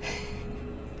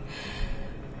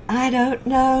 I don't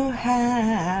know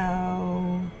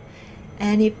how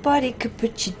anybody could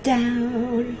put you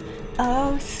down.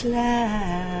 Oh, Slough.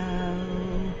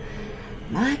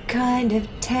 My kind of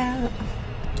town.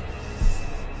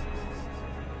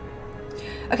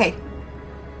 Okay.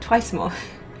 Twice more.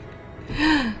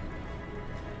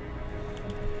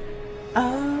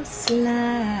 Oh,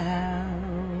 Slough.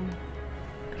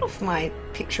 Cut off my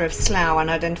picture of Slough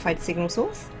unidentified signal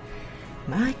source.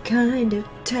 My kind of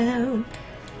town.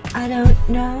 I don't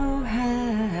know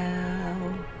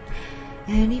how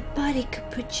anybody could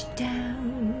put you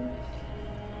down.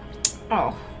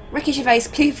 Oh, Ricky Gervais,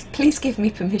 please give me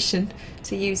permission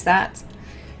to use that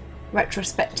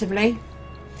retrospectively.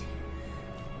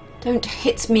 Don't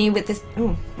hit me with this.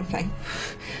 Oh, okay.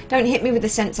 Don't hit me with the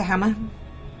sensor hammer.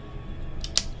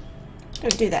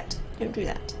 Don't do that. Don't do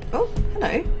that. Oh,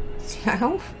 hello.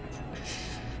 Slough.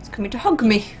 It's coming to hug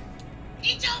me.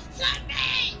 It's all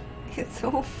fluffy! It's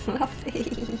all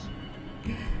fluffy.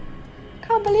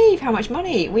 Can't believe how much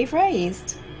money we've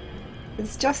raised.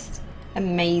 It's just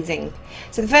amazing.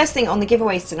 So the first thing on the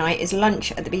giveaways tonight is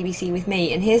lunch at the BBC with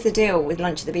me, and here's the deal with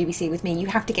lunch at the BBC with me: you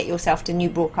have to get yourself to New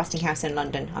Broadcasting House in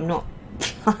London. I'm not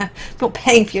not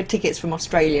paying for your tickets from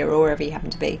Australia or wherever you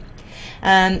happen to be.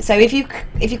 So if you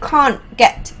can't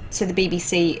get to the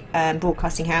BBC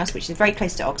Broadcasting House, which is very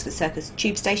close to Oxford Circus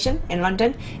Tube Station in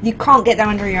London, if you can't get there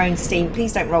under your own steam,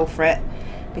 please don't roll for it,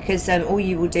 because all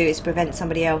you will do is prevent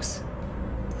somebody else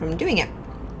from doing it.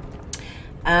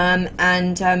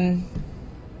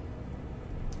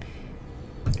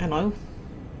 Hello.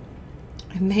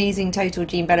 Amazing total.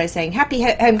 Jean Bellow saying happy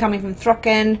homecoming from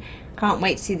Throcken. Can't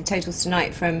wait to see the totals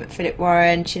tonight from Philip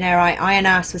Warren. Chinera Iron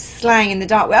Ass was slang in the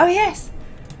dark. Oh yes.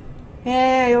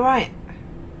 Yeah, you're right.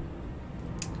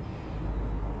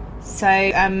 So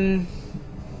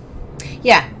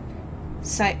yeah.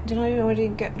 So did I already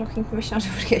get locking permission? I don't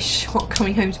want to get shot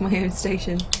coming home to my own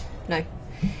station. No.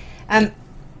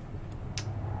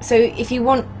 So if you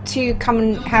want to come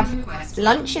and have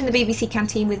lunch in the BBC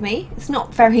canteen with me, it's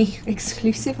not very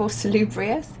exclusive or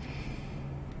salubrious,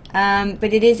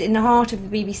 but it is in the heart of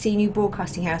the BBC New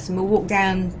Broadcasting House, and we'll walk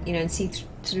down, you know, and see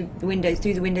through the windows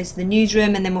to the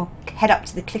newsroom, and then we'll head up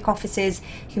to the Click offices.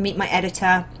 You can meet my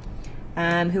editor,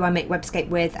 who I make Webscape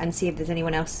with, and see if there's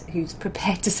anyone else who's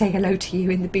prepared to say hello to you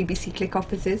in the BBC Click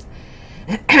offices.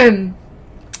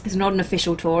 It's not an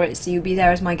official tour, so you'll be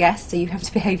there as my guest, so you have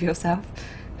to behave yourself.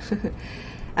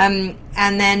 And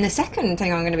then the second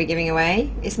thing I'm going to be giving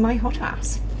away is my hot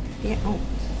ass. Yeah, oh,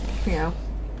 you know.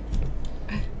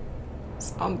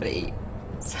 Somebody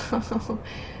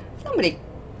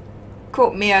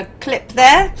caught me a clip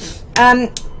there.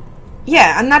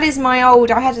 Yeah, and that is my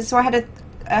old. I had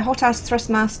a hot ass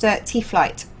Thrustmaster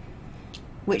T-Flight,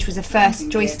 which was the first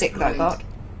joystick that I got.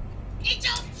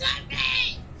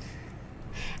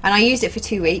 And I used it for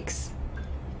 2 weeks,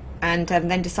 and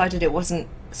then decided it wasn't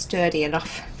sturdy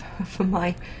enough for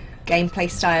my gameplay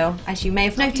style, as you may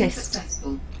have noticed.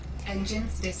 Successful.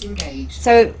 Engines disengaged.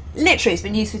 So literally it's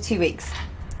been used for 2 weeks,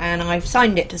 and I've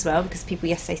signed it as well because people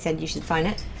yesterday said you should sign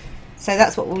it. So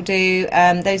that's what we'll do.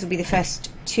 Those will be the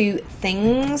first 2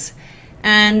 things,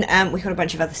 and we've got a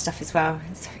bunch of other stuff as well.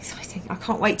 It's so exciting. I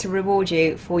can't wait to reward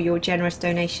you for your generous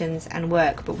donations and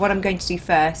work. But what I'm going to do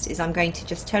first is I'm going to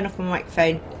just turn off my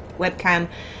microphone, webcam,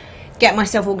 get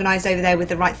myself organised over there with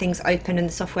the right things open and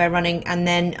the software running, and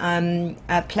then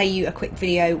play you a quick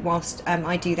video whilst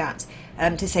I do that,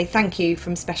 to say thank you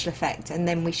from Special Effect, and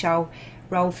then we shall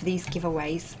roll for these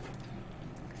giveaways.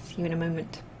 See you in a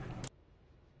moment.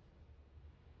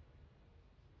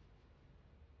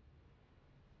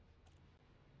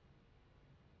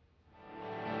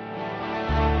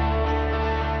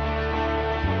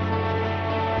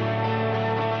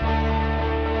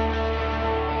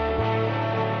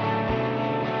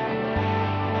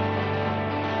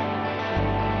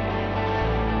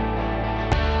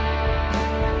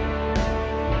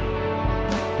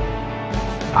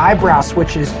 Eyebrow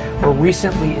switches were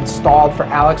recently installed for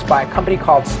Alex by a company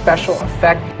called Special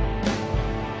Effect.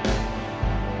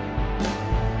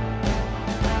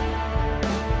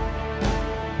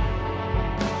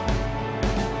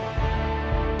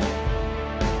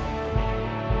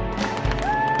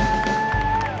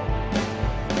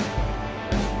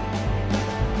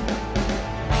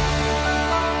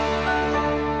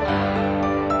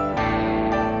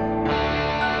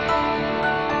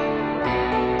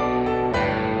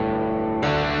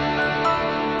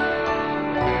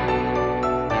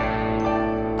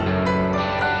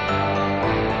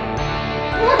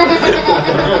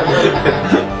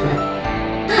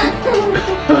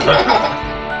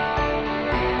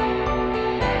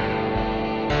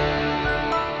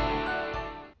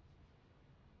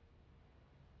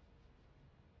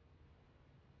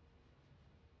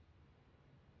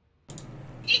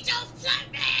 It's all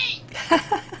fluffy!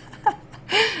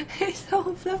 It's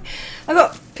all fluffy. I've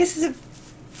got pieces of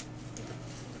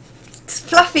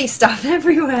fluffy stuff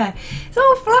everywhere. It's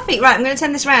all fluffy. Right, I'm going to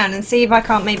turn this round and see if I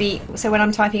can't maybe... So when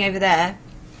I'm typing over there...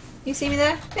 You see me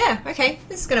there? Yeah, okay.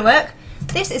 This is going to work.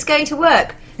 This is going to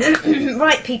work.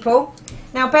 Right, people.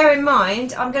 Now, bear in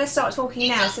mind, I'm going to start talking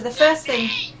now. So the first thing...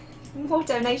 More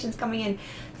donations coming in.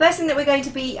 First thing that we're going to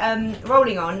be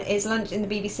rolling on is Lunch in the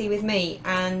BBC with me.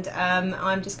 And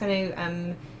I'm just going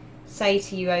to say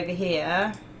to you over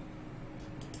here...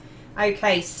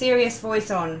 Okay, serious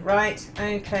voice on, right?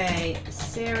 Okay,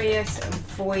 serious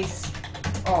voice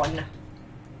on.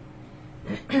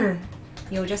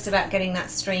 You're just about getting that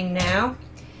stream now.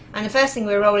 And the first thing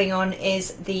we're rolling on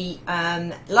is the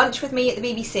Lunch with me at the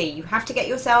BBC. You have to get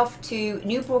yourself to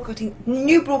New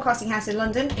Broadcasting House in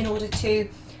London in order to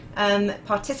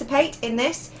participate in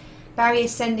this. Barry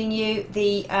is sending you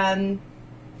the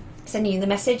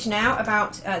message now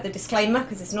about the disclaimer,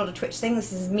 because it's not a Twitch thing.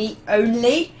 This is me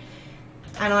only.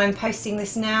 And I'm posting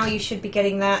this now. You should be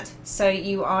getting that. So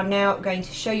you are now going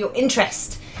to show your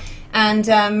interest. And,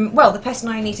 well, the person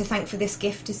I need to thank for this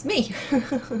gift is me,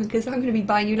 because I'm going to be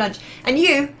buying you lunch. And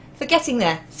you for getting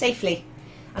there safely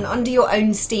and under your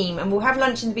own steam. And we'll have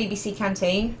lunch in the BBC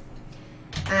canteen.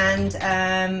 And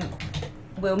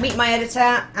we'll meet my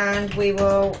editor, and we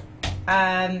will,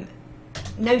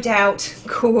 no doubt,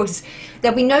 cause...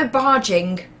 There'll be no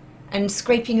barging and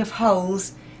scraping of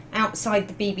hulls outside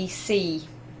the BBC.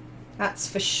 That's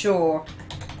for sure.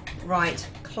 Right,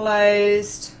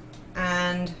 closed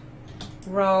and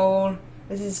roll.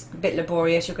 This is a bit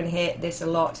laborious, you're going to hear this a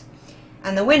lot.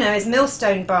 And the winner is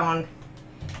Millstone Barn,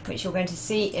 which you're going to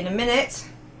see in a minute.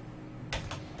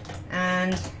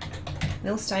 And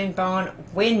Millstone Barn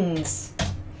wins.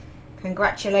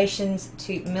 Congratulations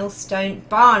to Millstone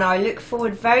Barn. I look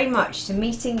forward very much to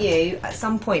meeting you at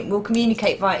some point. We'll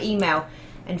communicate via email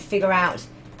and figure out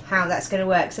how that's going to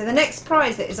work. So the next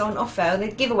prize that is on offer, the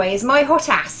giveaway, is my hot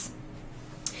ass.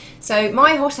 So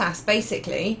my hot ass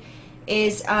basically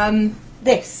is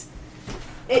this.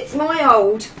 It's my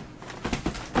old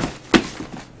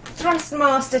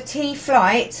Thrustmaster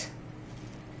T-Flight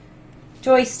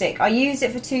joystick. I used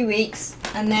it for 2 weeks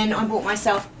and then I bought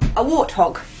myself a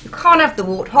Warthog. You can't have the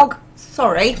Warthog,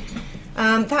 sorry.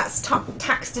 That's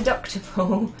tax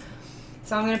deductible.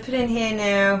 So I'm going to put in here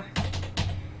now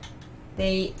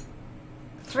the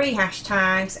 3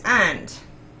 hashtags and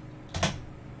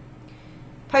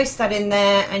post that in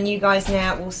there, and you guys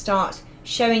now will start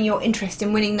showing your interest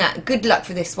in winning that. Good luck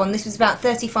for this one. This was about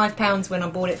 £35 when I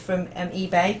bought it from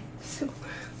eBay.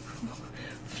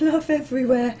 Fluff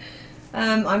everywhere.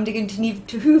 I'm going to need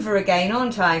to hoover again,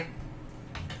 aren't I?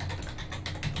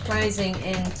 Closing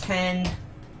in 10.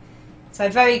 So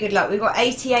very good luck. We've got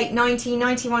 88, 90,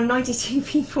 91, 92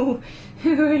 people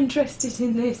who are interested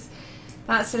in this.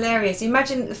 That's hilarious.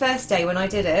 Imagine the first day when I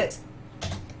did it.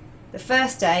 The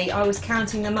first day I was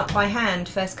counting them up by hand,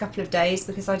 first couple of days,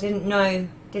 because I didn't know,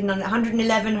 111,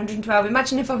 112.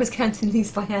 Imagine if I was counting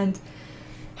these by hand.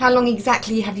 How long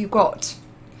exactly have you got?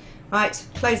 Right,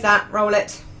 close that, roll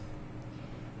it.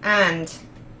 And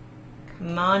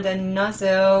Commander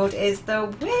Nuzzled is the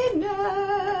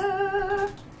winner.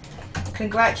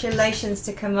 Congratulations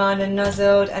to Commander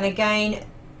Nuzzled. And again,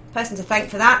 person to thank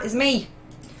for that is me.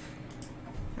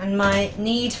 And my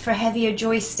need for heavier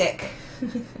joystick.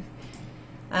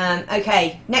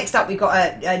 Okay, next up we've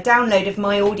got a download of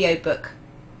my audiobook.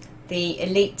 The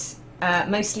Elite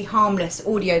Mostly Harmless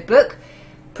audiobook.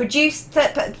 Produced,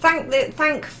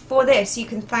 thank for this, you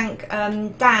can thank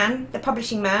Dan, the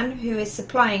publishing man, who is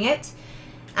supplying it.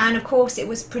 And of course it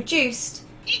was produced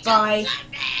by...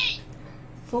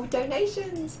 for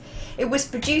donations. It was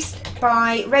produced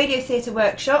by Radio Theatre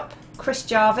Workshop, Chris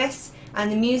Jarvis,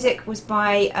 and the music was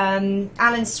by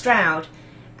Alan Stroud,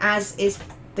 as is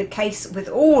the case with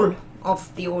all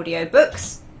of the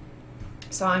audiobooks.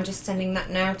 So I'm just sending that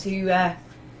now to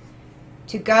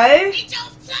go.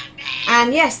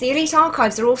 And yes, the Elite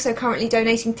Archives are also currently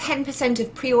donating 10%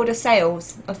 of pre-order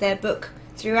sales of their book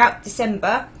throughout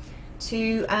December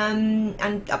to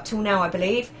and up till now, I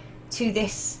believe, to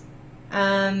this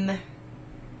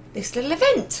this little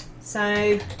event.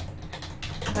 So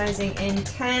closing in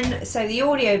 10. So the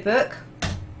audiobook,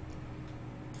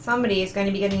 somebody is going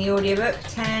to be getting the audiobook.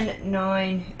 10,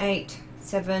 9, 8,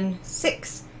 7,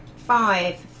 6,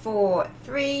 5, 4,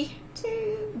 3,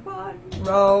 2, 1,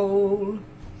 roll.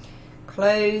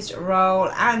 Closed, roll,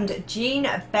 and Jean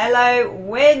Bello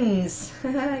wins.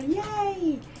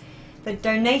 Yay! The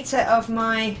donator of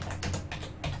my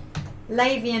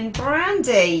Lavian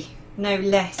brandy, no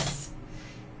less,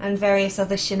 and various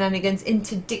other shenanigans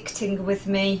interdicting with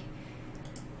me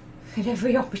at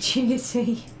every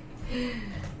opportunity.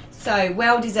 So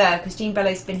well deserved, because Jean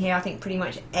Bello's been here I think pretty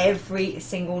much every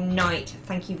single night.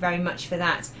 Thank you very much for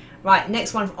that. Right,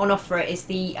 next one on offer is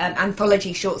the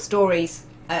anthology short stories.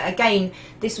 Again,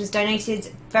 this was donated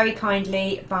very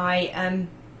kindly by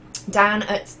Dan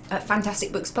at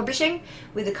Fantastic Books Publishing,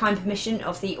 with the kind permission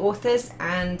of the authors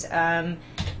and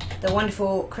the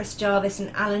wonderful Chris Jarvis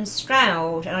and Alan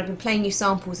Stroud. And I've been playing you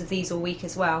samples of these all week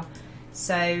as well.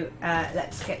 So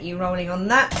let's get you rolling on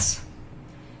that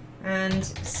and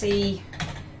see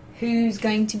who's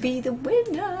going to be the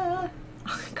winner.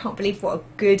 I can't believe what a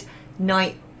good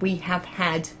night we have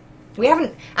had. We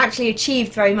haven't actually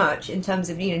achieved very much in terms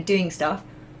of, you know, doing stuff.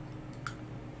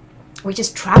 We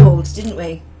just travelled, didn't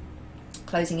we?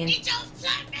 Closing in.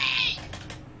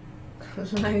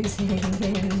 Closing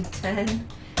in 10.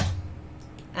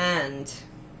 And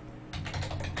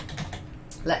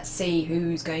let's see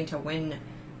who's going to win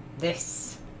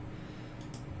this.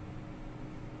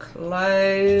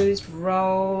 Closed,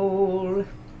 roll.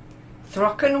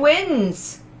 Throcken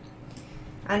wins.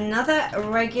 Another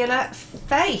regular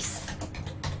face.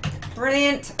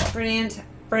 Brilliant, brilliant,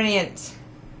 brilliant.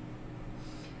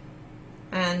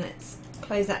 And let's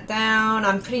close that down.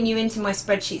 I'm putting you into my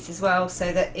spreadsheets as well,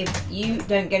 so that if you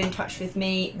don't get in touch with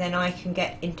me, then I can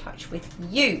get in touch with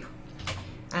you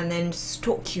and then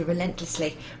stalk you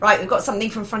relentlessly. Right, we've got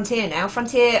something from Frontier now.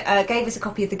 Frontier gave us a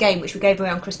copy of the game, which we gave away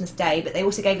on Christmas Day, but they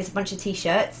also gave us a bunch of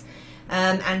t-shirts.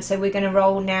 And so we're going to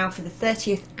roll now for the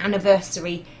 30th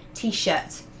anniversary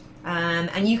t-shirt.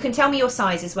 And you can tell me your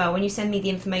size as well when you send me the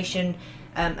information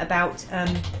about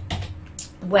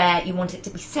where you want it to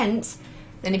be sent.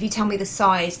 Then if you tell me the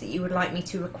size that you would like me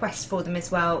to request for them as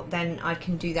well, then I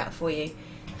can do that for you.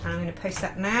 And I'm going to post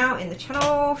that now in the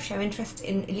channel. Show interest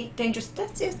in Elite Dangerous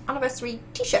 30th anniversary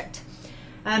t-shirt.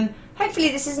 Hopefully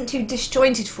this isn't too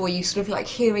disjointed for you, sort of like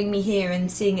hearing me here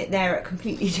and seeing it there at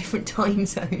completely different time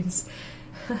zones.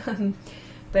 And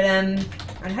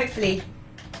hopefully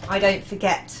I don't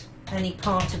forget any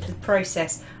part of the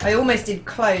process. I almost did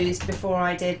closed before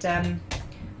I did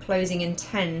closing in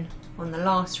 10. on the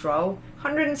last roll.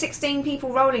 116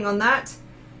 people rolling on that.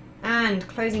 And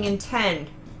closing in 10,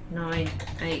 9,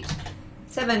 8,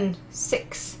 7,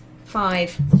 6,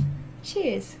 5.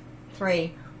 Cheers.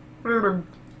 3. 1.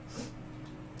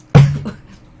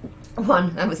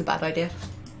 That was a bad idea.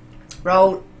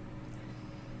 Roll.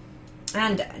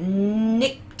 And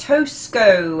Nick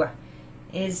Tosco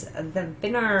is the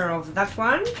winner of that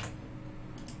one.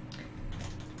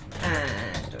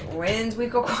 And wins.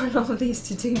 We've got quite a lot of these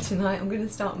to do tonight. I'm going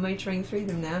to start motoring through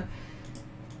them now.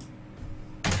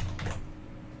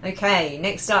 Okay,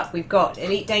 next up we've got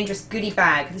Elite Dangerous Goodie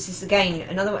Bag. This is again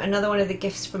another one of the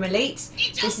gifts from Elite.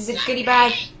 This is a goodie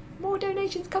bag. More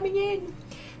donations coming in.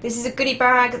 This is a goodie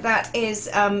bag that is,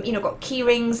 you know, got key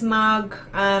rings, mug.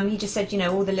 He just said, you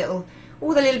know, all the little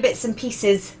bits and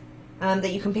pieces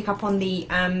that you can pick up on the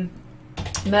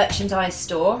merchandise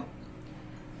store.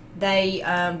 They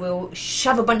will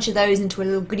shove a bunch of those into a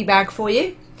little goodie bag for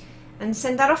you and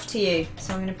send that off to you.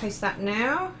 So I'm going to post that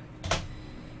now.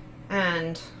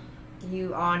 And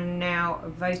you are now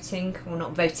voting, or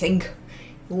not voting,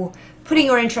 or putting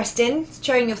your interest in,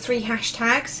 showing your 3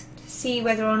 hashtags to see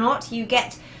whether or not you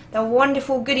get the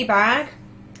wonderful goodie bag.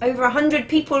 Over 100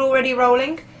 people already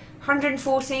rolling,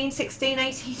 114, 16,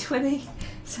 18, 20.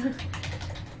 So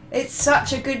it's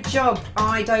such a good job.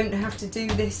 I don't have to do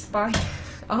this by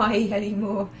eye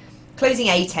anymore. Closing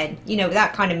A10, you know what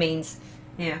that kind of means.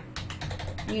 Yeah,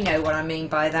 you know what I mean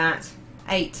by that.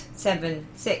 8, 7,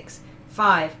 6,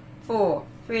 5, 4,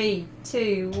 3,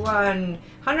 2, 1.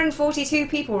 142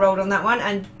 people rolled on that one,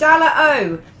 and Dala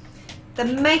O, the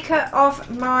maker of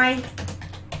my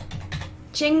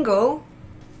jingle,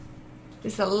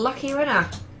 is the lucky winner.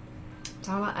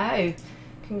 Dala O,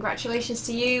 congratulations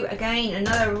to you again.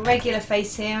 Another regular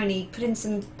face here, and he put in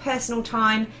some personal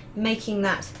time making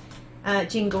that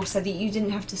jingle so that you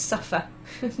didn't have to suffer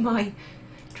my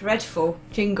dreadful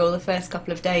jingle the first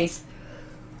couple of days.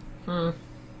 So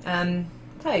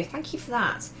thank you for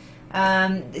that.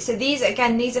 So these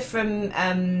are from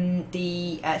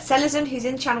the Selazon, who's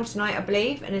in channel tonight, I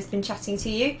believe, and has been chatting to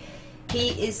you. He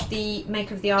is the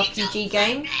maker of the RPG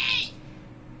game,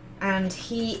 and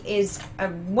he is a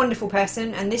wonderful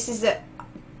person. And this is a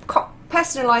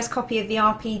personalised copy of the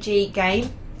RPG game.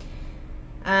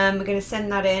 We're going to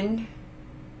send that in.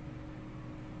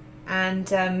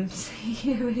 And I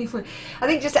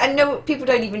think I know people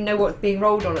don't even know what's being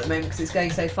rolled on at the moment because it's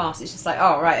going so fast. It's just like,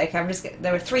 oh right, okay,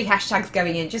 there are 3 hashtags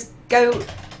going in. Just go,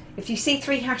 if you see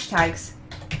 3 hashtags,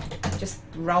 just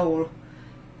roll.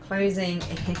 Closing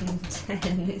in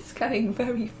 10. It's going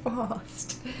very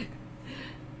fast.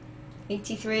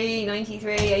 83,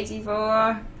 93,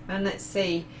 84, and let's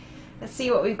see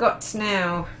what we've got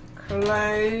now.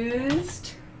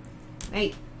 Closed.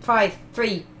 8, 5,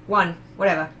 3, 1,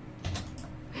 whatever.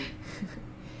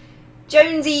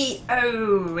 Jonesy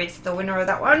O is the winner of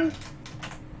that one.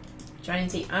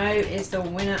 Jonesy O is the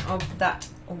winner of that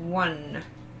one.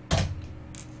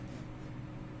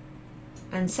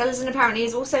 And Selazon apparently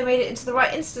has also made it into the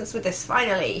right instance with this,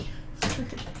 finally.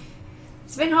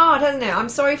 It's been hard, hasn't it? I'm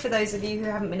sorry for those of you who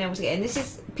haven't been able to get in. This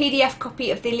is a PDF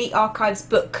copy of the Elite Archives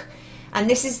book. And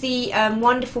this is the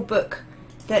wonderful book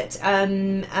that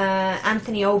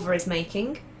Anthony Olver is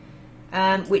making.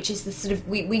 Which is the sort of,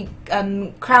 we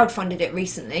crowdfunded it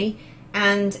recently,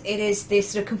 and it is this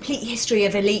sort of complete history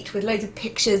of Elite with loads of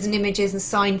pictures and images and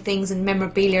signed things and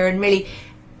memorabilia. And really,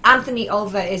 Anthony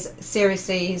Olver is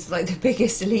seriously, he's like the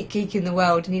biggest Elite geek in the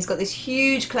world, and he's got this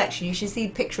huge collection. You should see a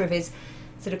picture of his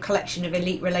sort of collection of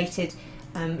Elite related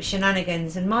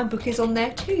shenanigans, and my book is on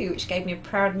there too, which gave me a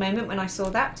proud moment when I saw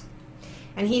that.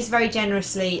 And he's very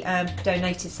generously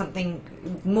donated something,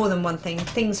 more than one thing,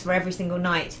 things for every single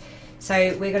night.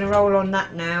 So we're going to roll on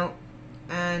that now,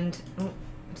 and oh,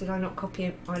 did I not copy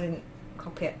it? I didn't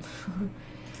copy it.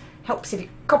 Helps if you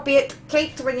copy it,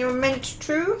 Kate, when you're meant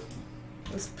to.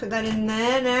 Let's put that in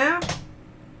there now.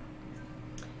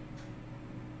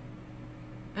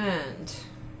 And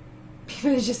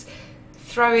people are just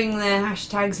throwing their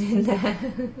hashtags in there.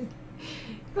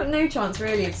 You've got no chance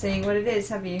really of seeing what it is,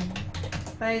 have you?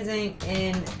 Closing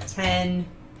in 10.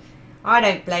 I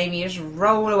don't blame you, just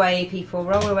roll away, people,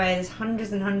 roll away. There's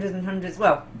hundreds and hundreds and hundreds,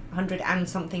 well, 100 and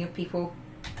something of people.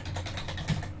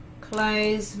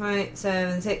 Close, right,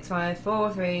 7, 6, 5,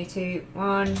 4, 3, 2,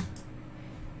 1.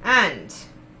 And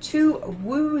to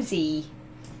Woozy,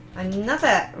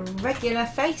 another regular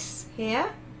face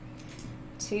here.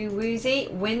 To Woozy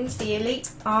wins the Elite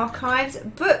Archives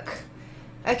book.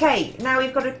 Okay, now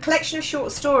we've got a collection of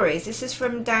short stories. This is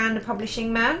from Dan, the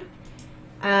publishing man.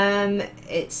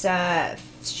 It's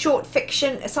short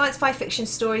fiction, science-fi fiction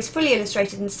stories, fully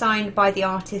illustrated and signed by the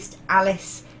artist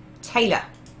Alice Taylor.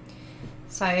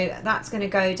 So that's going to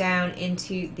go down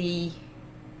into the...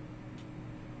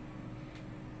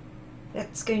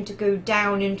 That's going to go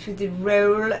down into the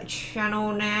roll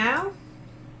channel now.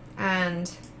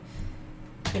 And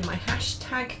in my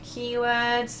hashtag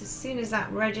keywords, as soon as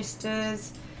that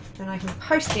registers, then I can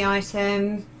post the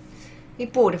item. You're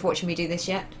bored of watching me do this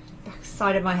yet? Back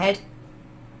side of my head.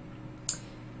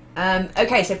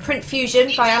 Okay, so Print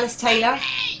Fusion by Alice Taylor.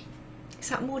 Is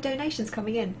that more donations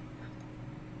coming in?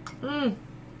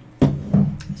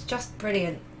 It's just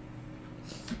brilliant.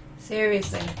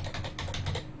 Seriously.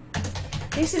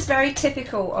 This is very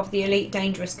typical of the Elite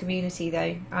Dangerous community,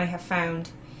 though, I have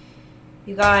found.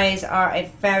 You guys are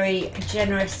a very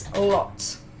generous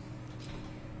lot.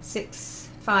 6,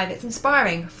 5. It's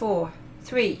inspiring. 4,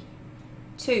 3,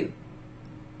 2,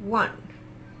 1.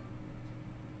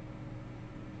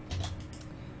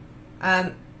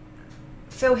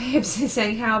 Phil Hibbs is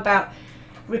saying, how about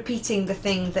repeating the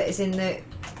thing that is in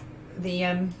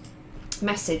the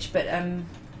message, but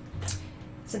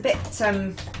it's a bit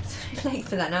late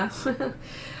for that now.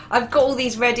 I've got all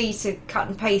these ready to cut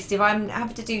and paste. If I'm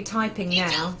having to do typing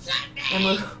now, then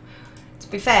we'll,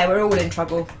 to be fair, we're all in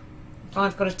trouble. If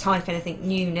I've got to type anything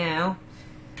new now,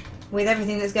 with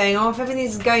everything that's going off,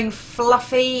 everything's going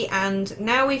fluffy, and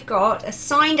now we've got a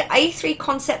signed A3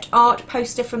 concept art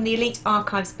poster from the Elite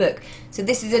Archives book. So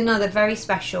this is another very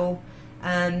special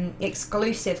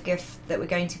exclusive gift that we're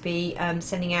going to be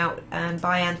sending out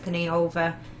by Anthony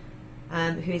Olver,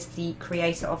 who is the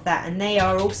creator of that, and they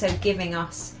are also giving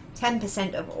us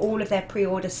 10% of all of their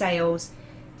pre-order sales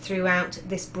throughout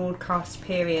this broadcast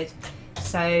period.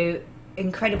 So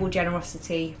incredible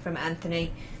generosity from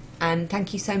Anthony, and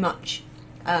thank you so much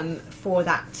for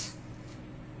that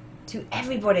to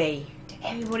everybody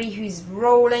who's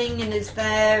rolling and is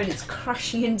there and is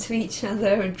crashing into each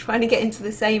other and trying to get into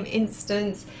the same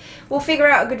instance. We'll figure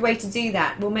out a good way to do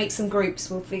that. We'll make some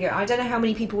groups. We'll figure. I don't know how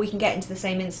many people we can get into the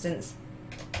same instance.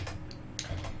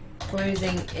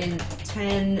 Closing in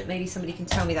 10. Maybe somebody can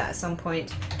tell me that at some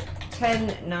point.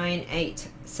 10, 9, 8,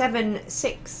 7,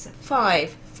 6, 5,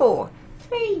 4,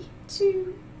 3,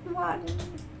 2, 1.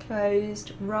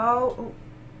 Closed. Roll. Oh.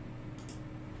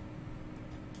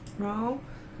 Roll.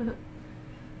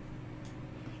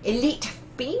 Elite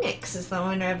Phoenix is the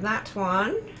winner of that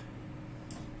one.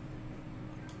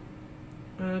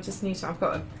 I just need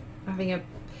to. Having a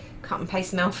cut and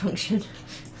paste malfunction.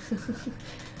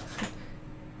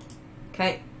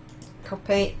 Okay,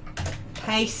 copy,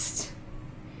 paste.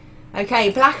 Okay,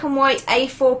 black and white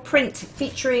A4 print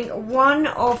featuring one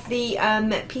of the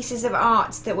pieces of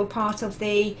art that were part of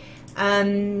the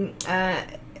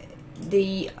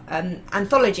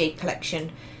anthology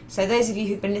collection. So those of you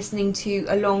who've been listening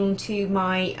along to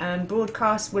my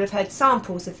broadcast will have heard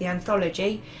samples of the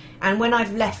anthology, and when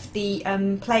I've left the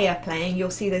player playing, you'll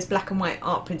see those black and white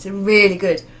art prints are really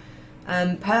good,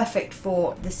 perfect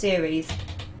for the series.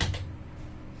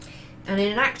 And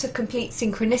in an act of complete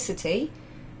synchronicity,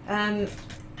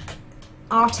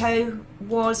 Arto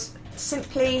was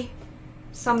simply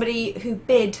somebody who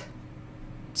bid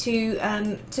to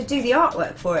do the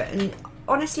artwork for it, and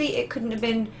honestly, it couldn't have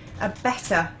been a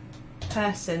better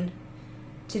person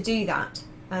to do that,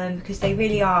 because they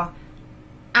really are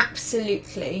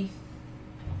absolutely.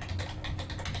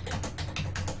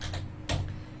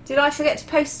 Did I forget to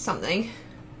post something?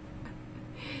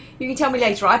 You can tell me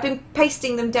later. I've been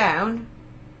pasting them down.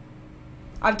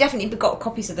 I've definitely got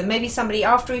copies of them. Maybe somebody,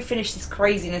 after we finish this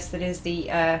craziness that is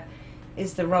the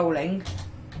rolling,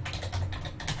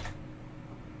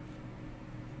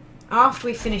 after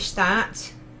we finish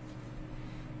that,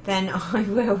 then I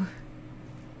will.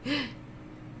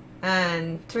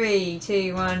 And 3,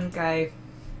 2, 1, go.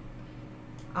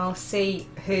 I'll see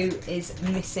who is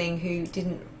missing,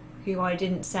 who I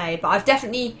didn't say, but I've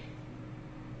definitely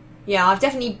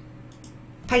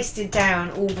pasted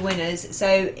down all the winners. So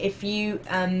if you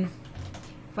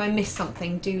if I miss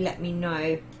something, do let me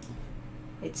know.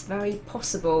 It's very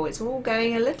possible. It's all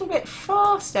going a little bit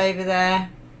fast over there.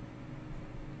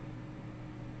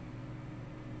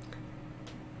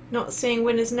 Not seeing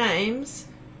winners' names.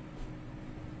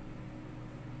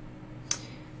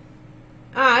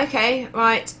 Ah, okay,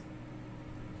 right.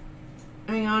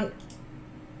 Hang on.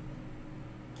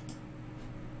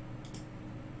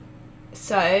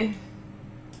 So,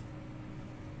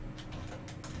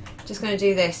 just going to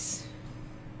do this.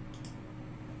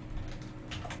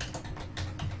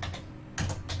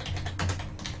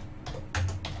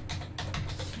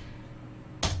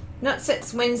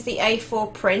 Nutsets wins the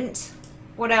A4 print.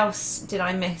 What else did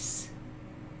I miss?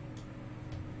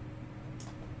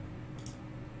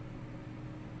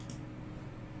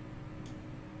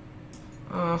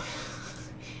 Oh.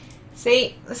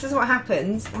 See, this is what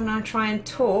happens when I try and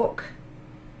talk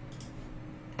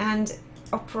and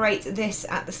operate this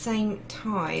at the same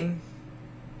time.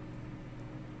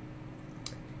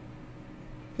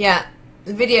 Yeah,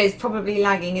 the video is probably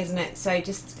lagging, isn't it? So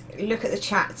just look at the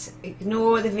chat.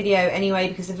 Ignore the video anyway,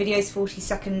 because the video is 42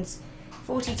 seconds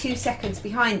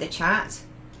behind the chat.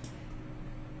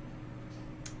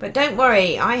 But don't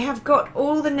worry, I have got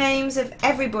all the names of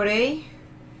everybody.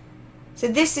 So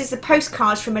this is the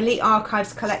postcards from Elite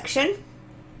Archives collection.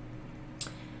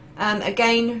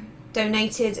 Again,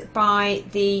 donated by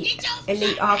the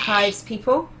Elite Archives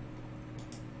people.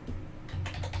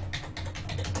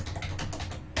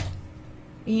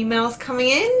 Emails coming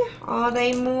in. Are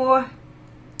they more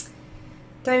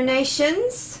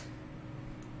donations?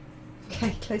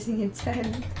 Okay, closing in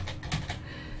 10.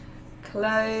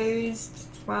 Closed.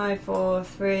 5, 4,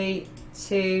 3,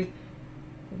 2,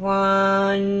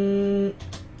 1.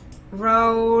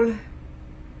 Roll.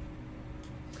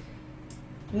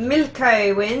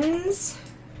 Milko wins.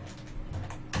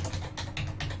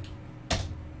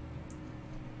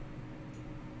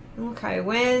 Okay,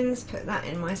 wins. Put that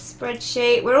in my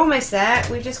spreadsheet. We're almost there.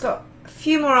 We've just got a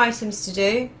few more items to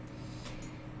do.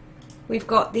 We've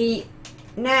got the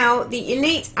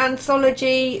Elite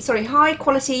Anthology, sorry, high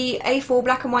quality A4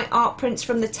 black and white art prints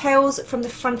from the Tales from the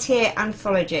Frontier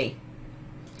anthology.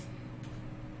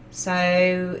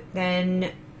 So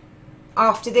then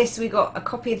after this we got a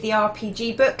copy of the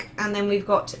RPG book, and then we've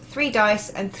got 3 dice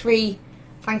and 3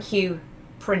 thank you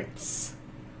prints.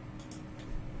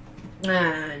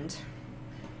 And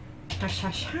hash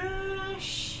hash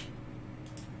hash.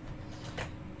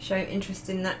 Show interest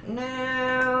in that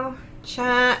now.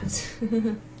 Chat.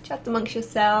 Chat amongst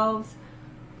yourselves.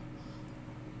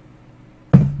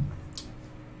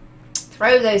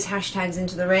 Throw those hashtags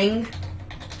into the ring.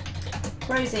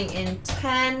 Closing in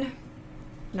 10,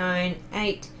 9,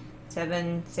 8,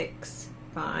 7, 6,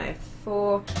 5,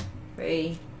 4,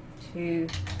 3, 2,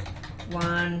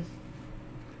 1.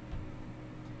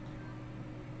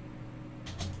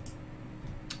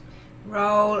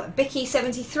 Roll.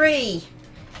 Bicky73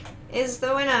 is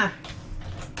the winner.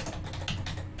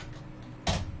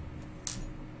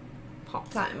 Pop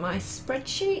that in my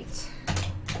spreadsheet.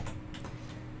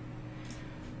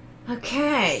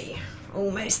 Okay,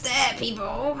 almost there,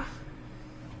 people.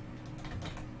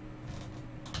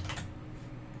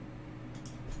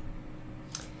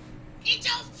 It's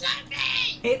all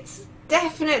fluffy! It's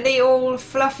definitely all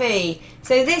fluffy.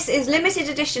 So this is limited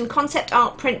edition concept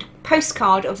art print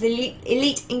postcard of the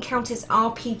Elite Encounters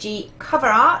RPG cover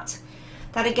art.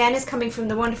 That again is coming from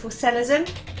the wonderful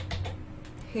Selazin,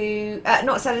 who,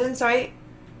 not Selazin, sorry.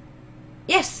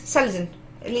 Yes, Selazin,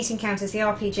 Elite Encounters, the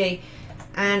RPG.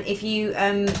 And if you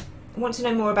want to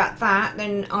know more about that,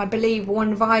 then I believe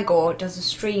One Vigor does a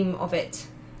stream of it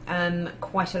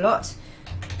quite a lot.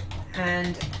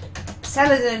 And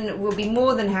Selazin will be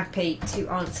more than happy to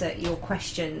answer your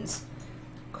questions.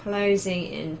 Closing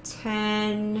in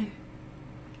 10,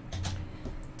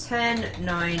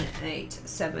 9, 8,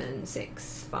 7,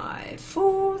 6, 5,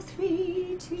 4,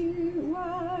 3, 2,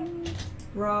 1.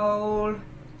 Roll.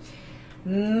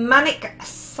 Manic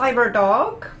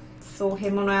Cyberdog. Saw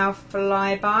him on our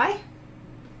flyby.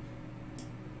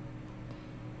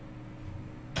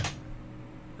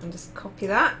 And just copy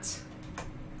that.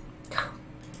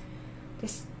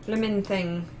 This blooming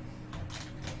thing.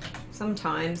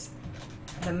 Sometimes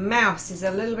the mouse is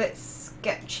a little bit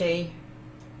sketchy.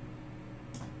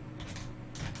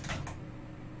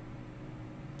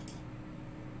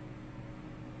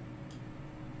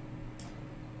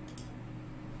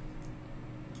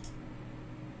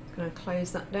 Going to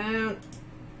close that down.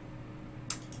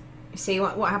 You see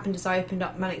what happened is I opened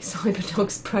up Manic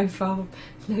Cyberdog's profile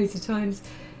loads of times,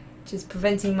 which is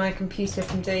preventing my computer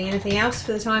from doing anything else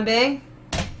for the time being.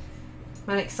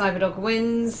 Manic Cyberdog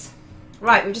wins.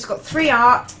 Right, we've just got 3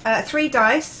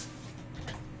 dice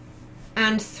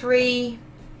and 3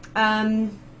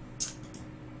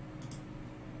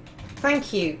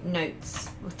 thank you notes,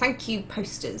 or thank you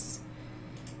posters.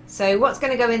 So what's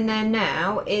going to go in there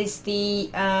now is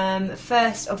the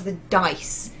first of the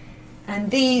dice, and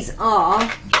these are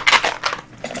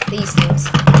these things.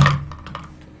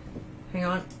 Hang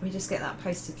on, let me just get that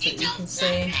posted so that you can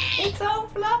see. It's all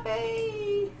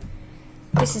fluffy.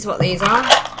 This is what these are.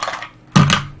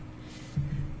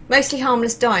 Mostly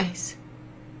harmless dice.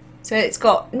 So it's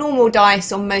got normal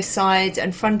dice on most sides,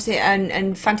 and Frontier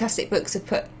and Fantastic Books have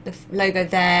put the logo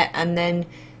there, and then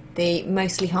the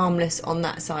mostly harmless on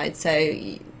that side. So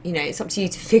you know, it's up to you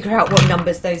to figure out what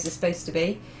numbers those are supposed to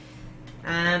be.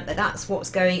 But that's what's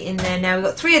going in there now. We've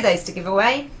got 3 of those to give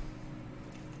away.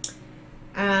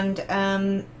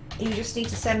 and you just need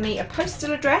to send me a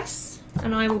postal address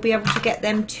and I will be able to get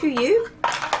them to you.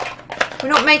 We're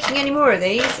not making any more of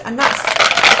these, and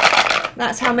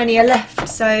that's how many are left.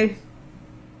 So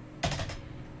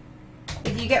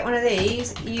if you get one of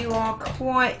these, you are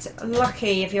quite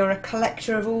lucky if you're a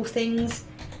collector of all things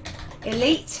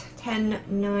elite. 10,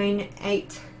 9,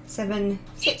 8, 7,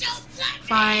 6,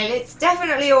 5. It's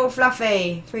definitely all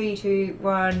fluffy. 3, 2,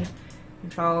 1.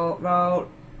 Control, roll.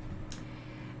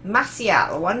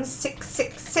 Maciel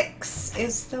 1666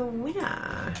 is the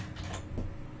winner.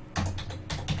 Pop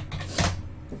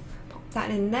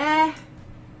that in there.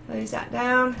 Close that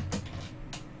down.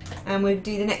 And we'll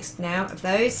do the next now of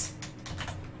those.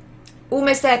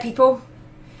 Almost there, people.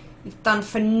 You've done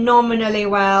phenomenally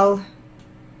well.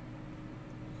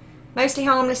 Mostly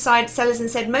harmless side, sellers and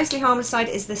said mostly harmless side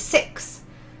is the 6.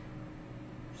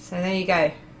 So there you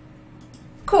go.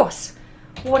 Of course,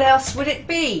 what else would it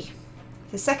be?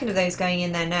 The second of those going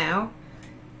in there now.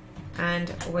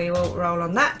 And we will roll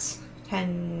on that.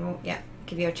 10, yeah,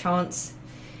 give you a chance.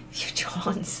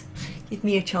 Give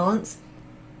me a chance.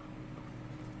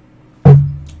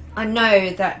 I know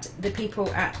that the people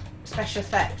at Special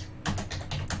Effect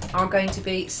are going to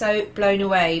be so blown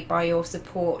away by your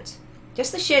support.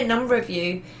 Just the sheer number of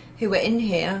you who were in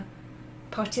here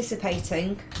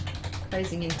participating.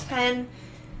 Closing in 10.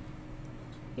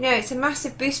 You know, it's a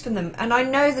massive boost from them, and I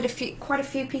know that quite a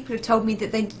few people have told me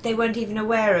that they weren't even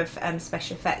aware of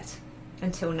Special Effect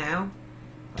until now.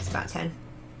 That's about 10.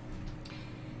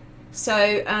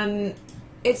 So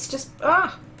it's just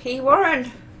P.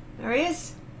 Warren. There he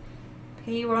is.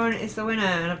 P. Warren is the winner,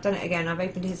 and I've done it again. I've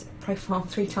opened his profile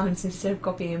 3 times instead of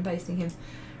copying and pasting him.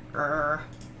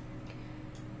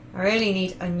 I really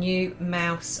need a new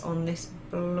mouse on this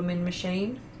blooming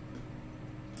machine.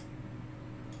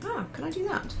 Ah, can I do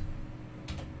that?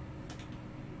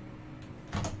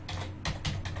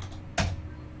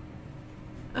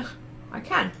 I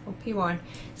can. Or P1.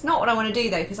 It's not what I want to do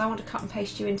though, because I want to cut and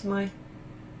paste you into my...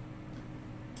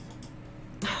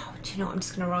 Oh, do you know what? I'm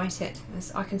just going to write it.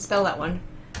 I can spell that one.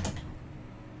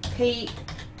 P1.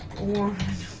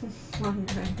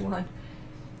 1.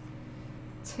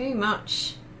 Too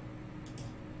much.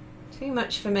 Too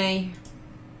much for me.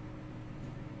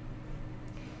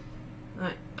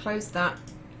 Right, close that.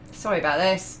 Sorry about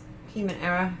this. Human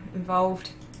error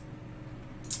involved.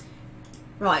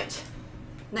 Right,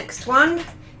 next one.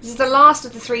 This is the last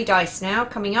of the 3 dice now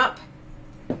coming up.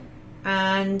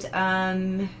 And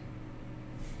I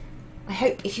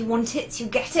hope if you want it, you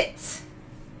get it.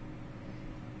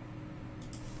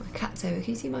 My cat's over.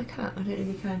 Can you see my cat? I don't know if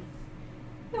you can.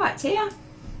 Alright, Tia.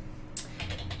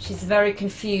 She's very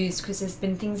confused because there's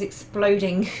been things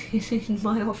exploding in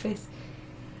my office.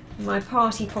 My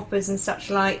party poppers and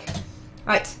such like.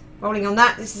 Right, rolling on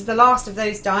that. This is the last of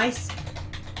those dice.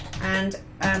 And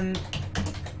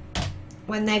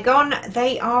when they're gone,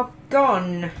 they are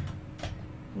gone.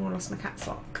 Oh, I lost my cat's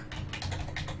lock.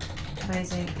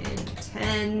 Closing in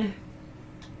 10.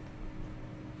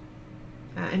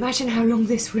 Imagine how long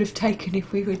this would have taken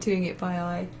if we were doing it by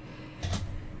eye.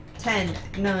 10,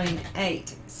 9,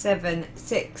 8, 7,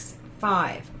 6,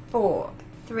 5, 4,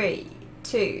 3,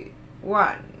 2,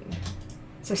 1.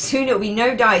 So soon it'll be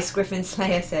no dice, Griffin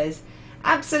Slayer says.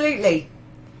 Absolutely.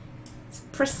 It's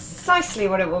precisely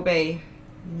what it will be.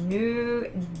 No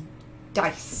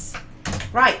dice.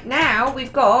 Right, now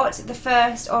we've got the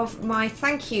first of my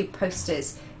thank you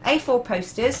posters. A4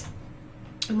 posters.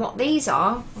 And what these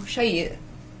are, I'll show you.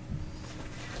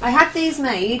 I had these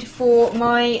made for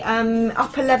my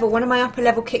upper level, one of my upper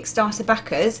level Kickstarter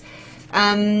backers.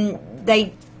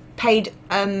 They paid,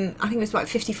 I think it was like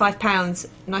 £55,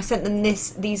 and I sent them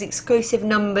these exclusive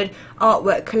numbered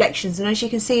artwork collections. And as you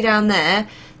can see down there,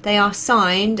 they are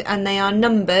signed and they are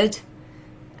numbered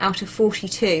out of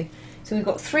 42. So we've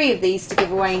got 3 of these to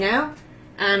give away now,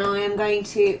 and I am going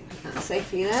to put that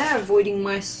safely there, avoiding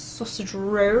my sausage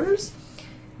rolls.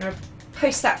 I'm going to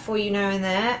post that for you now and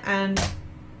there, and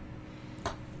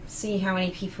see how many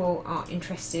people are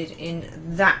interested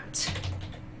in that.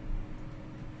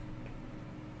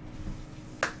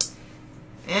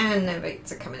 And the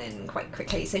votes are coming in quite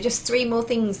quickly. So just 3 more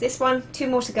things. This one, 2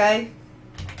 more to go.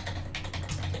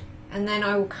 And then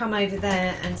I will come over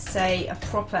there and say a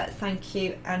proper thank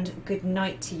you and good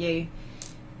night to you.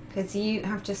 Because you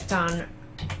have just done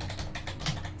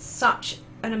such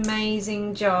an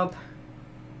amazing job.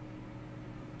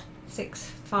 6,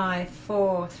 5,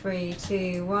 4, 3,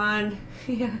 2, 1.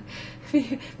 Yeah.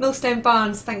 Millstone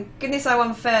Barnes, thank goodness I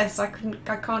won first. I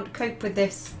can't cope with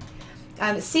this.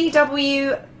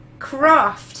 CW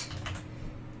Craft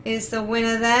is the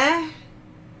winner there.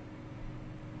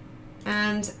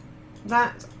 and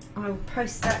that I will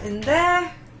post that in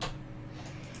there.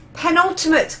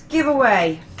 Penultimate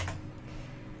giveaway.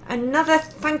 Another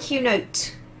thank you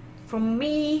note from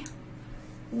me,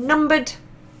 numbered,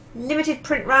 limited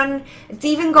print run. It's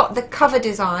even got the cover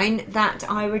design that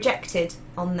I rejected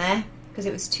on there because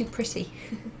it was too pretty.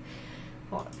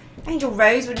 What? Angel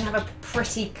Rose wouldn't have a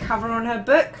pretty cover on her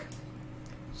book.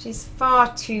 She's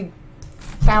far too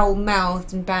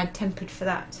foul-mouthed and bad-tempered for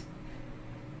that.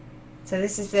 So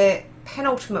this is the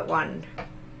penultimate one.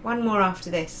 One more after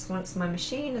this. Once my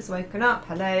machine has woken up.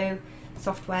 Hello,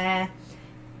 software.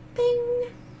 Bing.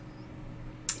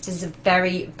 It is a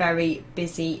very, very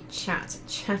busy chat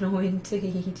channel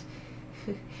indeed.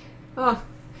 Oh,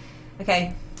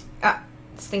 okay.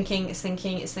 It's thinking, it's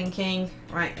thinking, it's thinking.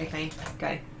 Right, okay,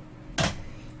 go.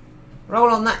 Roll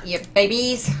on that, you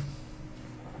babies.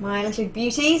 My little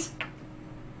beauties.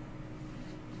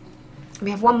 We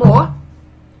have one more.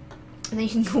 And then you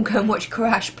can all go and watch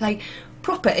Crash play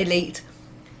proper Elite.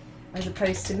 As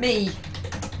opposed to me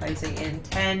closing in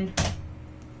 10.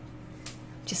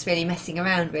 Just really messing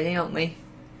around, really, aren't we?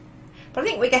 But I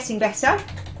think we're getting better.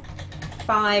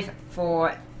 5,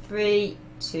 4, 3,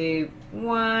 2,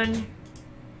 1.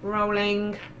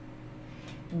 Rolling.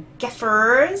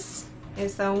 Geffers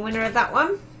is the winner of that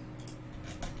one.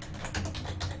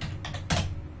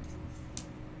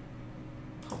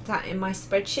 Pop that in my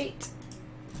spreadsheet.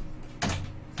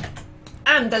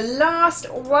 And the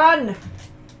last one.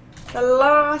 The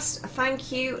last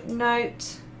thank you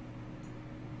note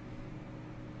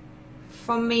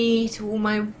from me to all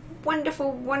my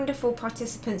wonderful, wonderful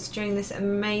participants during this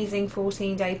amazing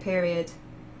 14-day period.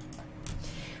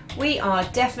 We are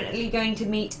definitely going to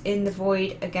meet in the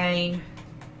void again.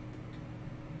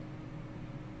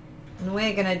 And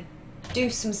we're going to do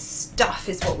some stuff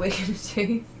is what we're going to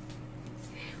do.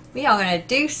 We are going to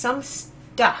do some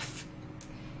stuff.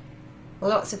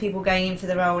 Lots of people going in for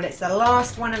the role. It's the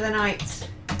last one of the night.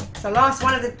 It's the last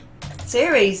one of the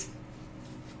series.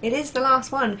 It is the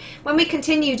last one. When we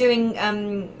continue doing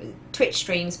Twitch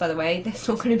streams, by the way, there's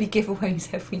not going to be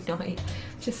giveaways every night.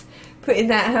 Just putting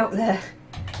that out there.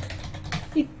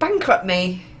 You'd bankrupt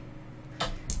me.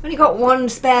 Only got one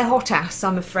spare hot ass,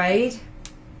 I'm afraid.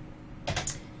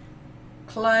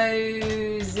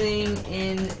 Closing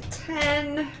in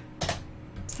 10,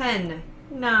 10,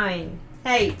 9,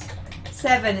 8,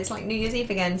 7. It's like New Year's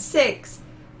Eve again. 6,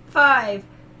 5,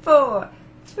 4,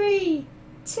 3,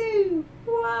 2,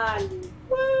 1.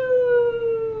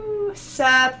 Woo!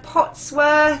 Sir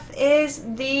Potsworth is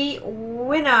the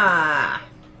winner.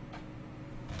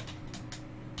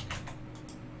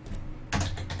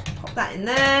 Pop that in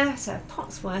there. Sir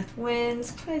Potsworth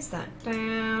wins. Close that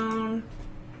down.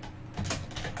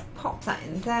 Pop that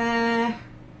in there.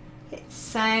 Hit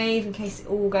save in case it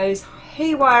all goes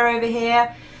haywire over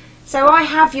here. So I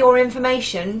have your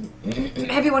information.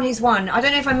 Everyone who's won. I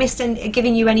don't know if I missed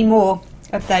giving you any more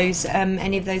of those,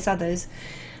 any of those others.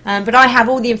 But I have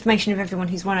all the information of everyone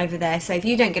who's won over there. So if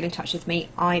you don't get in touch with me,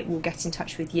 I will get in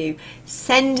touch with you.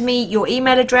 Send me your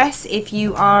email address if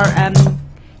you are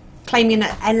claiming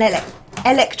an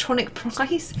electronic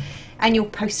prize, and your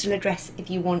postal address if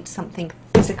you want something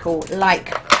physical,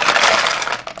 like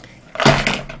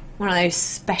one of those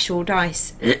special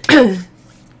dice.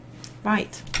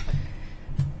 Right.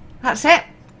 That's it,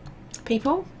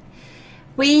 people.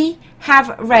 We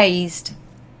have raised...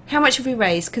 How much have we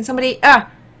raised? Can somebody...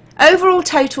 overall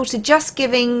total to Just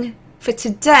Giving for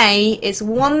today is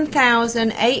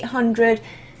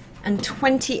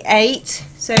 1,828.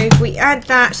 So if we add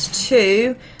that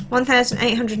to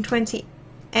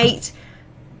 1,828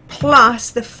 plus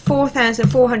the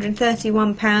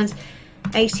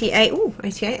 £4,431.88. Ooh,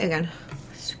 88 again.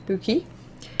 Spooky.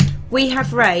 We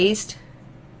have raised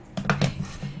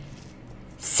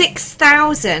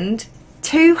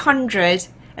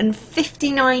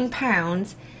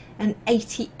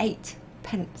 £6,259.88.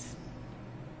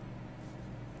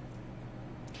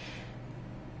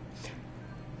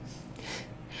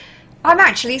 I'm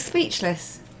actually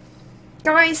speechless.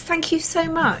 Guys, thank you so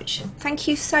much. Thank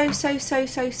you so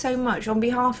much on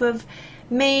behalf of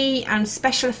me and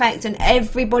Special Effect and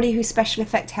everybody who Special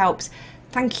Effect helps.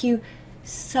 Thank you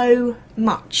so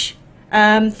much.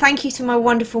 Thank you to my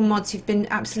wonderful mods who've been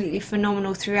absolutely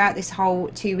phenomenal throughout this whole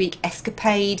 2-week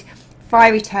escapade.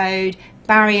 Fiery Toad,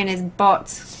 Barry and his bot.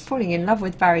 Falling in love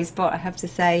with Barry's bot, I have to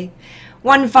say.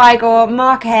 One Vigor,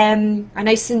 Mark M. I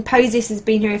know Symposius has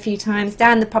been here a few times.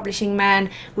 Dan the Publishing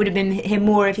Man would have been here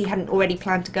more if he hadn't already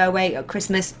planned to go away at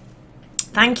Christmas.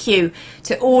 Thank you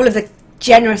to all of the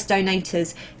generous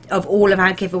donators of all of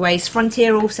our giveaways.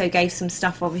 Frontier also gave some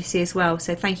stuff obviously as well,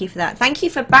 so thank you for that. Thank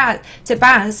you for to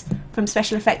Baz from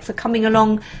Special Effect for coming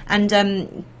along and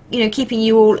you know, keeping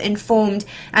you all informed,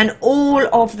 and all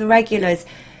of the regulars.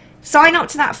 Sign up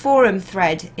to that forum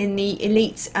thread in the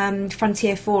Elite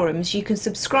Frontier forums. You can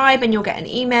subscribe and you'll get an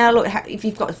email, or if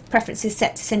you've got preferences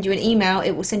set to send you an email,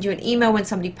 it will send you an email when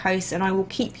somebody posts, and I will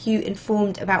keep you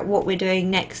informed about what we're doing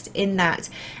next in that,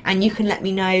 and you can let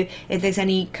me know if there's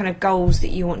any kind of goals that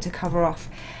you want to cover off.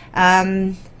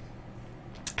 I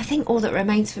think all that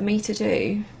remains for me to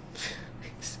do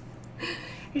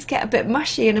is get a bit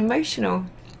mushy and emotional.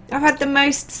 I've had the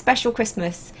most special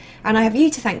Christmas, and I have you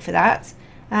to thank for that.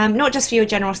 Not just for your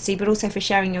generosity, but also for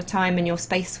sharing your time and your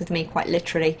space with me, quite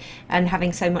literally, and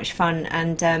having so much fun.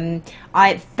 And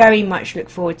I very much look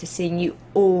forward to seeing you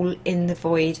all in the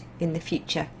void in the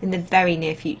future, in the very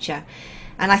near future.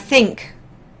 And I think,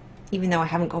 even though I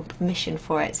haven't got permission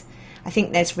for it, I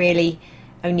think there's really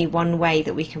only one way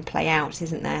that we can play out,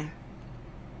 isn't there?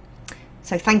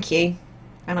 So thank you,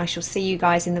 and I shall see you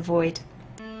guys in the void.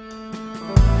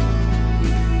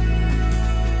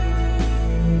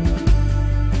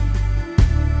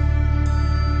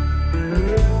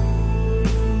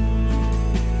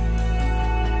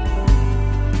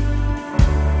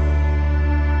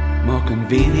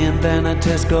 Convenient than a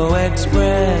Tesco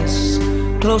Express,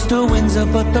 close to Windsor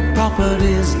but the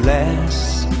property's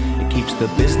less. It keeps the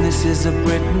businesses of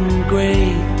Britain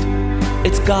great.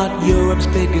 It's got Europe's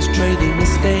biggest trading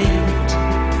estate.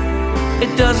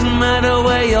 It doesn't matter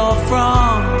where you're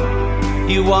from,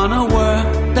 you wanna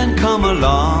work, then come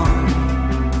along.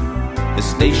 The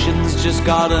station's just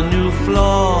got a new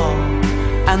floor,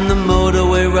 and the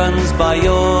motorway runs by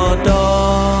your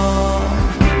door.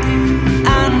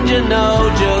 And you know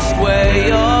just where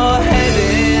you're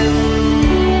heading.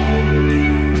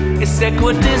 It's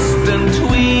equidistant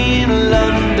between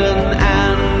London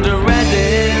and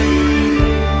Reading.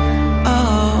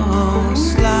 Oh,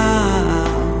 Slough,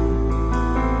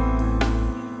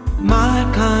 my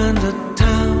kind of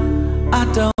town, I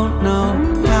don't know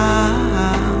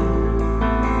how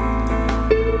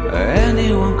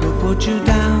anyone could put you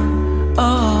down.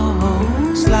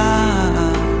 Oh,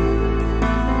 Slough,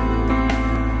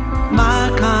 my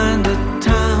kind of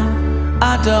town,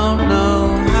 I don't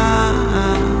know how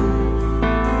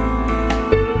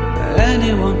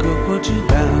anyone could put you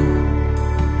down.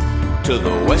 To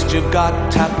the west you've got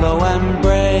Taplow and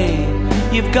Bray,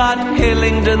 you've got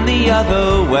Hillingdon the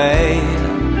other way.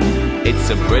 It's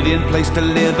a brilliant place to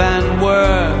live and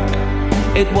work.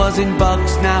 It was in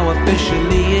Bucks, now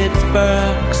officially it's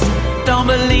Berks. Don't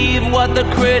believe what the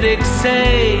critics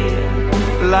say,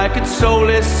 like it's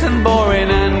soulless and boring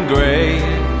and grey.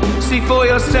 See for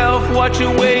yourself what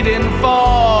you're waiting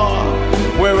for.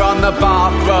 We're on the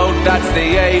Bath Road, that's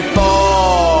the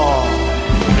A4.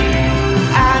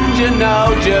 And you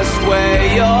know just where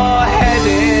you're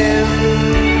heading.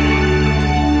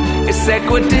 It's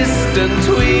equidistant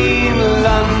between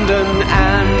London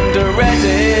and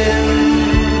Reading.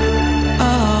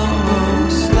 Oh,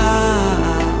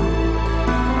 Slough,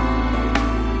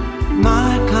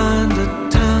 my kind of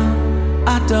town,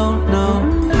 I don't know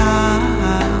how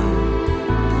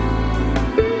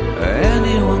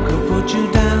anyone could put you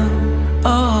down.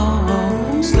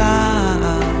 Oh,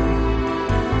 Slough,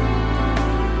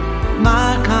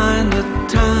 my kind of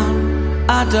town,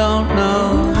 I don't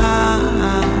know how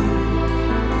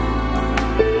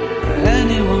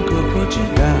anyone could put you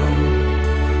down.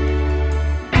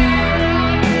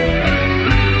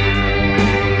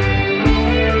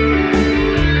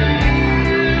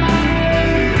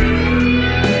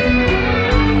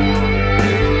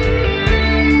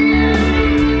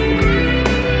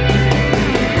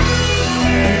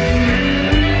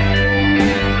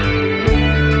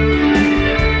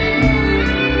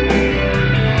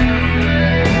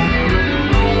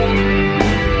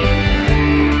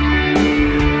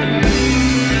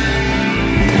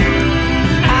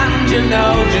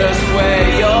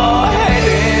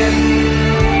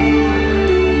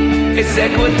 It's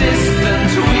equidistant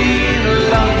between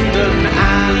London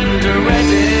and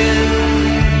Reading.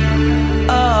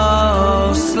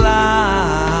 Oh,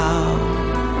 Slough,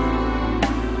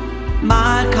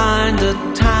 my kind of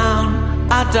town,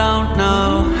 I don't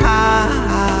know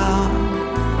how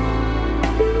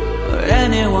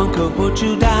anyone could put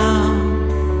you down.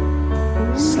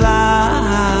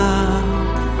 Slough,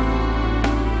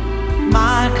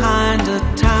 my kind of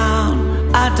town,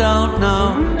 I don't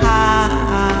know how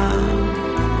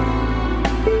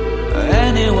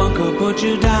anyone could put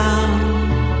you down.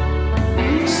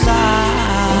 Slough,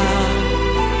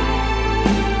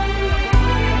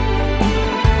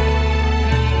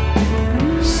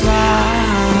 Slough,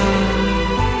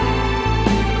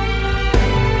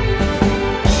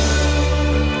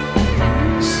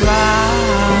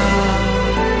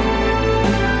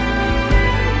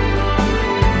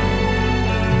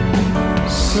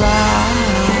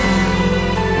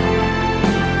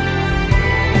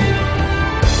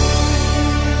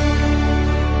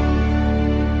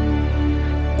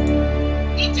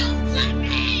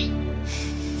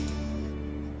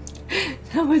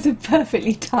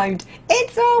 Perfectly timed.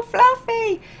 It's all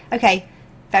fluffy. Okay,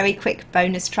 very quick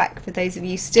bonus track for those of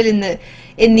you still in the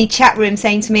chat room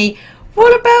saying to me,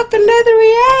 what about the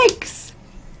leathery eggs?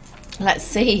 Let's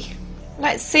see.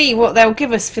 Let's see what they'll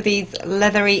give us for these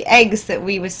leathery eggs that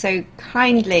we were so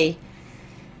kindly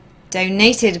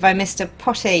donated by Mr.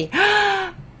 Potty.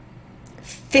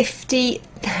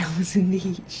 50,000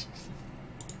 each.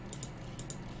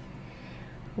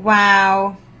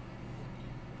 Wow.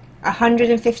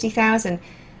 150,000.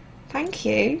 Thank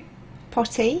you,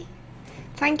 Potty.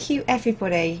 Thank you,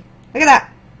 everybody. Look at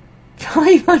that.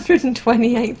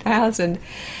 528,000.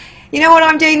 You know what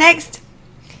I'm doing next?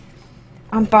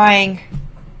 I'm buying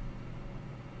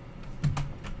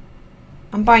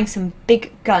some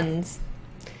big guns,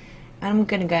 and I'm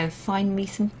going to go and find me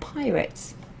some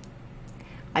pirates.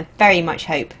 I very much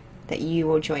hope that you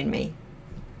will join me.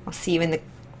 I'll see you in the...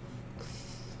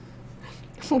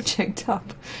 I'm all choked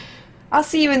up. I'll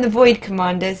see you in the void,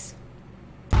 Commanders.